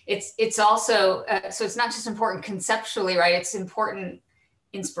 It's also, so it's not just important conceptually, right, it's important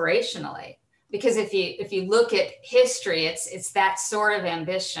inspirationally. Because if you look at history, it's that sort of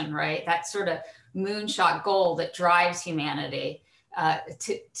ambition, right? That sort of moonshot goal that drives humanity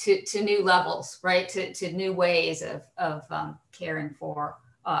to new levels, right? To new ways of caring for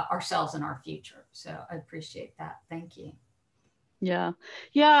ourselves and our future. So I appreciate that. Thank you. Yeah.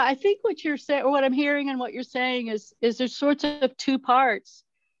 I think what you're saying, or what I'm hearing and what you're saying is there's sorts of two parts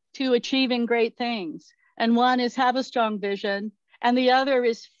to achieving great things. And one is have a strong vision. And the other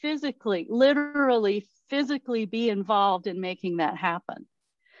is literally physically be involved in making that happen.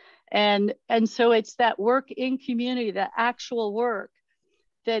 And so it's that work in community, that actual work,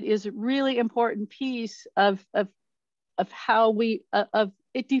 that is a really important piece of how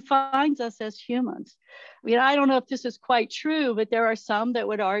it defines us as humans. I mean, I don't know if this is quite true, but there are some that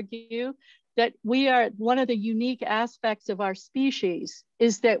would argue that one of the unique aspects of our species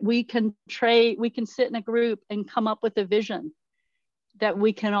is that we can sit in a group and come up with a vision that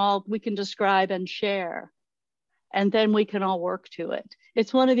we can describe and share, and then we can all work to it.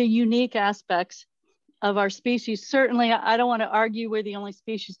 It's one of the unique aspects of our species. Certainly, I don't want to argue we're the only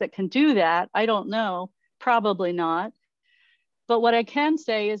species that can do that. I don't know, probably not. But what I can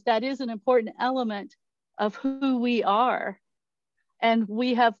say is that is an important element of who we are. And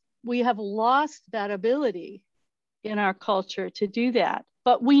we have lost that ability in our culture to do that,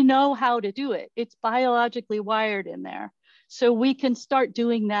 but we know how to do it. It's biologically wired in there. So we can start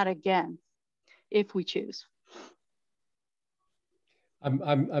doing that again if we choose.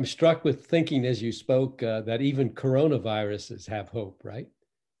 I'm struck with thinking as you spoke that even coronaviruses have hope, right?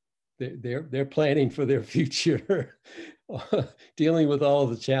 They're planning for their future, dealing with all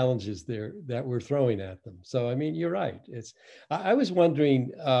the challenges that we're throwing at them. So I mean, you're right. I was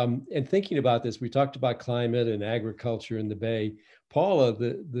wondering and thinking about this. We talked about climate and agriculture in the Bay. Paula,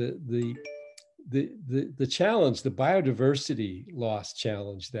 the challenge, the biodiversity loss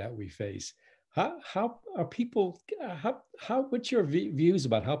challenge that we face. How are people? What's your views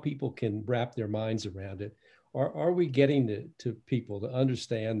about how people can wrap their minds around it? Or are we getting to people to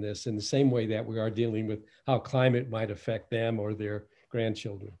understand this in the same way that we are dealing with how climate might affect them or their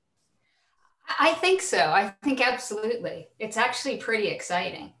grandchildren? I think so. I think absolutely. It's actually pretty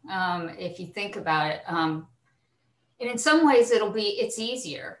exciting if you think about it. And in some ways, it's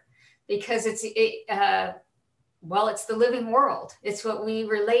easier because well, it's the living world. It's what we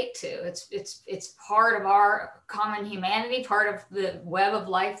relate to. It's part of our common humanity, part of the web of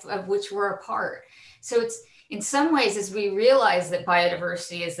life of which we're a part. So it's, in some ways, as we realize that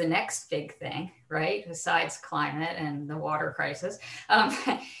biodiversity is the next big thing, right, besides climate and the water crisis,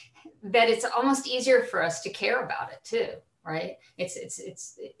 that it's almost easier for us to care about it too, right?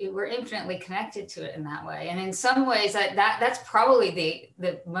 We're infinitely connected to it in that way. And in some ways that's probably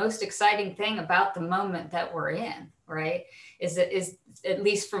the most exciting thing about the moment that we're in, right? Is at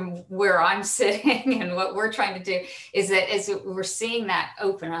least from where I'm sitting and what we're trying to do is that we're seeing that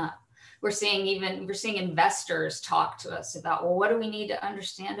open up. We're seeing investors talk to us about, well, what do we need to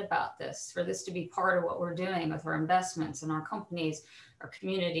understand about this for this to be part of what we're doing with our investments and our companies, our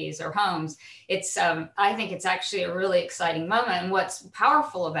communities, our homes. It's, I think it's actually a really exciting moment. And what's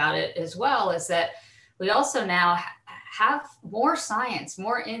powerful about it as well is that we also now have more science,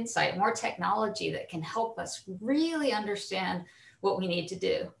 more insight, more technology that can help us really understand what we need to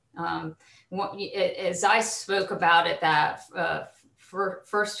do. As I spoke about at that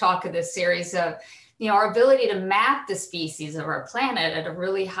first talk of this series of, our ability to map the species of our planet at a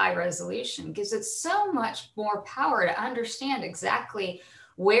really high resolution gives it so much more power to understand exactly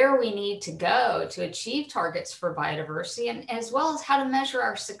where we need to go to achieve targets for biodiversity, and as well as how to measure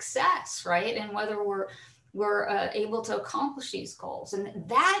our success, right? And whether we're able to accomplish these goals. And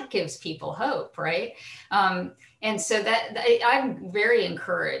that gives people hope, right? And so that I'm very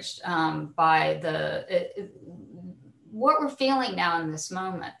encouraged by what we're feeling now in this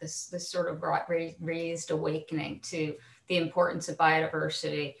moment, this sort of raised awakening to the importance of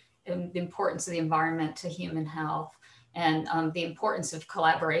biodiversity, and the importance of the environment to human health, and the importance of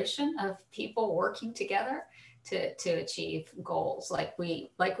collaboration, of people working together to achieve goals like we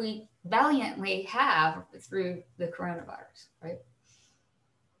valiantly have through the coronavirus, right?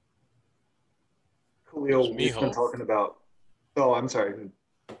 Khalil, we've been talking about, oh, I'm sorry.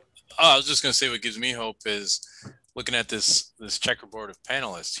 I was just going to say what gives me hope is looking at this checkerboard of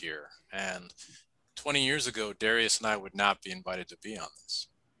panelists here. And 20 years ago, Darius and I would not be invited to be on this,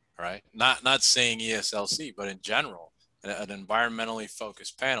 right? Not saying ESLC, but in general, an environmentally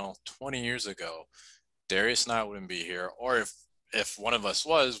focused panel 20 years ago, Darius and I wouldn't be here. Or if one of us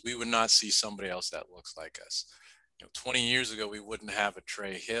was, we would not see somebody else that looks like us. 20 years ago, we wouldn't have a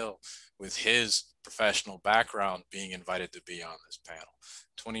Trey Hill with his professional background being invited to be on this panel.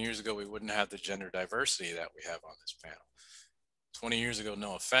 20 years ago, we wouldn't have the gender diversity that we have on this panel. 20 years ago,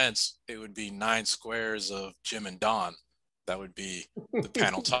 no offense, it would be 9 squares of Jim and Don that would be the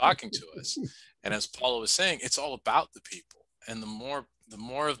panel talking to us. And as Paula was saying, it's all about the people. And the more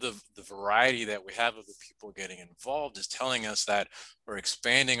of the variety that we have of the people getting involved is telling us that we're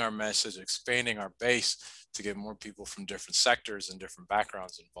expanding our message, expanding our base to get more people from different sectors and different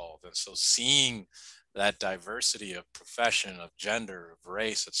backgrounds involved. And so seeing that diversity of profession, of gender, of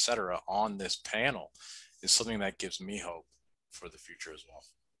race, et cetera, on this panel is something that gives me hope for the future as well.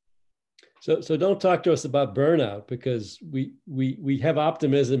 So don't talk to us about burnout, because we have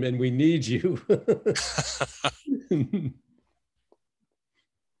optimism and we need you.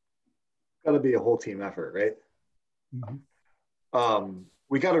 Got to be a whole team effort, right? Mm-hmm.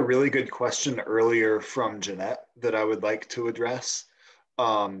 We got a really good question earlier from Jeanette that I would like to address.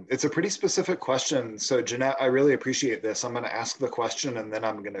 It's a pretty specific question. So Jeanette, I really appreciate this. I'm going to ask the question and then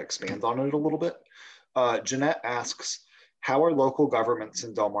I'm going to expand on it a little bit. Jeanette asks, how are local governments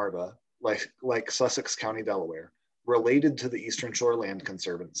in Delmarva, like Sussex County, Delaware, related to the Eastern Shore Land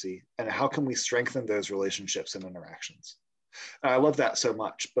Conservancy, and how can we strengthen those relationships and interactions? And I love that so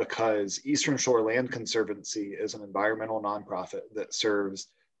much because Eastern Shore Land Conservancy is an environmental nonprofit that serves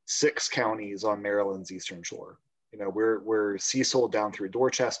 6 counties on Maryland's Eastern Shore. We're Cecil down through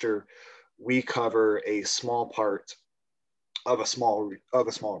Dorchester. We cover a small part of a small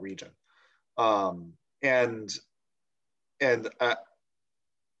region, and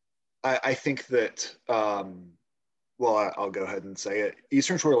I think that well, I'll go ahead and say it.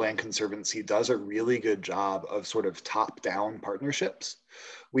 Eastern Shore Land Conservancy does a really good job of sort of top-down partnerships.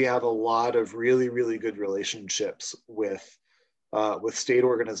 We have a lot of really, really good relationships with state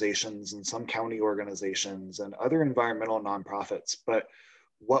organizations and some county organizations and other environmental nonprofits. But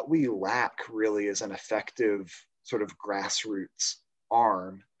what we lack really is an effective sort of grassroots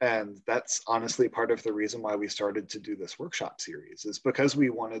arm. And that's honestly part of the reason why we started to do this workshop series, is because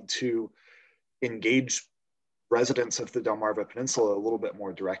we wanted to engage residents of the Delmarva Peninsula a little bit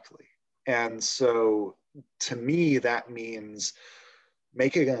more directly. And so to me, that means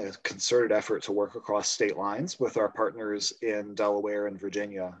making a concerted effort to work across state lines with our partners in Delaware and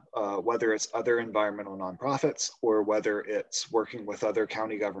Virginia, whether it's other environmental nonprofits or whether it's working with other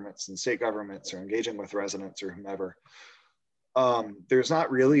county governments and state governments or engaging with residents or whomever. There's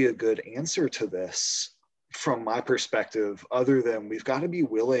not really a good answer to this from my perspective, other than we've got to be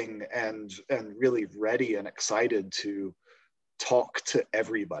willing and really ready and excited to talk to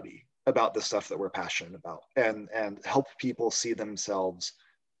everybody about the stuff that we're passionate about, and help people see themselves,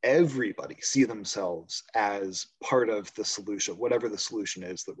 everybody see themselves as part of the solution, whatever the solution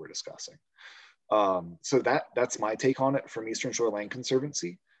is that we're discussing. So that's my take on it from Eastern Shore Land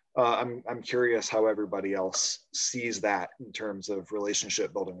Conservancy. I'm curious how everybody else sees that in terms of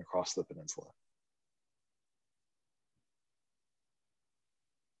relationship building across the peninsula.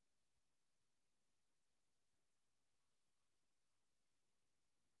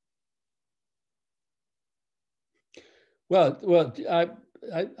 Well,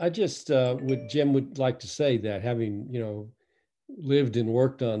 I just Jim would like to say that, having, you know, lived and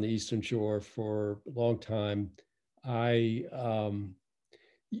worked on the Eastern Shore for a long time,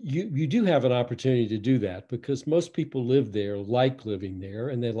 you do have an opportunity to do that, because most people live there, like living there,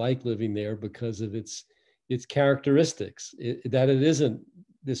 and they like living there because of its characteristics, that it isn't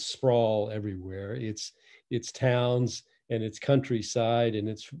this sprawl everywhere. It's towns and it's countryside, and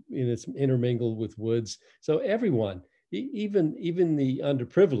it's intermingled with woods. So everyone, even the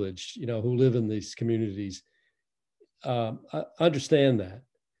underprivileged, you know, who live in these communities, understand that.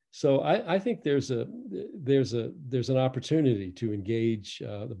 So I think there's an opportunity to engage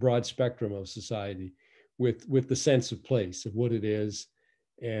the broad spectrum of society with the sense of place, of what it is,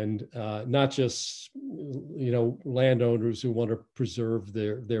 and not just, you know, landowners who want to preserve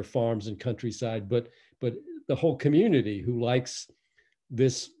their farms and countryside, but the whole community who likes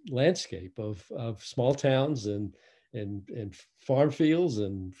this landscape of small towns and farm fields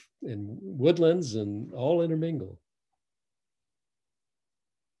and woodlands, and all intermingle.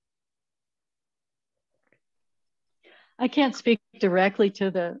 I can't speak directly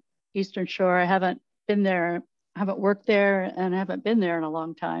to the Eastern Shore. I haven't been there, haven't worked there, and haven't been there in a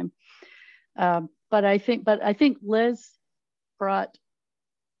long time. But I think Liz brought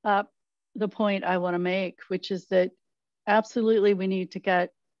up the point I want to make, which is that absolutely we need to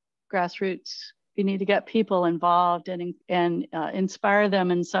get grassroots. We need to get people involved and inspire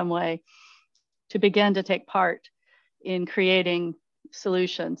them in some way to begin to take part in creating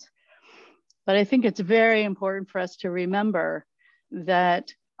solutions. But I think it's very important for us to remember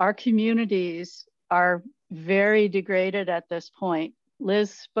that our communities are very degraded at this point.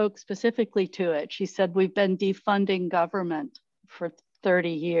 Liz spoke specifically to it. She said, we've been defunding government for 30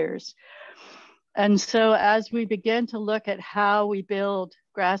 years. And so as we begin to look at how we build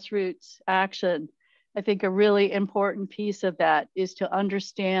grassroots action, I think a really important piece of that is to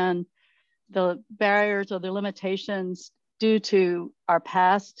understand the barriers or the limitations due to our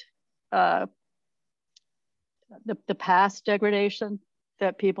past, the past degradation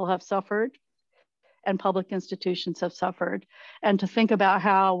that people have suffered and public institutions have suffered, and to think about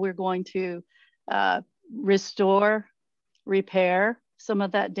how we're going to restore, repair some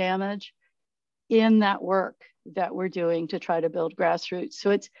of that damage in that work that we're doing to try to build grassroots.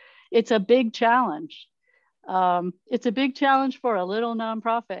 So it's a big challenge. It's a big challenge for a little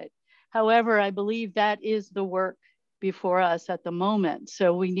nonprofit. However, I believe that is the work before us at the moment.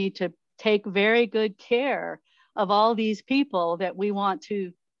 So we need to take very good care of all these people that we want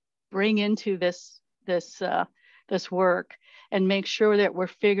to bring into this work, and make sure that we're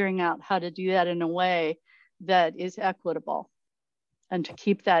figuring out how to do that in a way that is equitable, and to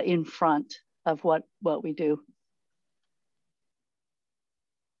keep that in front of what we do.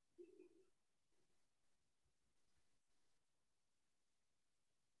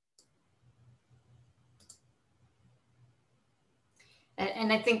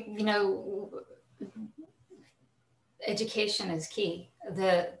 And I think, you know, education is key.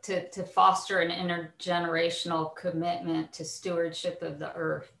 To foster an intergenerational commitment to stewardship of the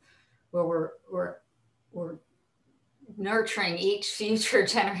earth, where we're nurturing each future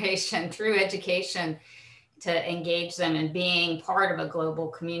generation through education to engage them in being part of a global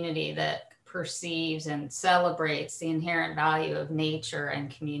community that perceives and celebrates the inherent value of nature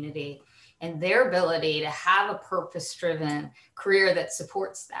and community, and their ability to have a purpose-driven career that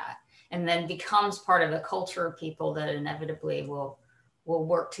supports that, and then becomes part of a culture of people that inevitably will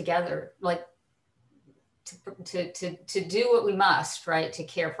work together, like to do what we must, right, to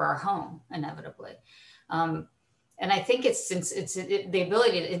care for our home inevitably. And I think it's the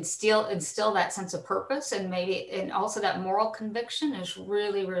ability to instill that sense of purpose, and also that moral conviction is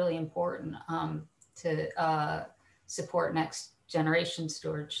really, really important to support next generation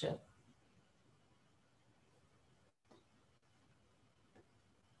stewardship.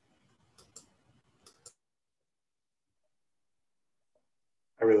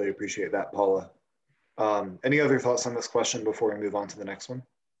 I really appreciate that, Paula. Any other thoughts on this question before we move on to the next one?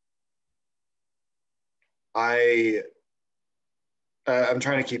 I'm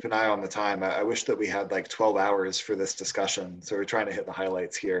trying to keep an eye on the time. I wish that we had like 12 hours for this discussion. So we're trying to hit the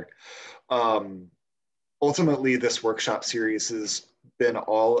highlights here. Ultimately, this workshop series has been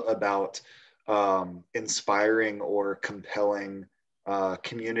all about inspiring or compelling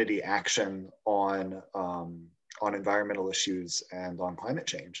community action on environmental issues and on climate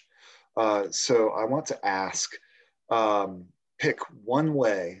change. So I want to ask, pick one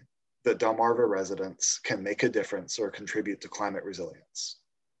way that Delmarva residents can make a difference or contribute to climate resilience.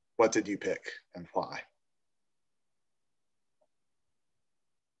 What did you pick and why?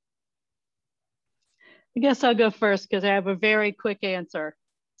 I guess I'll go first because I have a very quick answer.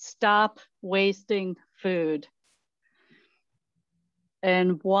 Stop wasting food.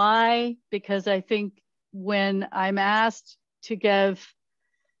 And why? Because I think when I'm asked to give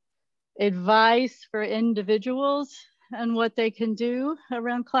advice for individuals and what they can do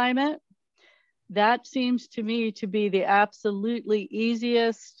around climate, that seems to me to be the absolutely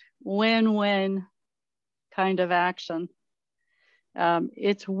easiest win-win kind of action.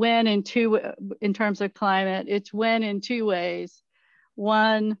 It's win in terms of climate, it's win in two ways.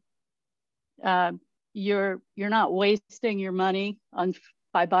 One, you're not wasting your money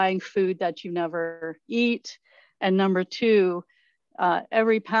by buying food that you never eat. And number two,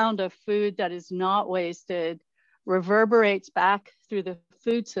 every pound of food that is not wasted reverberates back through the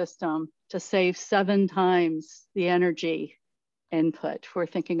food system to save 7 times the energy input. We're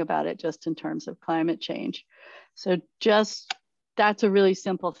thinking about it just in terms of climate change. So that's a really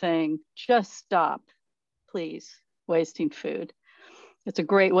simple thing. Just stop, please, wasting food. It's a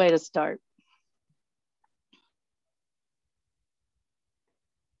great way to start.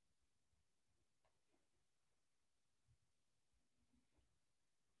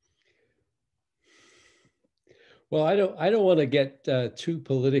 Well, I don't want to get too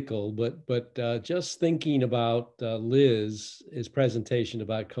political, but just thinking about Liz's presentation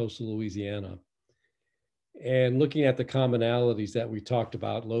about coastal Louisiana and looking at the commonalities that we talked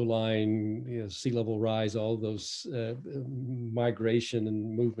about, low lying, sea level rise, all those migration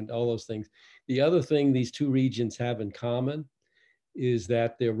and movement, all those things. The other thing these two regions have in common is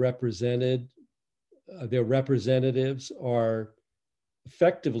that their representatives are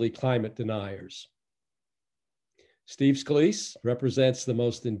effectively climate deniers. Steve Scalise represents the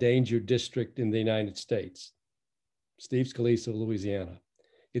most endangered district in the United States. Steve Scalise of Louisiana.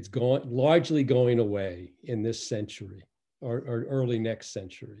 It's largely going away in this century or early next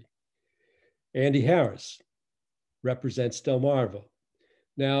century. Andy Harris represents Delmarva.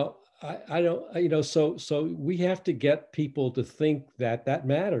 Now, I don't, so we have to get people to think that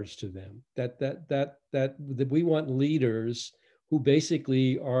matters to them, that we want leaders who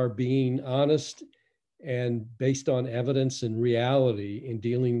basically are being honest and based on evidence and reality in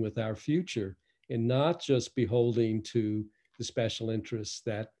dealing with our future, and not just beholding to the special interests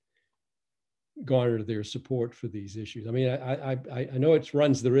that garner their support for these issues. I mean, I know it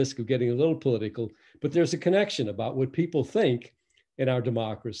runs the risk of getting a little political, but there's a connection about what people think in our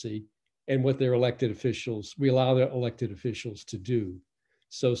democracy and what their elected officials, we allow their elected officials to do.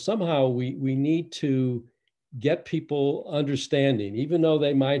 So somehow we need to get people understanding, even though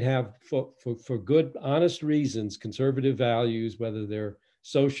they might have, for good, honest reasons, conservative values, whether they're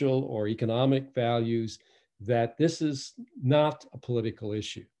social or economic values, that this is not a political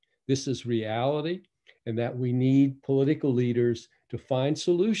issue. This is reality, and that we need political leaders to find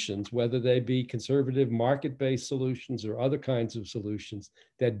solutions, whether they be conservative market-based solutions or other kinds of solutions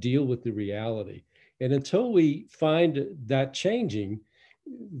that deal with the reality. And until we find that changing,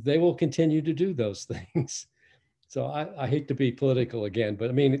 they will continue to do those things. So I hate to be political again, but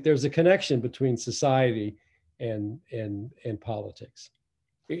I mean, there's a connection between society and politics.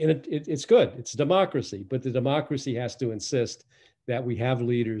 And it's good, it's democracy, but the democracy has to insist that we have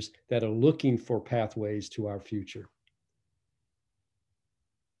leaders that are looking for pathways to our future.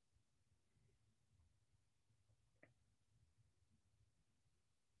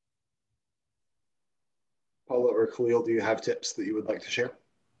 Paula or Khalil, do you have tips that you would like to share?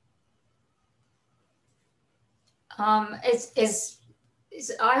 I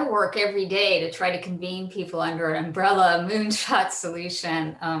work every day to try to convene people under an umbrella moonshot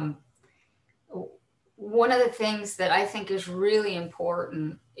solution. One of the things that I think is really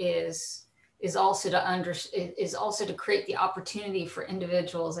important is is also to create the opportunity for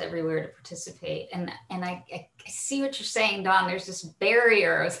individuals everywhere to participate. And I see what you're saying, Don. There's this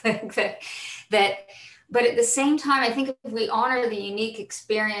barrier that but at the same time, I think if we honor the unique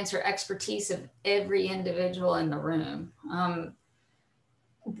experience or expertise of every individual in the room,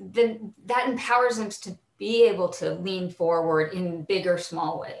 then that empowers them to be able to lean forward in big or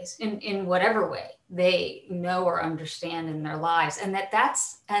small ways, in whatever way they know or understand in their lives, and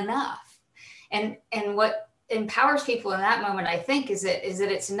that's enough. And what empowers people in that moment, I think, is that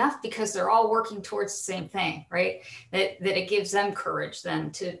it's enough because they're all working towards the same thing, right? That it gives them courage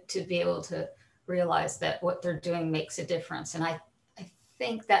then to be able to realize that what they're doing makes a difference. And I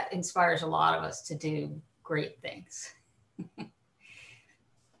think that inspires a lot of us to do great things.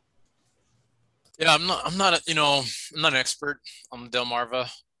 Yeah, I'm not an expert on the Delmarva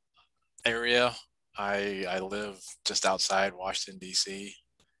area. I live just outside Washington, D.C.,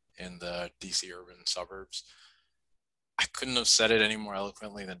 in the DC urban suburbs. I couldn't have said it any more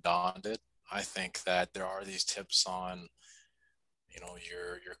eloquently than Don did. I think that there are these tips on,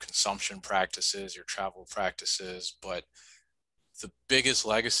 your consumption practices, your travel practices, but the biggest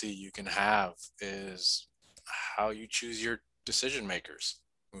legacy you can have is how you choose your decision makers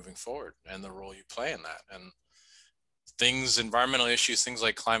moving forward and the role you play in that. And environmental issues, things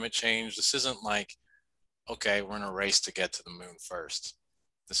like climate change, this isn't like, okay, we're in a race to get to the moon first.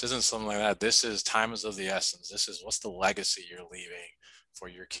 This isn't something like that. This is time is of the essence. This is what's the legacy you're leaving for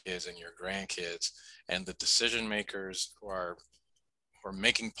your kids and your grandkids, and the decision makers who are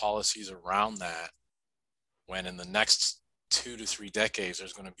making policies around that, when in the next 2 to 3 decades,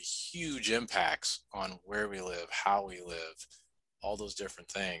 there's going to be huge impacts on where we live, how we live, all those different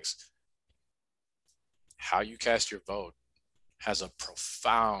things. How you cast your vote has a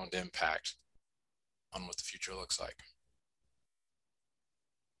profound impact on what the future looks like.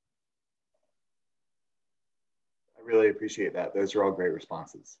 I really appreciate that. Those are all great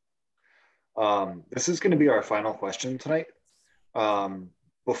responses. This is going to be our final question tonight.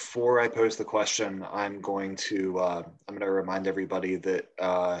 Before I pose the question, I'm going to remind everybody that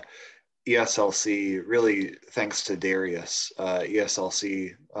ESLC, really thanks to Darius,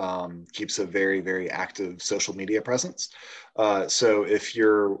 ESLC keeps a very, very active social media presence. So if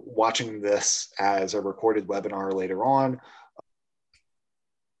you're watching this as a recorded webinar later on,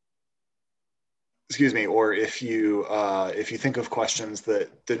 or if you think of questions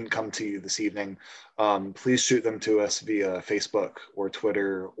that didn't come to you this evening, please shoot them to us via Facebook or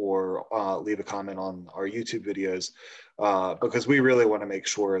Twitter, or leave a comment on our YouTube videos, because we really want to make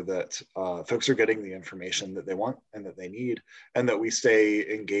sure that folks are getting the information that they want and that they need, and that we stay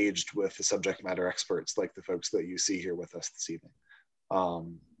engaged with the subject matter experts like the folks that you see here with us this evening.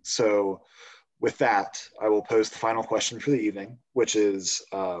 So with that, I will pose the final question for the evening, which is,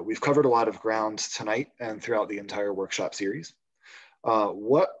 we've covered a lot of ground tonight and throughout the entire workshop series.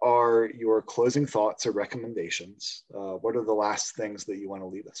 What are your closing thoughts or recommendations? What are the last things that you want to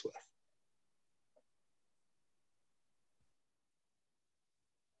leave us with?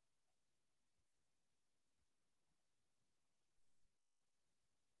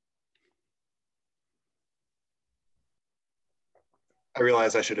 I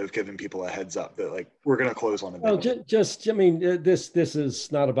realize I should have given people a heads up that, like, we're going to close on a well, this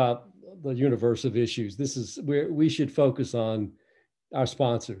is not about the universe of issues. This is where we should focus on our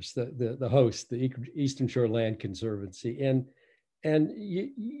sponsors, the host, the Eastern Shore Land Conservancy. And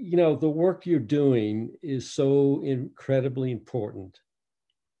the work you're doing is so incredibly important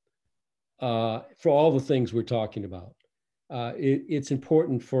for all the things we're talking about. It's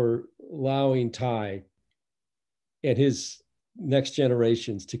important for allowing Ty and his next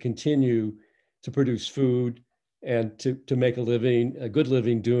generations to continue to produce food and to make a good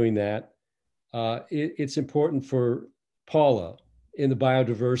living doing that. It's important for Paula in the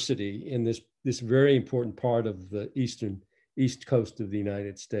biodiversity in this very important part of the east coast of the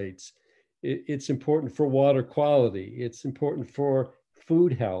United States. It's important for water quality. It's important for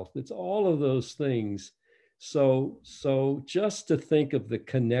food health. It's all of those things. So just to think of the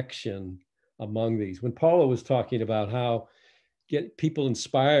connection among these, when Paula was talking about how get people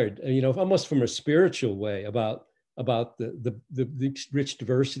inspired, almost from a spiritual way about the rich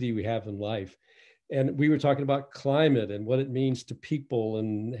diversity we have in life. And we were talking about climate and what it means to people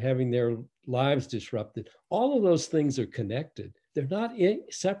and having their lives disrupted. All of those things are connected. They're not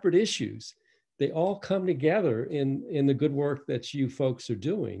separate issues. They all come together in the good work that you folks are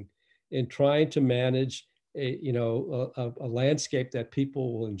doing in trying to manage a landscape that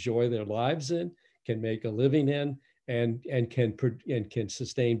people will enjoy their lives in, can make a living in, and can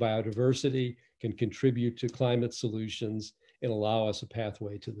sustain biodiversity, can contribute to climate solutions, and allow us a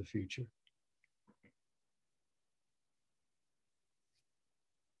pathway to the future.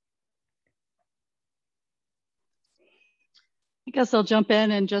 guess I'll jump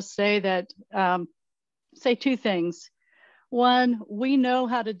in and just say that, say two things. One, we know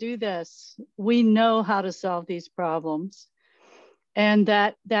how to do this. We know how to solve these problems. And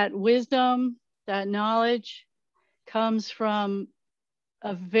that wisdom, that knowledge comes from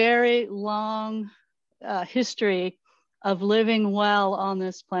a very long history of living well on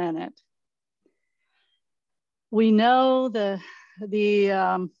this planet. We know the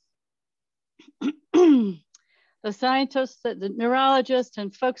scientists, the neurologists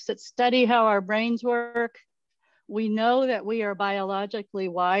and folks that study how our brains work, we know that we are biologically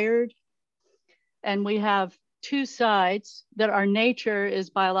wired, and we have two sides, that our nature is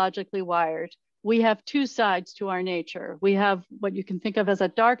biologically wired. We have two sides to our nature. We have what you can think of as a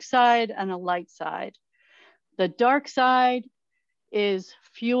dark side and a light side. The dark side is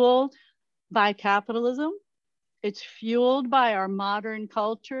fueled by capitalism. It's fueled by our modern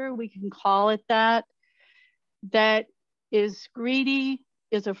culture, we can call it that, that is greedy,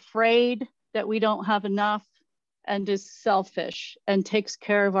 is afraid that we don't have enough, and is selfish and takes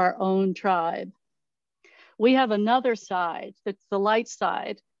care of our own tribe. We have another side that's the light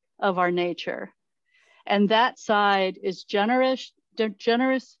side of our nature. And that side is generous,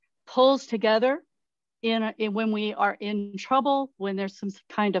 pulls together when we are in trouble, when there's some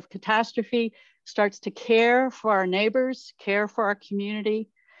kind of catastrophe, starts to care for our neighbors, care for our community,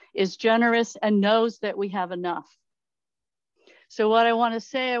 is generous and knows that we have enough. So what I want to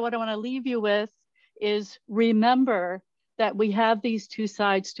say, what I want to leave you with is remember that we have these two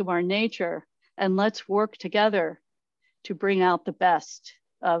sides to our nature, and let's work together to bring out the best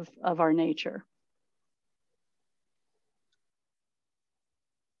of our nature.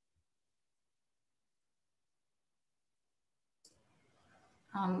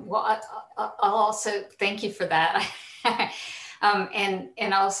 Well, I'll also thank you for that.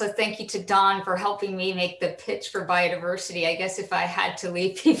 And also thank you to Dawn for helping me make the pitch for biodiversity. I guess if I had to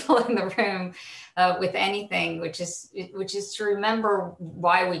leave people in the room with anything, which is to remember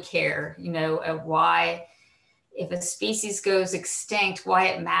why we care, you know, why, if a species goes extinct, why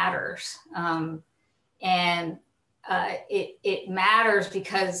it matters. It matters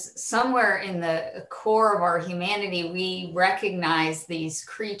because somewhere in the core of our humanity, we recognize these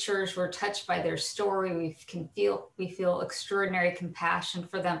creatures. We're touched by their story. We feel extraordinary compassion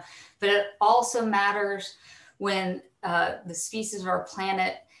for them. But it also matters when the species of our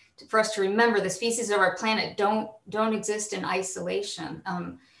planet, for us to remember, the species of our planet don't exist in isolation.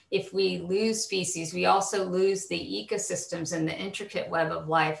 If we lose species, we also lose the ecosystems and the intricate web of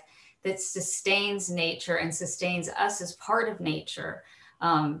life that sustains nature and sustains us as part of nature.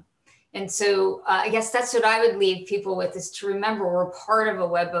 And so I guess that's what I would leave people with, is to remember we're part of a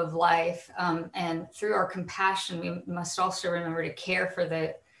web of life. And through our compassion, we must also remember to care for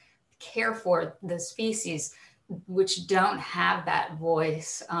the species which don't have that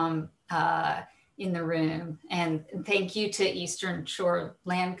voice in the room. And thank you to Eastern Shore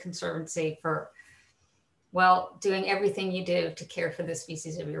Land Conservancy for, well, doing everything you do to care for the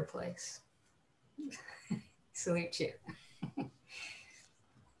species of your place. Salute you.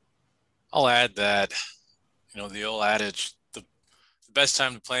 I'll add that, you know, the old adage, the best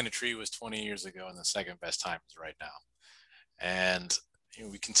time to plant a tree was 20 years ago, and the second best time is right now. And you know,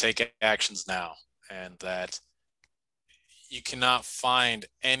 we can take actions now, and that you cannot find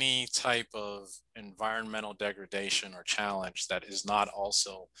any type of environmental degradation or challenge that is not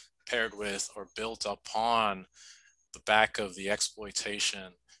also paired with or built upon the back of the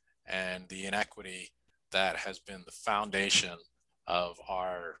exploitation and the inequity that has been the foundation of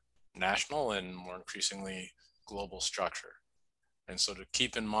our national and more increasingly global structure. And so to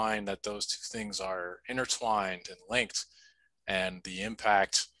keep in mind that those two things are intertwined and linked, and the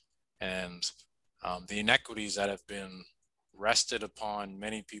impact and the inequities that have been rested upon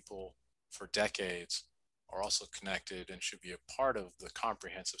many people for decades are also connected and should be a part of the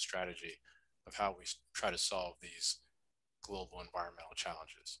comprehensive strategy of how we try to solve these global environmental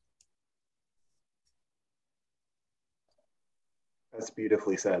challenges. That's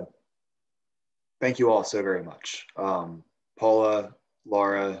beautifully said. Thank you all so very much. Paula,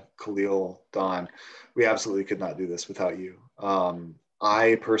 Laura, Khalil, Dawn, we absolutely could not do this without you.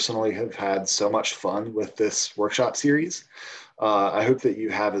 I personally have had so much fun with this workshop series. I hope that you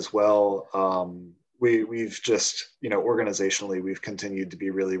have as well. We've just, you know, organizationally, we've continued to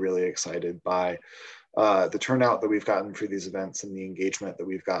be really, really excited by the turnout that we've gotten for these events and the engagement that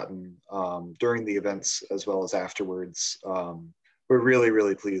we've gotten during the events as well as afterwards. We're really,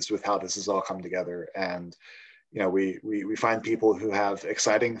 really pleased with how this has all come together. And, you know, we find people who have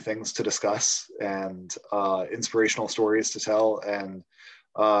exciting things to discuss and inspirational stories to tell. And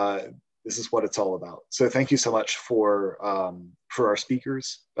This is what it's all about. So thank you so much for our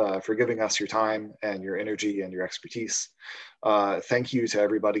speakers, for giving us your time and your energy and your expertise. Thank you to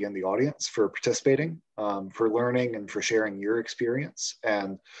everybody in the audience for participating, for learning and for sharing your experience.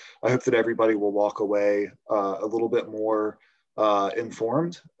 And I hope that everybody will walk away a little bit more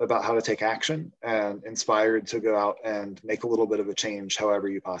informed about how to take action and inspired to go out and make a little bit of a change however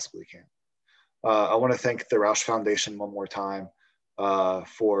you possibly can. I want to thank the Roush Foundation one more time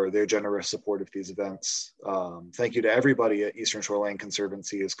for their generous support of these events. Thank you to everybody at Eastern Shore Land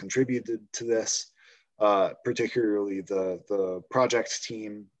Conservancy who has contributed to this, particularly the project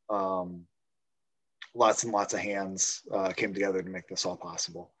team. Lots and lots of hands came together to make this all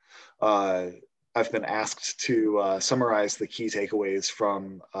possible. I've been asked to summarize the key takeaways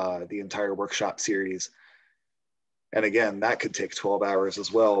from the entire workshop series. And again, that could take 12 hours as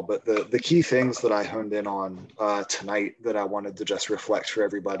well. But the key things that I honed in on tonight that I wanted to just reflect for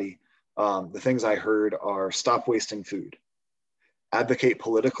everybody, the things I heard are stop wasting food, advocate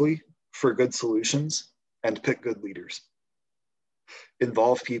politically for good solutions, and pick good leaders.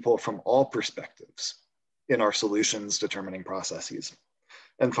 Involve people from all perspectives in our solutions determining processes.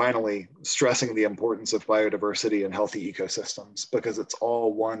 And finally, stressing the importance of biodiversity and healthy ecosystems, because it's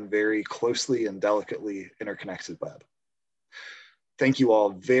all one very closely and delicately interconnected web. Thank you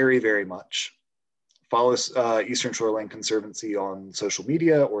all very, very much. Follow Eastern Shore Land Conservancy on social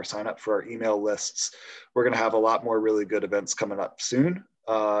media or sign up for our email lists. We're gonna have a lot more really good events coming up soon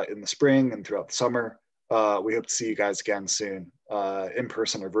in the spring and throughout the summer. We hope to see you guys again soon, in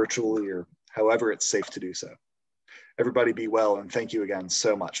person or virtually, or however it's safe to do so. Everybody be well, and thank you again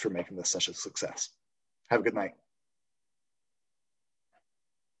so much for making this such a success. Have a good night.